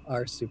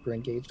 our super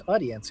engaged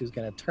audience, who's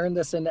going to turn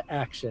this into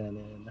action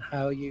in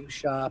how you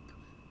shop,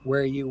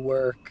 where you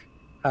work,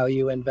 how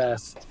you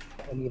invest,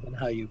 and even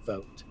how you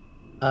vote.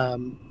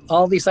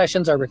 All these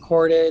sessions are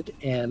recorded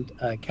and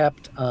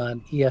kept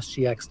on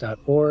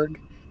ESGX.org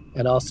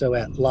and also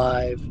at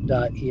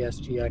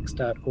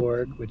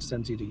live.esgx.org, which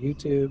sends you to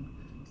YouTube.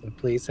 So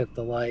please hit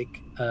the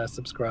like,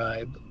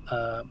 subscribe,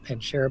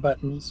 and share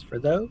buttons for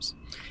those.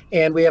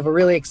 And we have a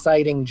really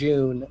exciting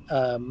June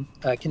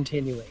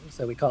continuing.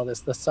 So we call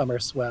this the Summer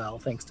Swell,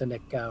 thanks to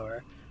Nick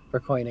Gower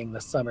for coining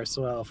the Summer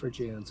Swell for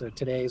June. So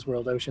today's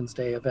World Oceans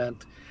Day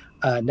event,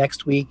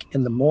 next week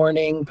in the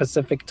morning,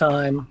 Pacific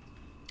time,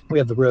 we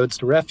have the Roads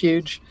to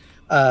Refuge.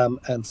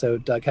 And so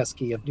Doug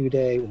Heskey of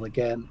Newday will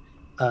again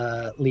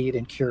lead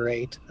and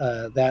curate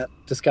that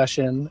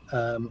discussion.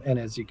 And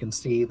as you can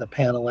see, the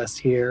panelists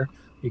here,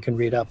 you can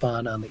read up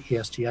on the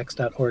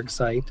ESGX.org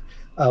site,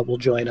 will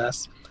join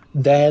us.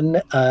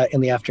 Then in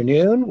the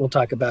afternoon, we'll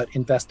talk about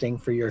investing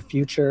for your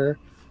future,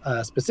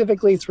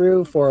 specifically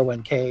through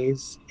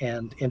 401ks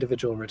and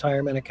individual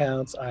retirement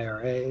accounts,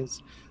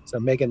 IRAs.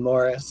 So Megan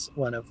Morris,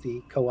 one of the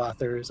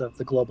co-authors of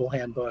the Global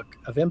Handbook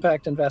of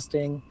Impact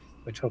Investing,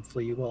 which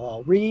hopefully you will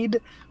all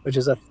read, which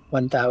is a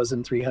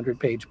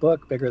 1,300-page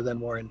book, bigger than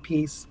War and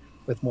Peace,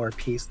 with more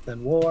peace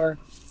than war.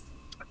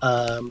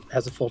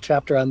 Has a full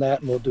chapter on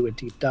that, and we'll do a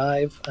deep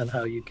dive on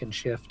how you can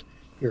shift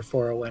your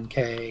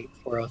 401k,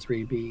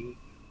 403b,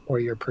 or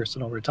your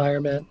personal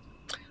retirement.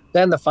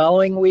 Then the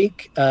following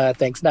week,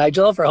 thanks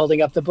Nigel for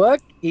holding up the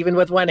book, even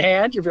with one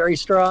hand, you're very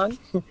strong.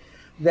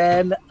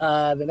 Then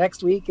the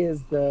next week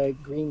is the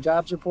Green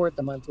Jobs Report,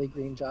 the monthly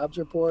Green Jobs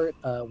Report,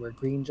 where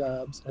green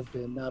jobs have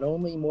been not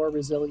only more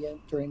resilient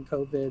during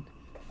COVID,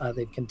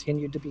 they've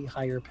continued to be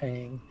higher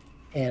paying.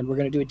 And we're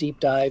going to do a deep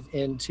dive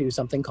into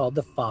something called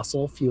the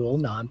Fossil Fuel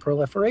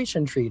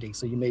Non-Proliferation Treaty.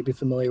 So you may be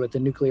familiar with the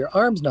Nuclear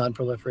Arms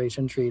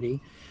Non-Proliferation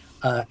Treaty.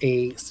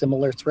 A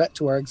similar threat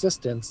to our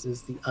existence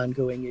is the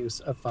ongoing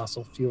use of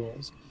fossil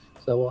fuels.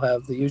 So we'll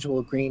have the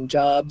usual green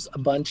jobs a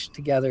bunch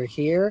together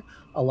here,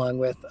 along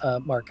with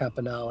Mark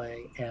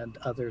Campanale and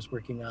others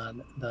working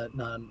on the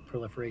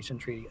Non-Proliferation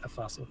Treaty of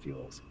Fossil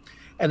Fuels.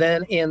 And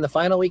then in the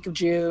final week of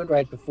June,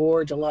 right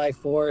before July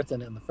 4th,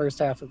 and in the first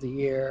half of the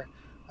year,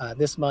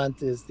 this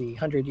month is the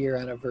 100-year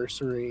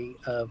anniversary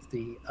of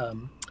the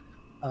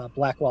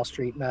Black Wall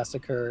Street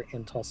Massacre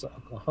in Tulsa,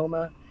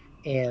 Oklahoma,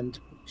 and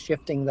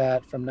shifting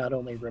that from not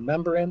only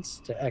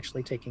remembrance to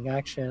actually taking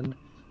action.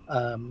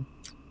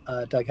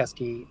 Doug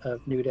Heskey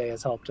of Newday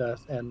has helped us,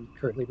 and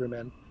Kurt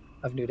Lieberman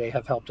of Newday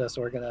have helped us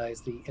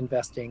organize the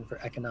Investing for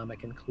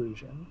Economic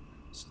Inclusion.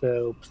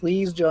 So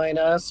please join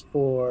us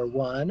for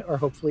one or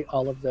hopefully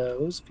all of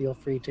those. Feel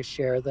free to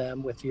share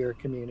them with your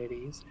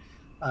communities.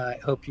 I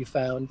hope you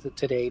found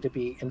today to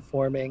be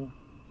informing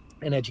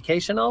and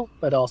educational,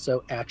 but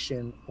also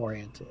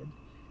action-oriented.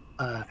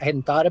 I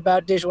hadn't thought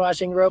about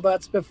dishwashing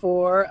robots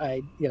before.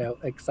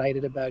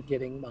 Excited about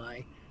getting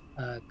my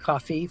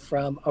coffee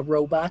from a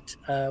robot,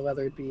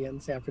 whether it be in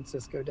San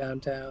Francisco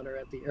downtown or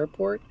at the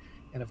airport.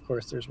 And of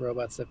course, there's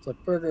robots that flip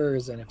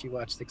burgers. And if you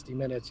watch 60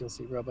 Minutes, you'll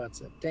see robots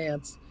that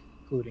dance,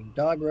 including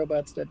dog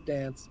robots that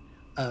dance.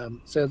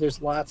 So there's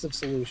lots of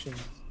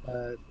solutions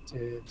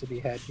to be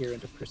had here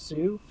and to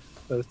pursue,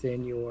 both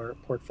in your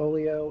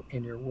portfolio,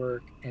 in your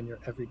work, and your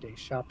everyday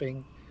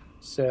shopping.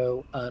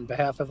 So on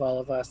behalf of all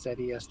of us at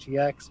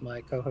ESGX,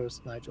 my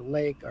co-host Nigel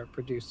Lake, our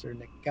producer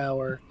Nick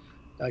Gower,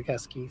 Doug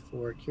Heskey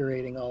for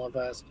curating all of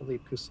us,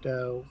 Philippe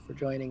Cousteau for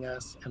joining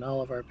us, and all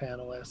of our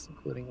panelists,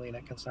 including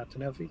Lina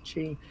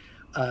Constantinovici,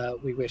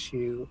 we wish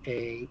you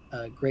a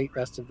great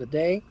rest of the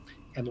day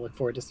and look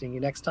forward to seeing you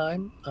next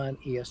time on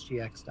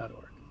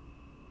ESGX.org.